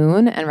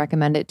Daloon and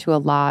recommend it to a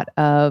lot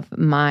of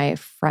my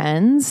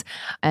friends,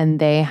 and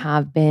they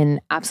have been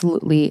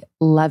absolutely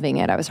loving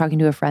it. I was talking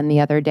to a friend the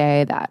other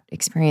day that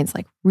experienced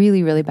like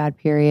really, really bad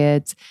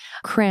periods,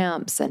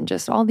 cramps, and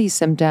just all these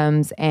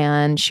symptoms.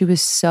 And she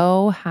was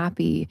so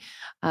happy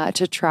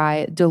to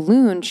try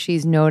Daloon.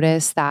 She's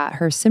noticed that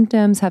her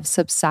symptoms have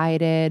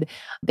subsided.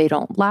 They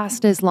don't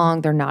last as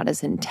long. They're not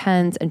as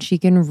intense. And she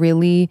can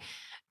really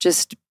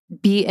just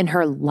be in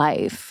her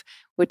life,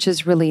 which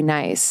is really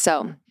nice.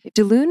 So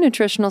Daloon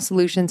Nutritional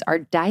Solutions are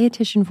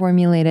dietitian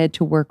formulated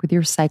to work with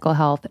your cycle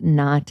health,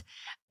 not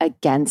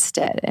against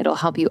it. It'll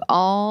help you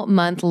all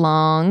month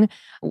long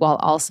while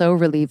also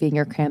relieving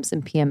your cramps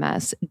and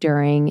PMS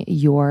during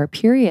your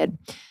period.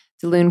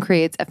 Daloon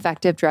creates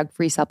effective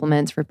drug-free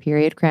supplements for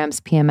period cramps,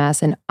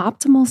 PMS, and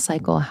optimal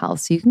cycle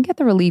health. So you can get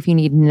the relief you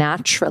need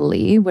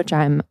naturally, which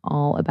I'm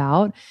all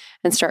about,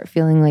 and start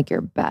feeling like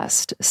your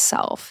best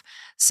self.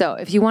 So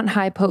if you want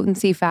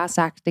high-potency,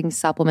 fast-acting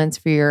supplements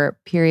for your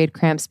period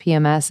cramps,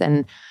 PMS,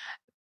 and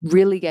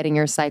really getting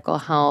your cycle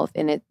health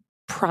in its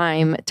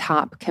prime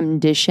top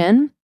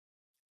condition,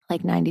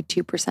 like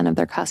 92% of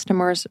their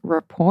customers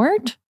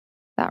report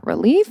that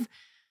relief,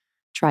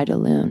 try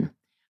Daloon.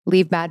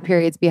 Leave bad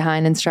periods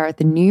behind and start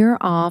the new year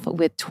off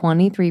with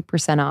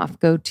 23% off.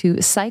 Go to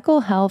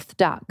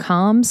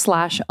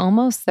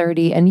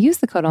cyclehealth.com/almost30 and use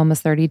the code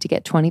almost30 to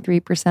get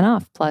 23%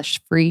 off plus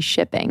free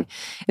shipping.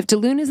 If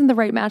Daloon isn't the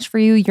right match for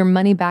you, your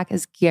money back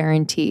is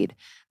guaranteed.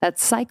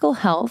 That's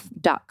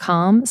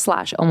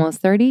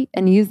cyclehealth.com/almost30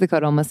 and use the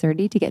code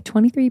almost30 to get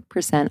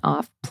 23%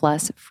 off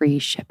plus free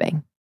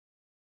shipping.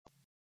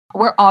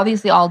 We're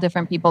obviously all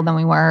different people than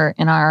we were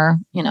in our,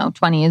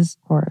 20s.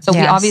 So we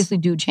Yes. obviously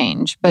do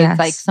change, but Yes. it's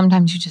like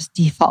sometimes you just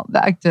default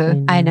back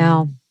to I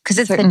know. Because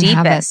it's the certain deepest.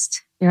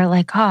 habits. You're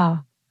like,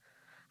 oh,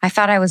 I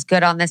thought I was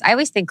good on this. I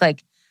always think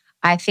like,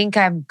 I think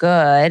I'm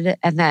good.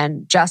 And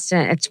then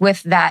Justin, it's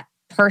with that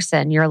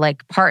person, your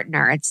like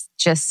partner. It's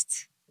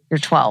just, you're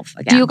 12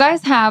 again. Do you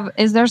guys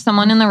is there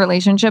someone in the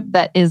relationship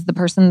that is the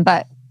person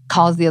that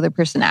calls the other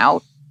person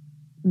out?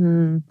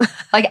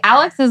 Like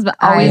Alex has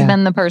always Yeah.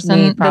 been the Me, person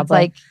that's probably.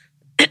 like,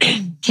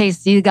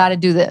 Casey, you got to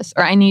do this,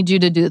 or I need you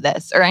to do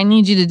this, or I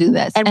need you to do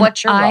this. And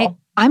what's your role?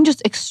 I'm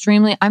just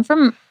I'm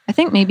from, I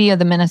think maybe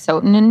the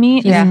Minnesotan in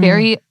me Yeah.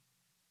 is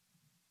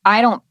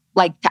I don't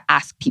like to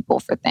ask people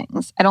for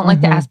things. I don't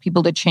like to Mhm. ask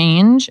people to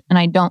change. And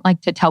I don't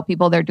like to tell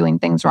people they're doing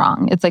things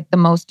wrong. It's like the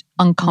most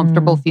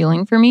uncomfortable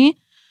feeling for me.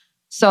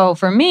 So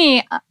for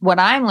me, what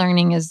I'm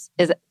learning is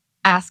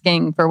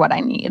asking for what I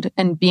need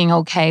and being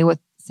okay with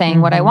saying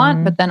what I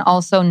want, but then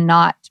also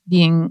not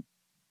being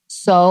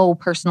so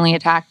personally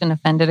attacked and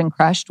offended and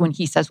crushed when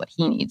he says what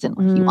he needs and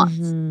what he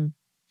wants.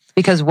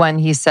 Because when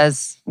he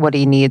says what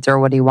he needs or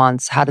what he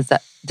wants, how does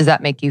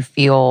that make you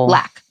feel?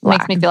 Lack.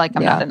 Makes me feel like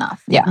I'm Yeah. not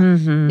enough. Yeah.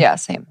 Mhm. Yeah,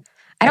 same.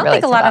 I don't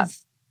relate think a to lot that. of,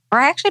 or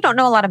I actually don't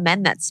know a lot of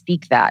men that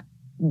speak that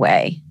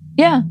way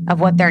Yeah. of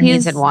what their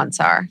needs and wants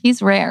are.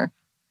 He's rare.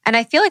 And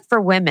I feel like for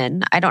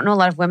women, I don't know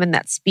a lot of women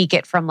that speak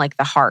it from like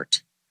the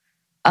heart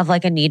of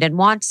like a need and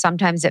want.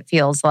 Sometimes it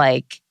feels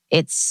like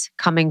it's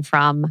coming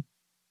from,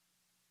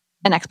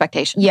 An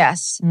expectation.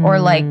 yes, or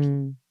like,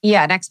 Mm.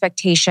 yeah, an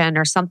expectation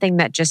or something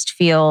that just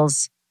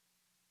feels,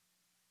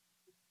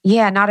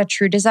 yeah, not a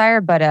true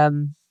desire, but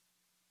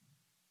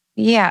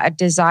yeah, a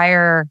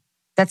desire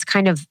that's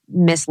kind of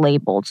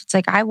mislabeled. It's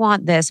like, I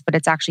want this, but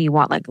it's actually, you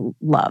want like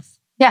love.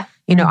 Yeah.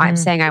 I'm Mhm.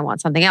 saying I want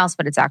something else,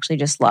 but it's actually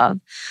just love.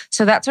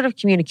 So that sort of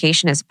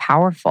communication is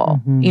powerful,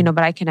 Mhm.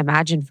 but I can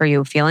imagine for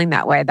you feeling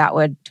that way, that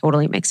would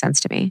totally make sense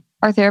to me.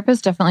 Our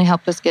therapist definitely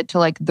helped us get to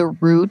like the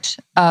root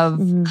of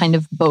Mhm. kind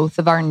of both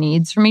of our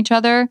needs from each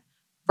other.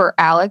 For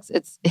Alex,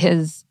 it's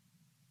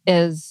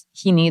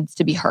he needs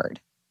to be heard.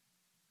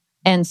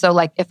 And so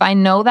like if I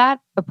know that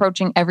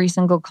approaching every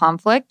single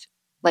conflict,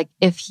 like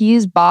if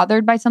he's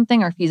bothered by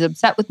something or if he's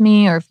upset with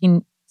me or if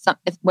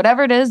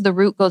whatever it is, the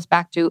root goes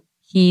back to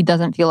he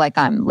doesn't feel like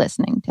I'm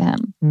listening to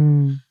him.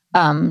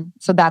 Mm.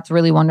 So that's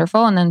really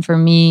wonderful. And then for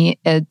me,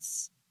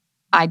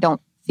 I don't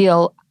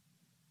feel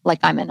like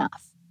I'm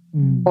enough.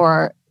 Mm.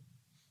 Or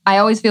I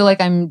always feel like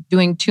I'm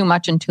doing too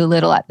much and too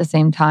little at the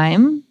same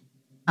time.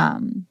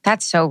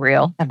 That's so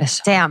real. That is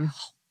so Damn.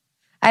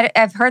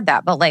 I've heard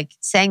that, but like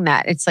saying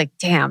that, it's like,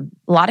 damn,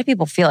 a lot of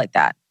people feel like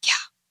that. Yeah.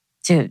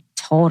 Dude,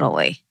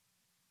 totally.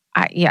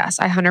 Yes,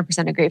 I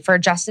 100% agree. For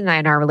Justin and I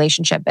in our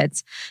relationship,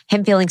 it's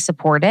him feeling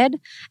supported.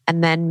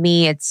 And then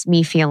it's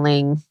me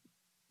feeling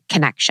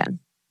connection,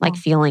 like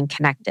feeling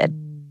connected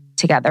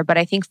together. But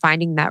I think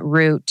finding that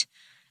root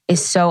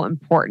is so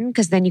important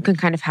because then you can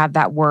kind of have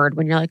that word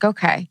when you're like,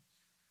 okay,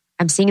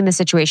 I'm seeing in this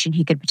situation,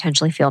 he could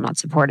potentially feel not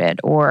supported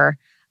or,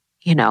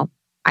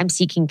 I'm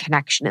seeking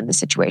connection in the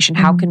situation.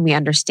 How can we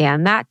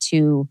understand that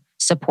to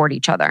support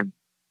each other?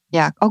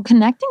 Yeah. Oh,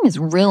 connecting is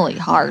really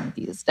hard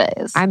these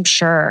days. I'm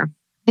sure.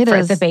 It For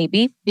is. the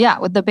baby. Yeah,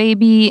 with the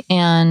baby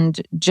and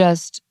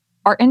just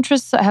our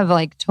interests have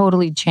like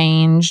totally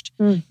changed.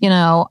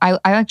 I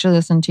actually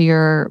listened to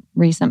your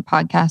recent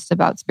podcast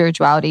about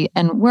spirituality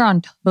and we're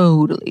on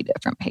totally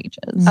different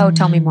pages. Oh,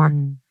 tell me more.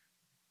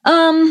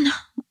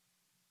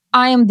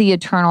 I am the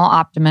eternal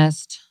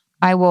optimist.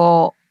 I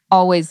will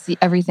always see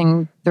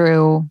everything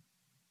through,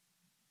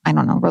 I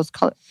don't know,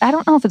 rose-colored. I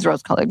don't know if it's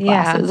rose-colored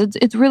glasses.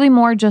 It's really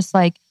more just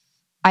like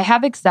I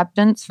have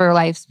acceptance for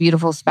life's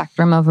beautiful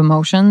spectrum of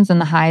emotions and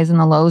the highs and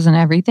the lows and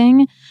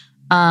everything.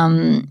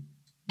 And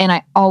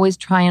I always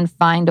try and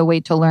find a way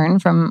to learn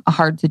from a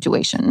hard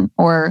situation.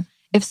 Or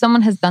if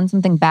someone has done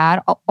something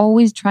bad, I'll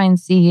always try and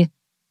see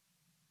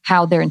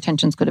how their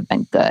intentions could have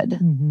been good.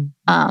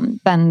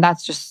 Then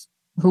that's just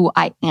who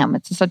I am.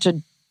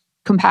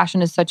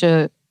 Compassion is such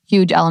a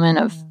huge element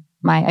of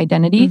my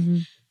identity.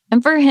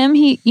 And for him,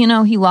 he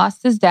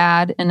lost his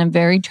dad in a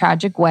very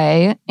tragic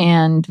way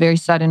and very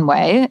sudden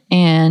way.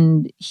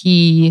 And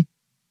he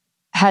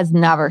has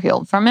never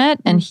healed from it.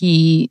 And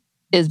he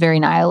is very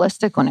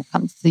nihilistic when it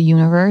comes to the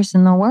universe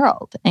and the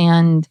world.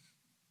 And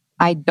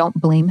I don't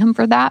blame him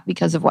for that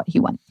because of what he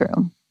went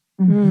through.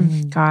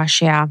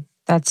 Gosh, yeah.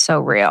 That's so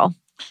real.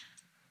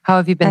 How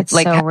have you been? That's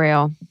so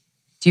real.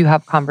 Do you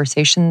have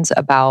conversations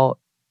about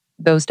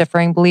those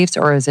differing beliefs,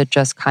 or is it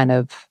just kind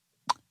of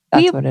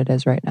that's what it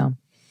is right now?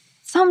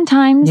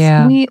 Sometimes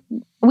Yeah. we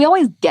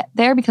always get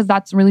there because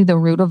that's really the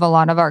root of a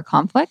lot of our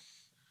conflict.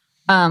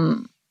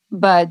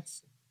 But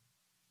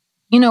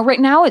right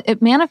now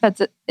it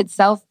manifests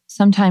itself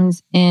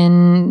sometimes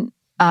in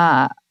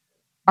our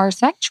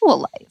sexual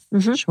life.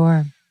 Mm-hmm.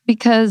 Sure.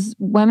 Because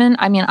women,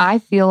 I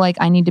feel like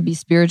I need to be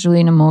spiritually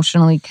and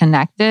emotionally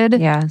connected.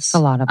 Yes. A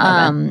lot of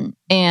it.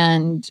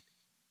 And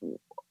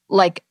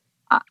like,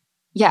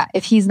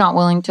 if he's not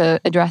willing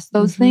to address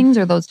those things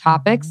or those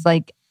topics,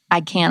 like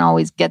I can't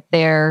always get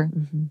there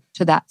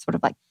to that sort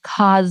of like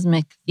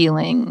cosmic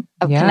feeling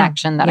of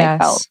connection that I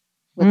felt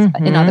with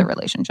in other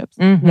relationships.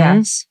 Mm-hmm.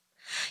 Yes.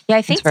 Yeah,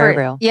 I think It's very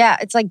real. Yeah,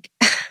 it's like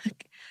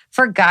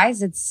for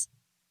guys, it's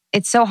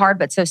so hard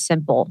but so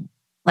simple.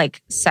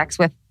 Like sex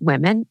with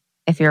women,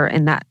 if you're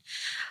in that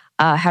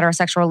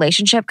heterosexual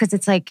relationship, because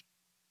it's like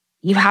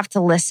you have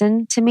to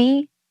listen to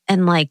me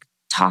and like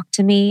talk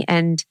to me,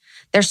 and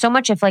there's so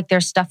much if like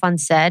there's stuff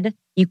unsaid,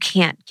 you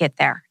can't get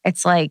there.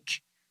 It's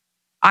like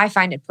I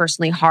find it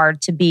personally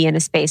hard to be in a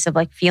space of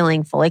like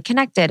feeling fully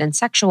connected and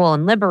sexual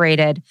and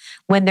liberated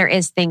when there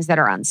is things that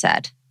are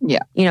unsaid.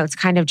 Yeah. It's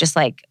kind of just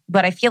like,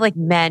 but I feel like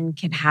men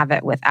can have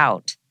it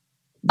without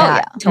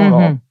that total.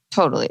 total.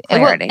 Totally.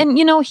 Clarity. And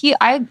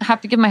I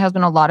have to give my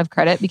husband a lot of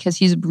credit because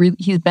he's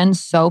been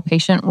so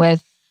patient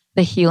with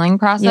the healing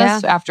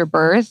process after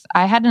birth.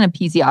 I had an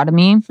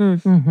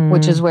episiotomy,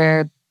 which is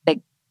where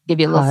they give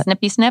you a little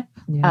snippy snip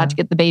to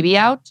get the baby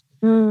out.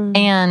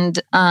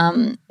 And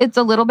it's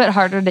a little bit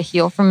harder to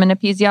heal from an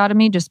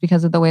episiotomy just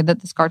because of the way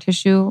that the scar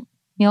tissue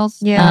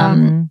heals. Yeah.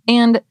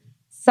 And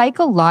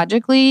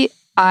psychologically,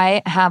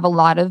 I have a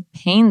lot of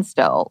pain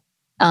still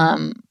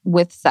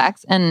with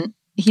sex. And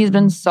he's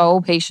been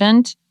so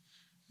patient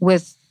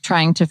with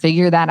trying to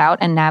figure that out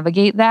and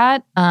navigate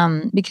that.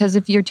 Because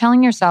if you're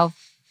telling yourself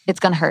it's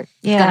going to hurt,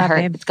 it's going to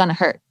hurt, it's going to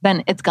hurt,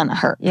 then it's going to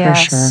hurt.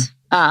 Yes. For sure.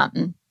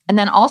 And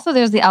then also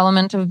there's the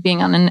element of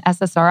being on an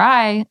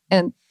SSRI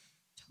and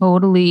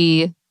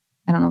totally,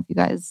 I don't know if you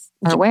guys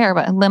are aware,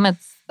 but it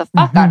limits the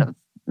fuck out of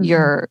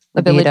your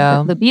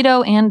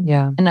libido and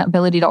an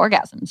ability to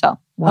orgasm. So,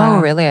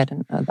 Oh, really? I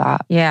didn't know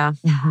that. Yeah.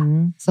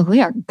 so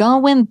we are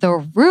going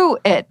through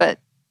it, but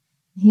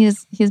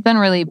he's been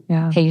really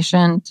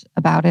patient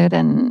about it.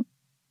 And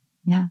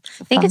I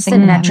think it's the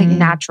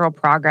natural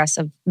progress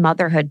of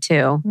motherhood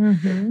too.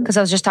 Because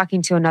I was just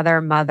talking to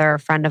another mother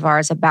friend of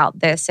ours about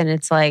this, and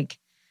it's like,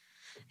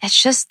 it's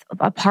just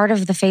a part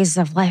of the phases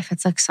of life.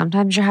 It's like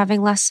sometimes you're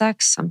having less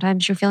sex,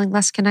 sometimes you're feeling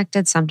less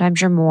connected, sometimes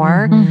you're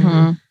more.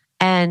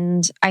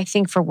 And I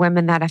think for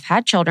women that have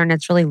had children,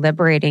 it's really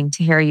liberating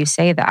to hear you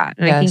say that.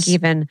 And I think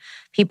even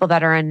people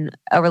that are in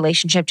a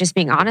relationship, just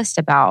being honest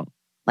about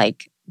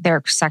like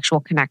their sexual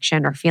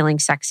connection or feeling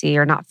sexy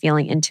or not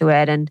feeling into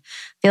it. And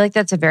I feel like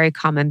that's a very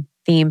common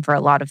theme for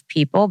a lot of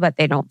people, but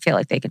they don't feel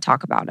like they can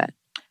talk about it.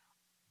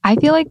 I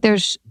feel like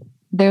there's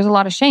a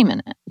lot of shame in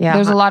it. Yeah,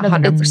 there's a lot of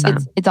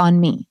 100%. It's on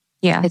me.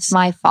 Yeah, it's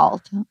my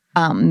fault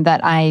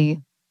that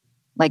I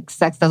like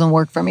sex doesn't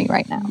work for me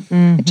right now.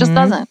 It just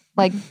doesn't.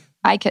 Like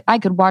I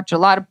could watch a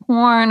lot of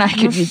porn. I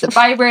could use a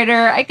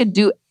vibrator. I could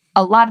do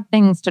a lot of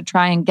things to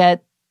try and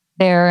get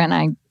there,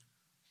 and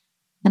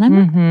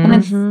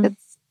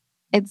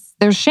it's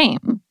there's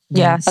shame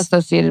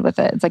associated with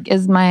it. It's like,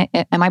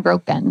 am I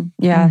broken?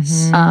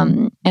 Yes.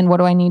 And what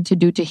do I need to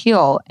do to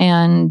heal?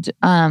 And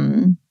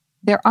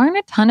there aren't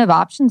a ton of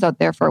options out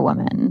there for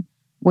women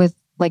with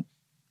like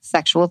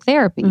sexual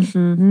therapy.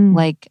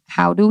 Like,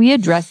 how do we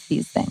address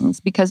these things?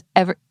 Because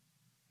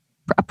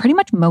pretty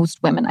much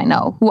most women I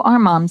know who are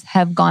moms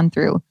have gone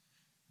through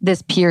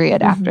this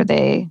period after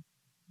they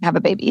have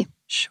a baby.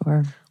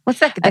 Sure. What's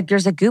that?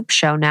 There's a Goop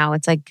show now.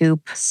 It's like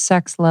Goop.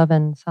 Sex, Love,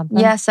 and something.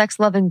 Yeah, Sex,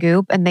 Love, and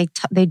Goop. And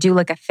they do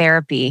like a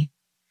therapeutic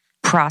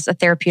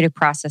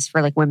process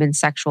for like women's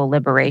sexual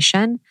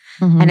liberation.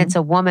 And it's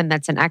a woman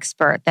that's an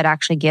expert that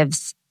actually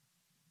gives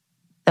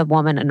the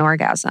woman an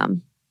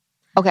orgasm.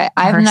 Okay,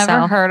 I've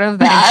never heard of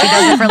that. And she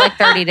does it for like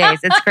 30 days.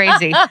 It's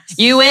crazy.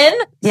 You in?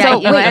 Yeah,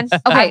 you in?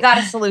 Okay, I got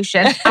a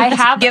solution.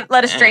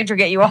 Let a stranger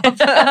get you off.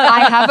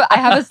 I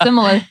have a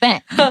similar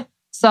thing.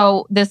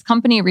 So this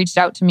company reached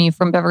out to me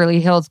from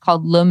Beverly Hills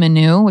called Le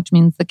Menu, which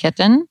means the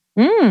kitten.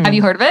 Have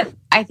you heard of it?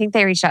 I think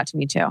they reached out to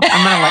me too. I'm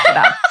going to look it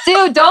up.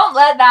 Dude, don't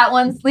let that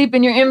one sleep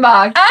in your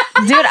inbox.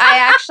 Dude, I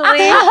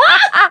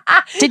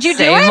actually... Did you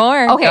do it?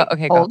 More?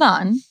 Okay, hold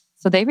on.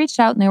 So they reached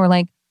out and they were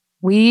like,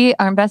 we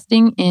are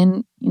investing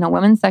in,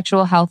 women's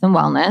sexual health and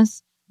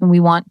wellness. And we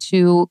want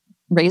to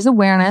raise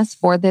awareness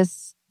for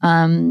this,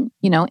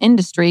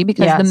 industry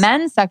because the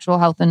men's sexual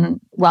health and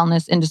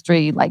wellness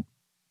industry, like,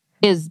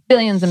 is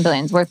billions and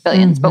billions, worth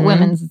billions, but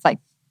women's, it's like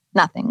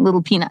nothing,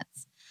 little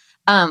peanuts.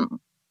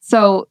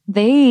 So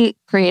they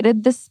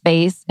created this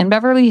space in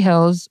Beverly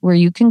Hills where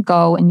you can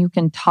go and you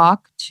can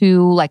talk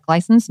to like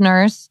licensed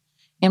nurse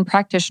and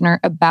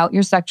practitioner about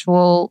your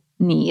sexual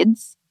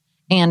needs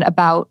and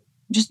about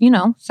just,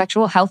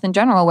 sexual health in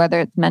general,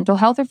 whether it's mental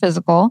health or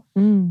physical.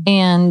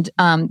 And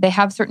they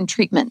have certain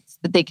treatments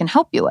that they can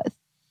help you with.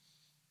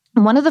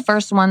 And one of the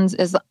first ones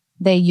is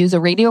they use a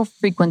radio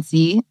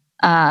frequency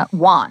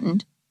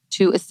wand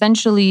to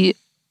essentially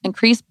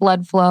increase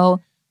blood flow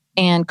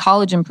and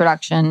collagen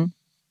production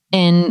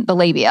in the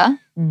labia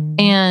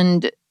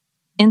and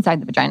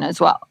inside the vagina as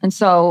well. And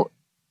so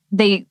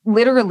they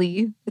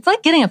literally, it's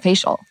like getting a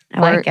facial I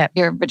like for it.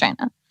 your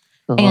vagina.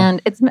 Cool.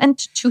 And it's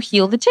meant to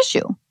heal the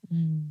tissue.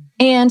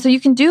 And so you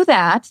can do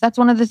that. That's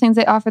one of the things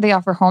they offer. They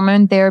offer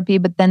hormone therapy,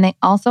 but then they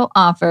also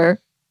offer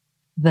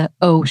the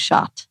O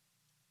shot.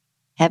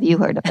 Have you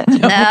heard of it?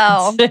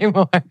 No. Say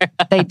more.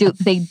 They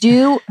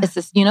do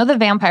assist, the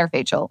vampire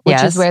facial, which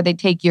Yes. is where they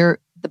take the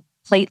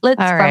platelets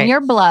All from right.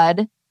 your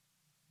blood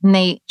and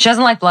they She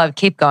doesn't like blood.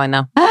 Keep going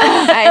though.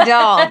 I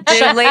don't.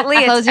 Dude,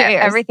 lately, Close your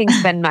ears.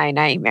 everything's been my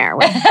nightmare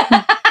with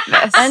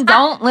this. and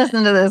don't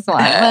listen to this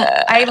one.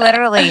 I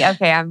literally,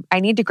 I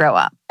need to grow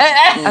up.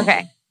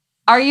 Okay.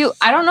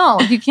 I don't know.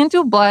 If you can't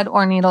do blood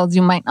or needles,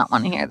 you might not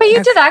want to hear But this.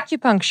 you did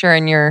acupuncture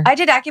in your. I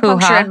did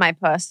acupuncture Hoo-ha. in my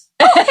puss.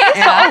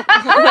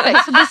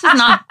 Perfect. So this is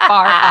not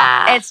far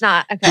off. It's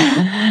not.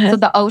 Okay. So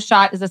the O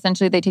shot is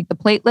essentially they take the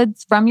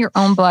platelets from your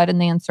own blood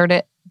and they insert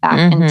it back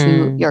Mhm.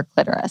 into your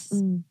clitoris.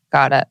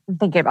 Got it. I'm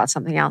thinking about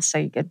something else so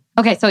you could.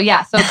 Okay, so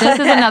this is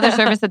another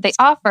service that they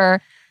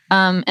offer.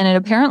 And it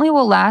apparently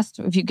will last,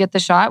 if you get the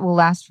shot, will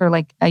last for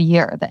like a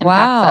year, the impacts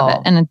Wow. of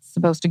it. And it's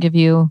supposed to give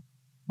you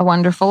a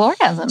wonderful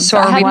orgasm. So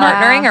are I we have not-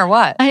 partnering or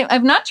what?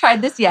 I've not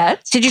tried this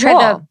yet. Did you Cool.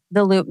 try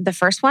the loop, the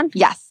first one?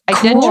 Yes, I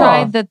did Cool.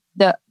 try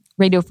the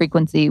radio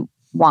frequency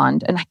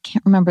wand, and I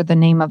can't remember the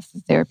name of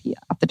the therapy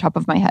off the top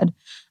of my head.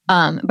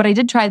 But I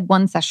did try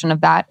one session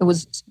of that. It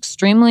was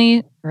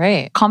extremely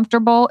Great.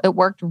 comfortable. It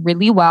worked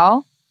really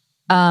well.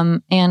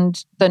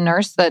 And the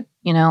nurse that,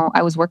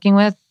 I was working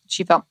with,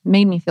 she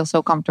made me feel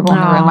so comfortable in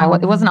the room.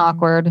 It wasn't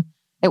awkward.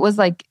 It was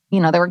like,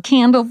 there were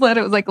candles lit.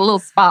 It was like a little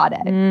spa day.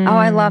 Oh,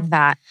 I love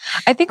that.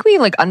 I think we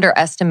like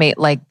underestimate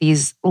like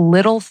these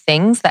little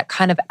things that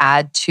kind of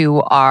add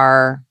to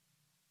our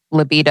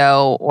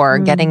libido or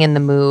getting in the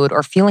mood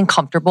or feeling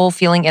comfortable,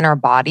 feeling in our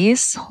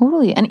bodies.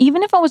 Totally. And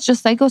even if it was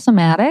just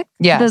psychosomatic,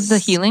 Yes. the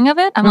healing of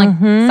it, I'm like,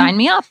 Mhm. sign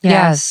me up.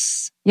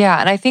 Yes. Yeah.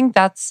 And I think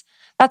that's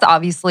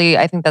obviously,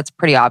 I think that's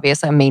pretty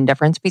obvious, a main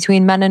difference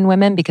between men and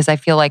women, because I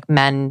feel like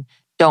men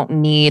don't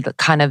need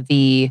kind of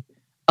the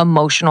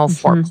emotional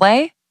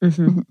foreplay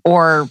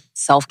or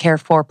self-care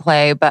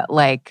foreplay. But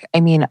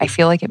I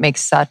feel like it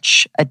makes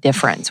such a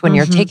difference when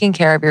you're taking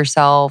care of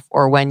yourself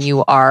or when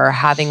you are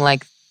having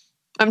like,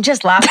 I'm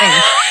just laughing.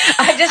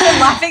 I just been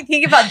laughing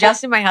thinking about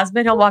Justin, my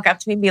husband. He'll walk up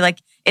to me and be like,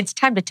 "It's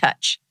time to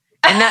touch,"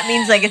 and that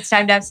means like it's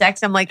time to have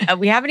sex. I'm like,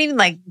 we haven't even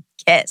like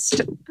kissed.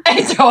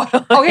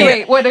 totally. Okay,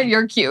 wait. What are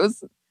your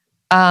cues?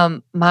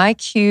 My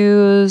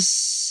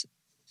cues.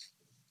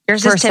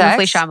 Yours For is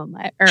Timothy sex?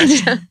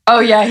 Chalamet. Oh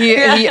yeah, he.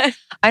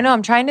 I know.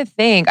 I'm trying to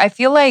think. I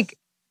feel like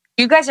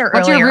You guys are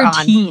What's earlier your on.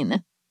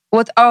 routine?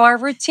 our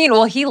routine.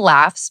 Well, he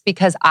laughs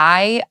because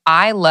I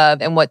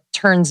love, and what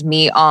turns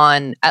me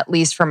on, at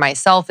least for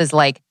myself, is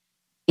like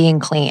being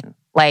clean,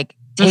 like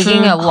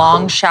taking a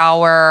long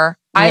shower.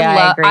 Yeah,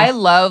 I agree. I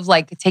love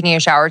like taking a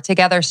shower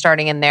together,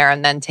 starting in there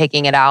and then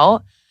taking it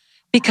out.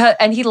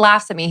 And he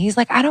laughs at me. He's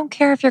like, I don't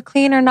care if you're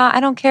clean or not. I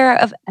don't care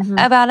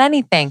about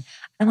anything.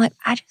 I'm like,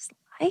 I just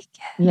like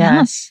it.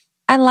 Yes.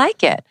 I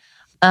like it.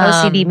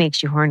 OCD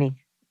makes you horny.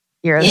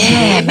 You're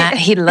Yeah,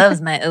 he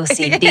loves my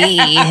OCD.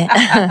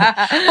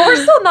 But we're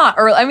still not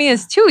early. I mean,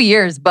 it's 2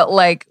 years, but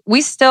like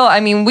we still,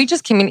 we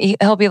just communicate.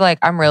 He'll be like,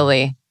 I'm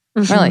really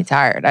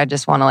tired. I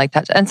just want to like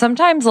touch. And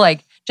sometimes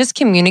like just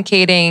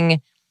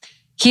communicating,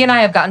 he and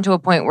I have gotten to a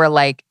point where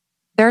like,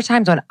 there are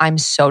times when I'm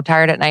so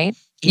tired at night,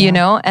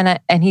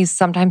 and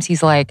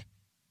he's like,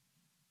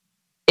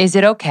 is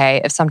it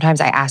okay if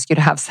sometimes I ask you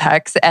to have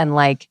sex? And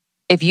like,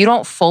 if you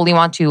don't fully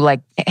want to,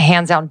 like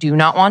hands down, do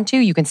not want to,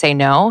 you can say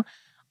no.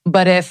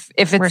 But if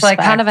it's like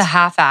kind of a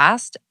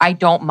half-assed, I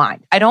don't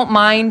mind. I don't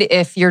mind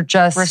if you're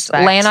just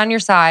laying on your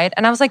side.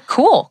 And I was like,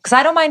 cool, because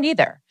I don't mind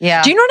either.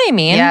 Yeah. Do you know what I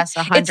mean? Yes,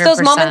 100%. It's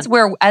those moments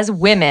where as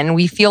women,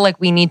 we feel like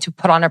we need to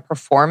put on a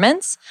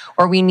performance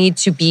or we need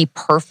to be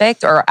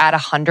perfect or at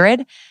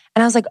 100.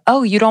 And I was like,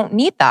 oh, you don't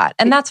need that.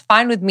 And that's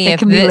fine with me. It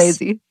can be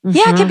lazy.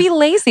 Yeah, it can be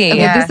lazy.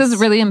 Okay, this is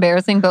really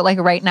embarrassing, but like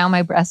right now,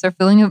 my breasts are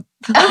filling with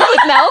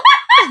milk.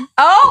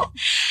 Oh,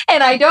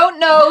 And I don't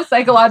know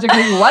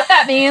psychologically what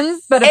that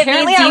means, but It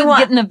apparently means I you was want-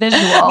 getting a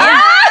visual.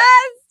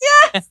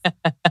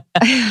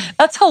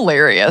 That's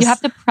hilarious. You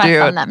have to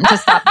press on them to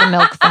stop the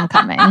milk from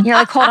coming. you're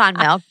like, hold on,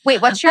 milk.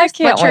 Wait, what's your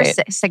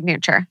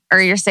signature or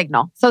your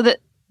signal?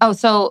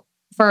 So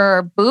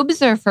for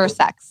boobs or for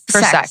sex?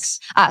 For sex.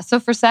 So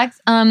for sex,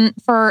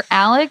 for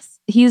Alex,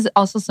 he's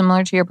also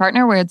similar to your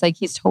partner where it's like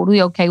he's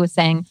totally okay with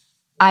saying,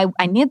 I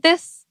need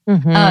this.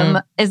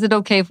 Mhm. Is it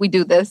okay if we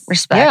do this?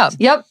 Respect.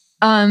 Yeah. Yep.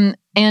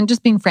 And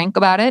just being frank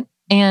about it.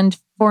 And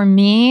for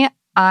me,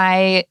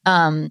 I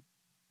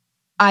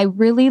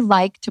really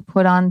like to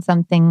put on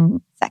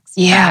something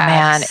sexy. Yeah,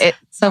 man.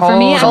 So for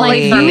me, I'm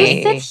like, Totally.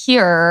 you sit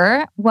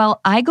here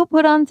while I go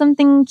put on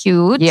something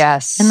cute.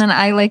 Yes. And then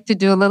I like to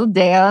do a little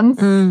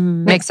dance.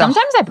 Makes a-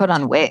 Sometimes I put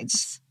on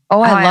wigs.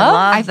 Oh, I love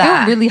I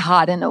that. feel really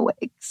hot in a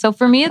wig. So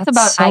for me, it's That's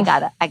about so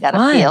I gotta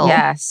fun. feel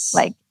Yes.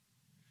 like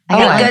I I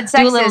think gotta good do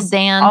sex a little is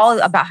dance. all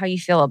about how you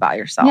feel about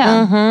yourself.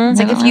 Yeah. Mhm. It's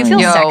like if you feel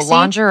Yo, sexy.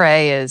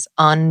 lingerie is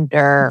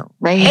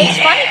underrated. It's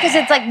funny because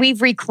it's like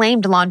we've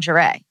reclaimed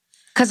lingerie.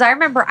 Because I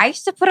remember I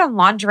used to put on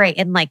lingerie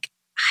in like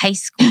high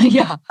school.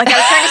 Yeah. Like I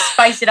was trying to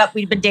spice it up.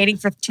 We'd been dating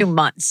for 2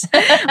 months.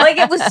 Like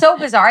it was so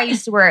bizarre. I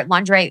used to wear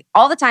lingerie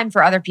all the time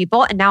for other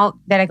people. And now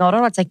that I go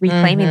older, it's like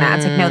reclaiming that.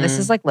 It's like, no, this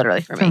is like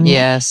literally for me.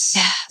 Yes.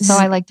 So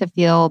I like to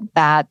feel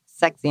that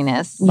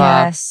sexiness.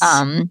 Yes.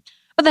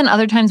 But then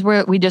other times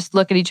where we just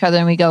look at each other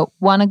and we go,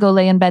 want to go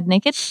lay in bed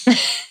naked?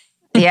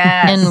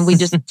 Yes. And we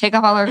just take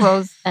off all our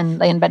clothes and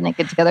lay in bed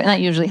naked together. And that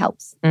usually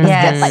helps.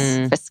 Yes. Get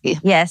like frisky.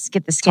 Yes.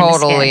 Get the skin to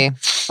skin.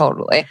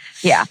 Totally.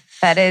 Yeah.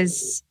 That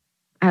is,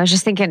 I was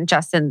just thinking,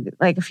 Justin,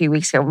 like a few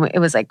weeks ago, it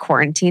was like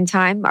quarantine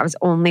time. I was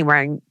only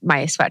wearing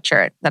my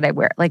sweatshirt that I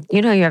wear. Like,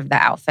 you know, you have the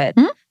outfit,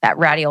 that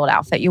ratty old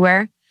outfit you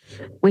wear.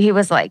 Well, he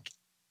was like,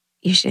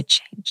 you should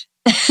change.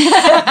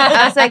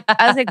 I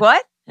was like,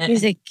 what?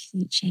 He's like, can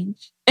you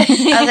change? I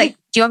was like,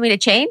 do you want me to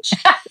change?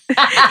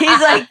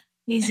 He's like,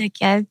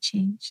 yeah,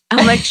 change.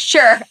 I'm like,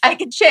 sure, I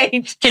can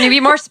change. Can you be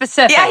more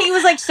specific? Yeah, he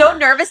was like so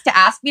nervous to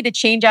ask me to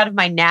change out of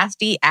my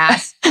nasty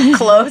ass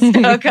clothes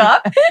to hook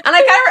up. And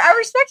I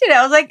respected it.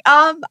 I was like,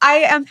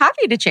 I am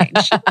happy to change.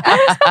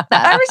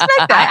 I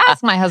respect that. I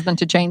ask my husband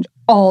to change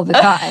all the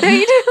time.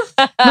 You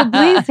do? But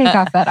please take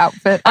off that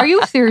outfit. Are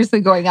you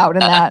seriously going out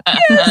in that?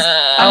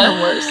 I'm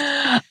the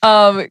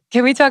worst.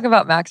 Can we talk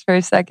about Max for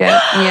a second?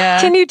 Yeah.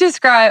 Can you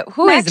describe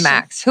who Max. is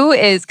Max? Who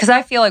is, because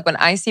I feel like when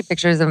I see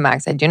pictures of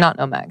Max, I do not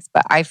know Max,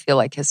 but I feel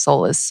like his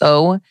soul is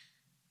so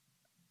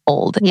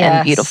old Yes.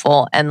 and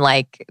beautiful. And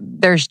like,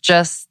 there's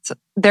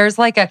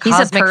like a He's a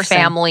cosmic person.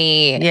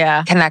 family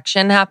Yeah.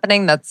 connection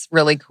happening. That's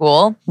really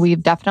cool.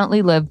 We've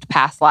definitely lived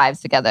past lives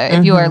together.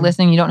 If you are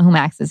listening, you don't know who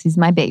Max is. He's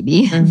my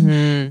baby.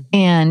 Mm-hmm.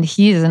 And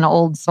he's an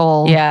old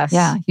soul. Yes.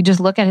 Yeah. You just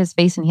look at his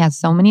face and he has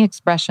so many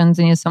expressions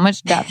and he has so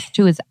much depth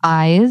to his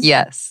eyes.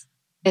 Yes.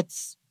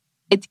 It's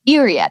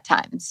eerie at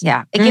times.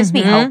 Yeah. It gives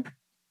me hope.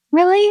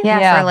 Really?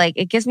 Yeah, for like,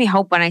 it gives me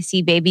hope when I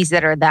see babies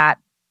that are that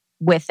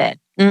with it.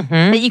 Mm-hmm.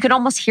 That you can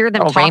almost hear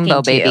them A talking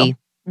rainbow to baby.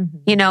 you.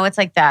 You know, it's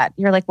like that.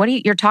 You're like,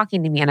 you're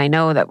talking to me and I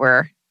know that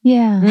we're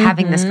Yeah.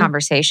 having this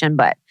conversation,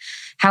 but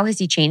how has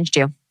he changed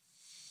you?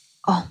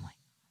 Oh my.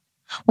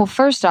 Well,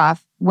 first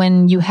off,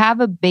 when you have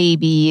a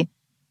baby,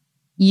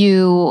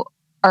 you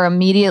are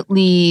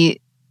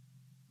immediately,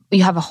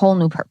 you have a whole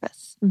new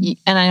purpose.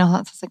 And I know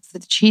that's like the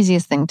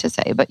cheesiest thing to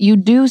say, but you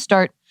do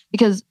start,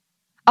 because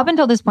up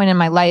until this point in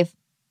my life,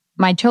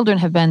 my children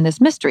have been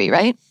this mystery,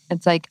 right?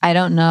 It's like, I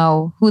don't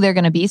know who they're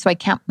going to be, so I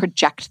can't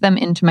project them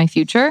into my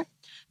future.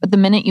 But the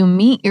minute you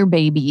meet your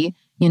baby,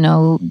 you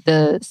know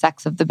the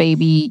sex of the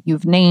baby,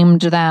 you've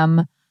named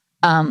them,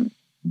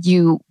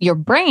 your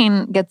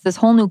brain gets this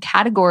whole new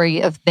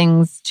category of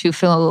things to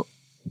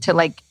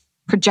like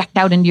project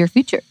out into your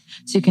future.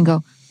 So you can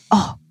go,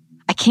 oh,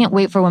 I can't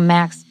wait for when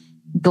Max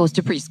goes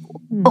to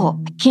preschool. Oh,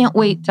 I can't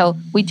wait till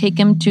we take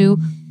him to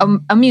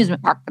an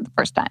amusement park for the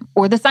first time,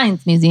 or the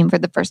science museum for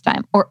the first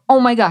time, or, oh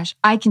my gosh,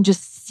 I can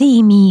just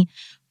see me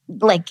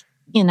like,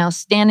 you know,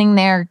 standing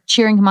there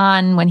cheering him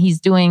on when he's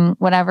doing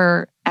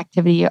whatever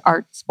activity,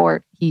 art,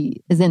 sport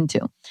he is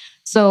into.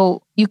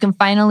 So you can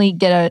finally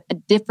get a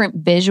different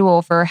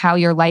visual for how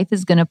your life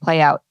is going to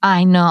play out.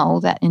 I know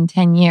that in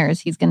 10 years,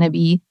 he's going to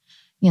be,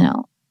 you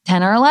know,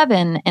 10 or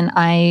 11.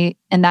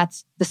 And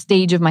that's the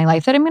stage of my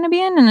life that I'm going to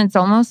be in. And it's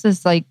almost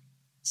this like,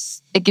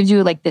 it gives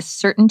you like this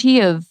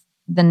certainty of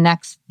the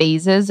next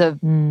phases of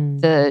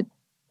the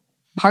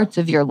parts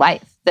of your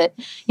life that,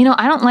 you know,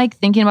 I don't like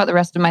thinking about the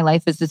rest of my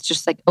life as it's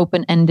just like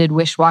open-ended,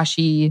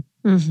 wish-washy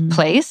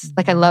place.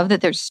 Like I love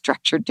that there's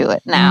structure to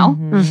it now.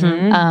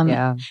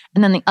 Yeah.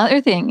 And then the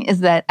other thing is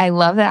that I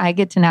love that I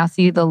get to now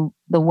see the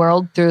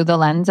world through the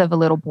lens of a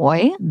little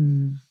boy.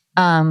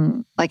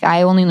 Like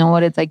I only know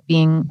what it's like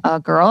being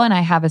a girl, and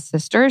I have a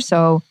sister.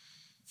 So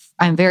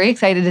I'm very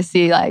excited to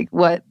see like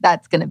what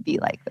that's going to be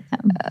like with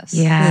him. Yes.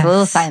 It's a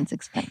little science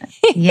experiment.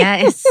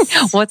 Yes.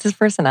 What's his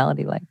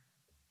personality like?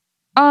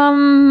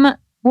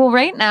 Well,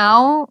 right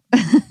now,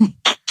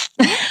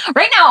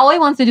 all he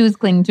wants to do is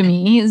cling to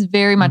me. He is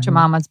very much a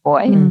mama's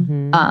boy.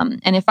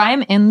 And if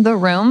I'm in the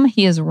room,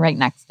 he is right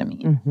next to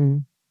me,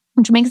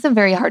 which makes it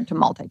very hard to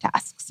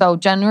multitask. So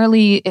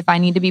generally, if I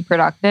need to be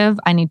productive,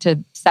 I need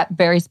to set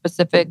very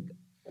specific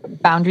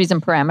boundaries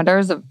and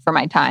parameters for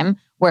my time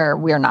where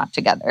we're not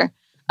together.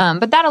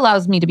 But that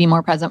allows me to be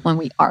more present when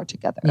we are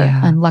together.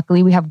 Yeah. And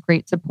luckily, we have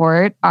great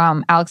support.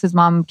 Alex's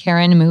mom,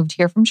 Karen, moved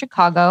here from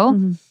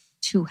Chicago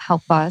to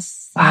help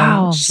us.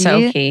 Wow.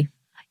 So key.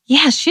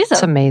 Yeah, she's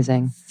It's a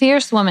amazing.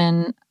 fierce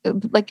woman.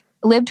 Like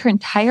lived her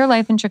entire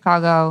life in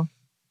Chicago,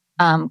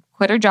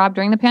 quit her job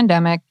during the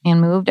pandemic and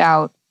moved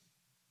out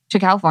to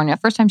California.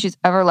 First time she's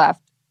ever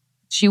left.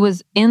 She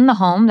was in the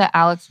home that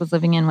Alex was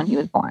living in when he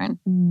was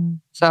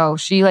born. So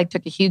she like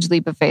took a huge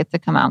leap of faith to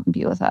come out and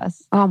be with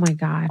us. Oh my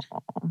God.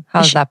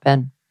 How's that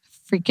been?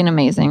 Freaking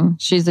amazing.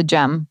 She's a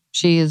gem.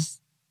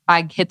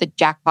 I hit the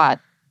jackpot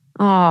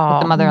Oh,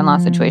 with the mother-in-law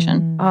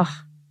situation.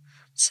 Oh,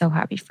 so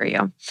happy for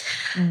you.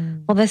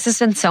 Well, this has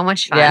been so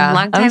much fun. Yeah,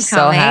 Long time I'm so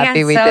coming.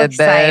 happy I'm we so did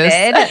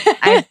excited. this.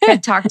 I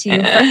could talk to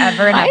you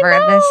forever and I ever.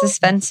 know. This has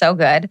been so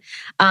good.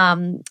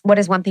 What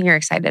is one thing you're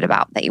excited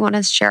about that you want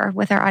to share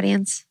with our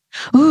audience?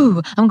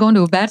 Ooh, I'm going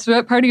to a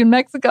bachelorette party in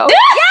Mexico.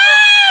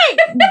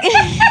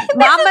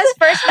 Mama's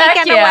first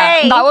weekend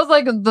away. That was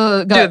like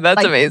the Dude,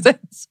 that's amazing.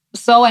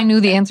 So I knew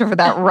the answer for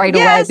that right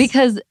Yes. away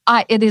because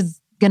it is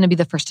going to be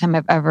the first time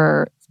I've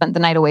ever spent the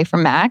night away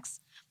from Max.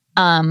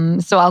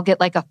 So I'll get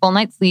like a full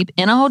night's sleep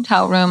in a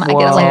hotel room. I get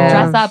to like Whoa.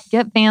 dress up,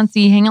 get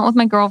fancy, hang out with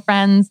my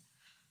girlfriends.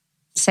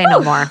 Say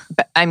no more.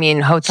 But, I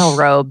mean, hotel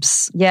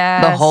robes,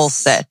 Yes. the whole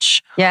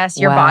sitch. Yes,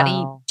 your Wow.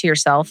 body to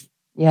yourself.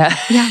 Yeah.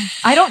 Yeah.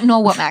 I don't know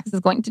what Max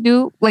is going to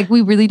do. Like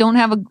we really don't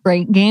have a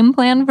great game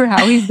plan for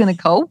how he's going to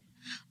cope.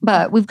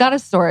 But we've got a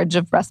storage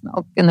of breast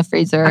milk in the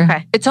freezer.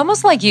 Okay. It's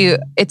almost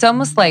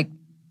like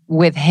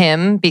with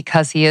him,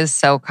 because he is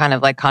so kind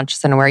of like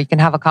conscious and aware, you can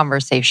have a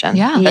conversation.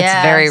 Yeah.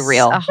 That's very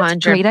real.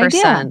 100%. great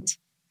idea.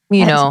 You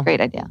That's a know,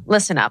 great idea.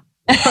 Listen up.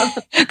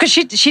 because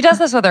she does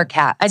this with her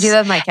cats. I do that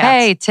with my cats.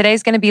 Hey,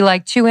 today's going to be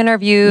like 2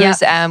 interviews Yep.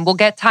 and we'll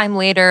get time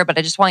later, but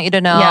I just want you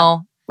to know. Yeah.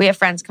 We have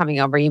friends coming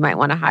over. You might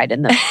want to hide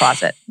in the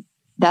closet.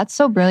 That's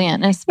so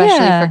brilliant, and especially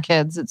Yeah. for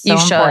kids. It's so You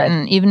should.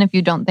 important. Even if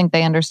you don't think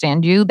they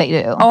understand you, they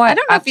do. Oh, I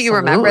don't know if you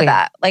remember absolutely.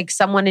 that. Like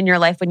someone in your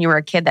life when you were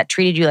a kid that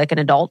treated you like an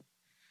adult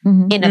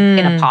Mhm. in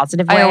a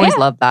positive way. I always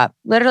love that.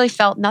 Literally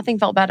nothing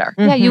felt better.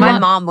 Yeah, you My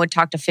want- mom would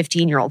talk to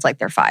 15-year-olds like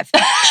they're 5.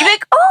 She'd be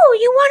like, "Oh,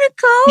 you want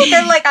to go?"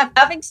 They're like, "I'm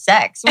having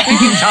sex." What are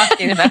you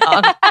talking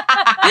about?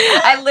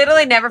 I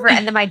literally never forget.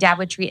 And then my dad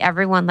would treat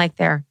everyone like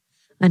they're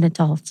an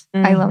adult,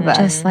 I love that.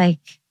 just like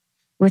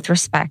with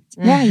respect.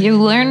 Yeah,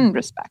 you learn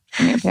respect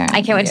from your parents.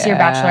 I can't wait to see your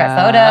bachelorette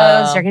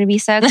Yeah. photos. You're going to be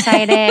so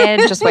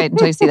excited. Just wait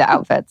until you see the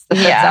outfits. The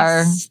fits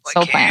Yes. are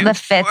so planned. The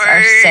fits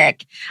are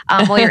sick.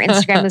 Well, your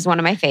Instagram is one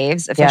of my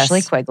faves. Officially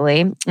Yes.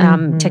 Quigley.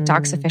 Mhm.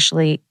 TikTok's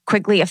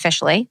Quigley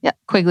officially. Yeah,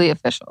 Quigley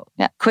official.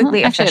 Yeah,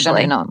 Quigley Actually, I don't officially.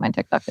 even know what my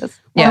TikTok is.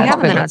 Yeah, Yeah, we it's have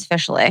them Quigley. it's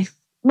officially.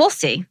 We'll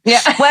see. Yeah.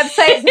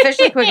 Website is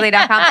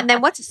officiallyquigley.com. And then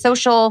what's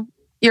social?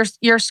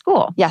 Your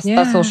school. Yes,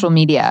 Yeah. the social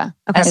media.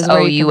 Okay. is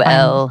where you can find-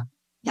 SOUL.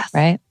 Yes.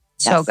 Right?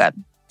 So Yes. good.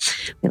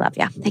 We love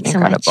you. Thanks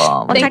Incredible. so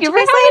much. We'll Thank talk you to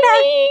you for guys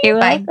later. You're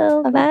Bye.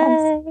 welcome.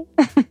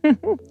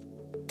 Bye.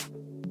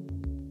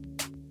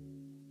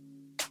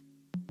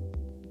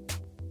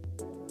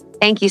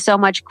 Thank you so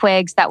much,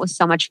 Quigs. That was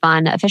so much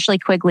fun.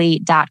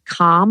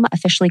 Officiallyquigley.com,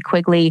 Officially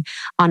Quigley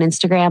on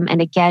Instagram.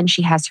 And again,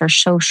 she has her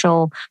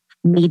social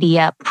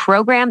media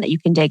program that you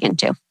can dig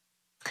into.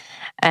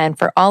 And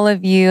for all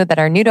of you that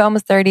are new to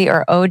Almost 30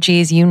 or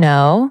OGs,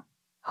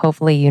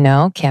 hopefully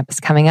camp is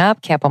coming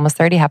up. Camp Almost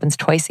 30 happens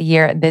twice a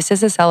year. This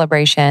is a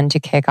celebration to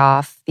kick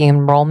off the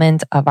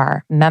enrollment of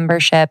our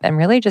membership and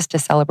really just to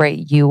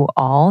celebrate you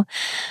all.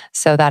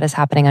 So that is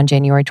happening on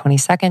January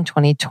 22nd,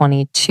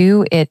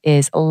 2022. It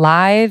is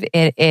live.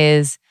 It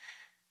is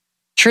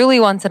truly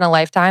once in a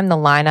lifetime. The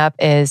lineup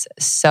is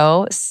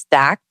so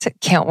stacked.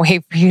 Can't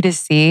wait for you to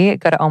see.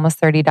 Go to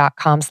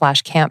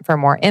almost30.com/camp for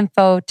more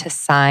info to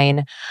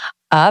sign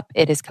up.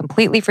 It is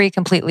completely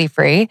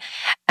free.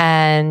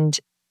 And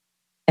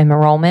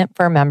enrollment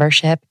for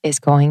membership is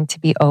going to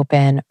be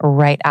open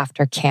right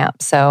after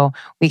camp. So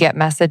we get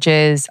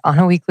messages on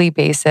a weekly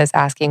basis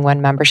asking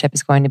when membership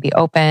is going to be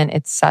open.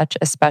 It's such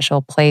a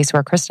special place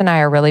where Krista and I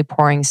are really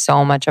pouring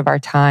so much of our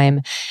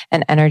time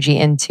and energy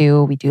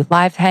into. We do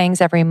live hangs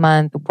every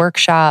month,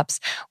 workshops.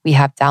 We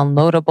have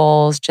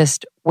downloadables,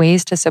 just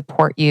ways to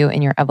support you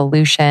in your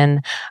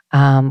evolution. We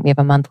have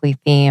a monthly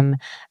theme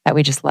that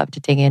we just love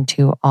to dig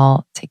into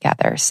all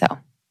together. So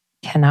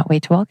cannot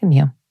wait to welcome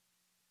you.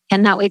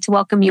 Cannot wait to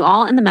welcome you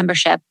all in the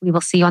membership. We will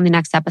see you on the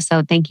next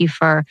episode. Thank you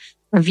for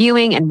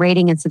reviewing and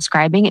rating and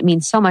subscribing. It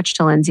means so much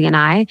to Lindsay and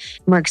I.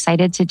 We're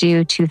excited to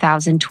do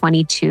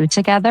 2022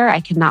 together. I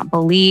cannot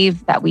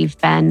believe that we've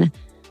been,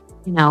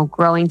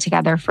 growing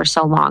together for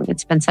so long.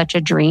 It's been such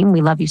a dream. We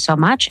love you so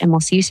much and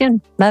we'll see you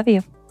soon. Love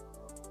you.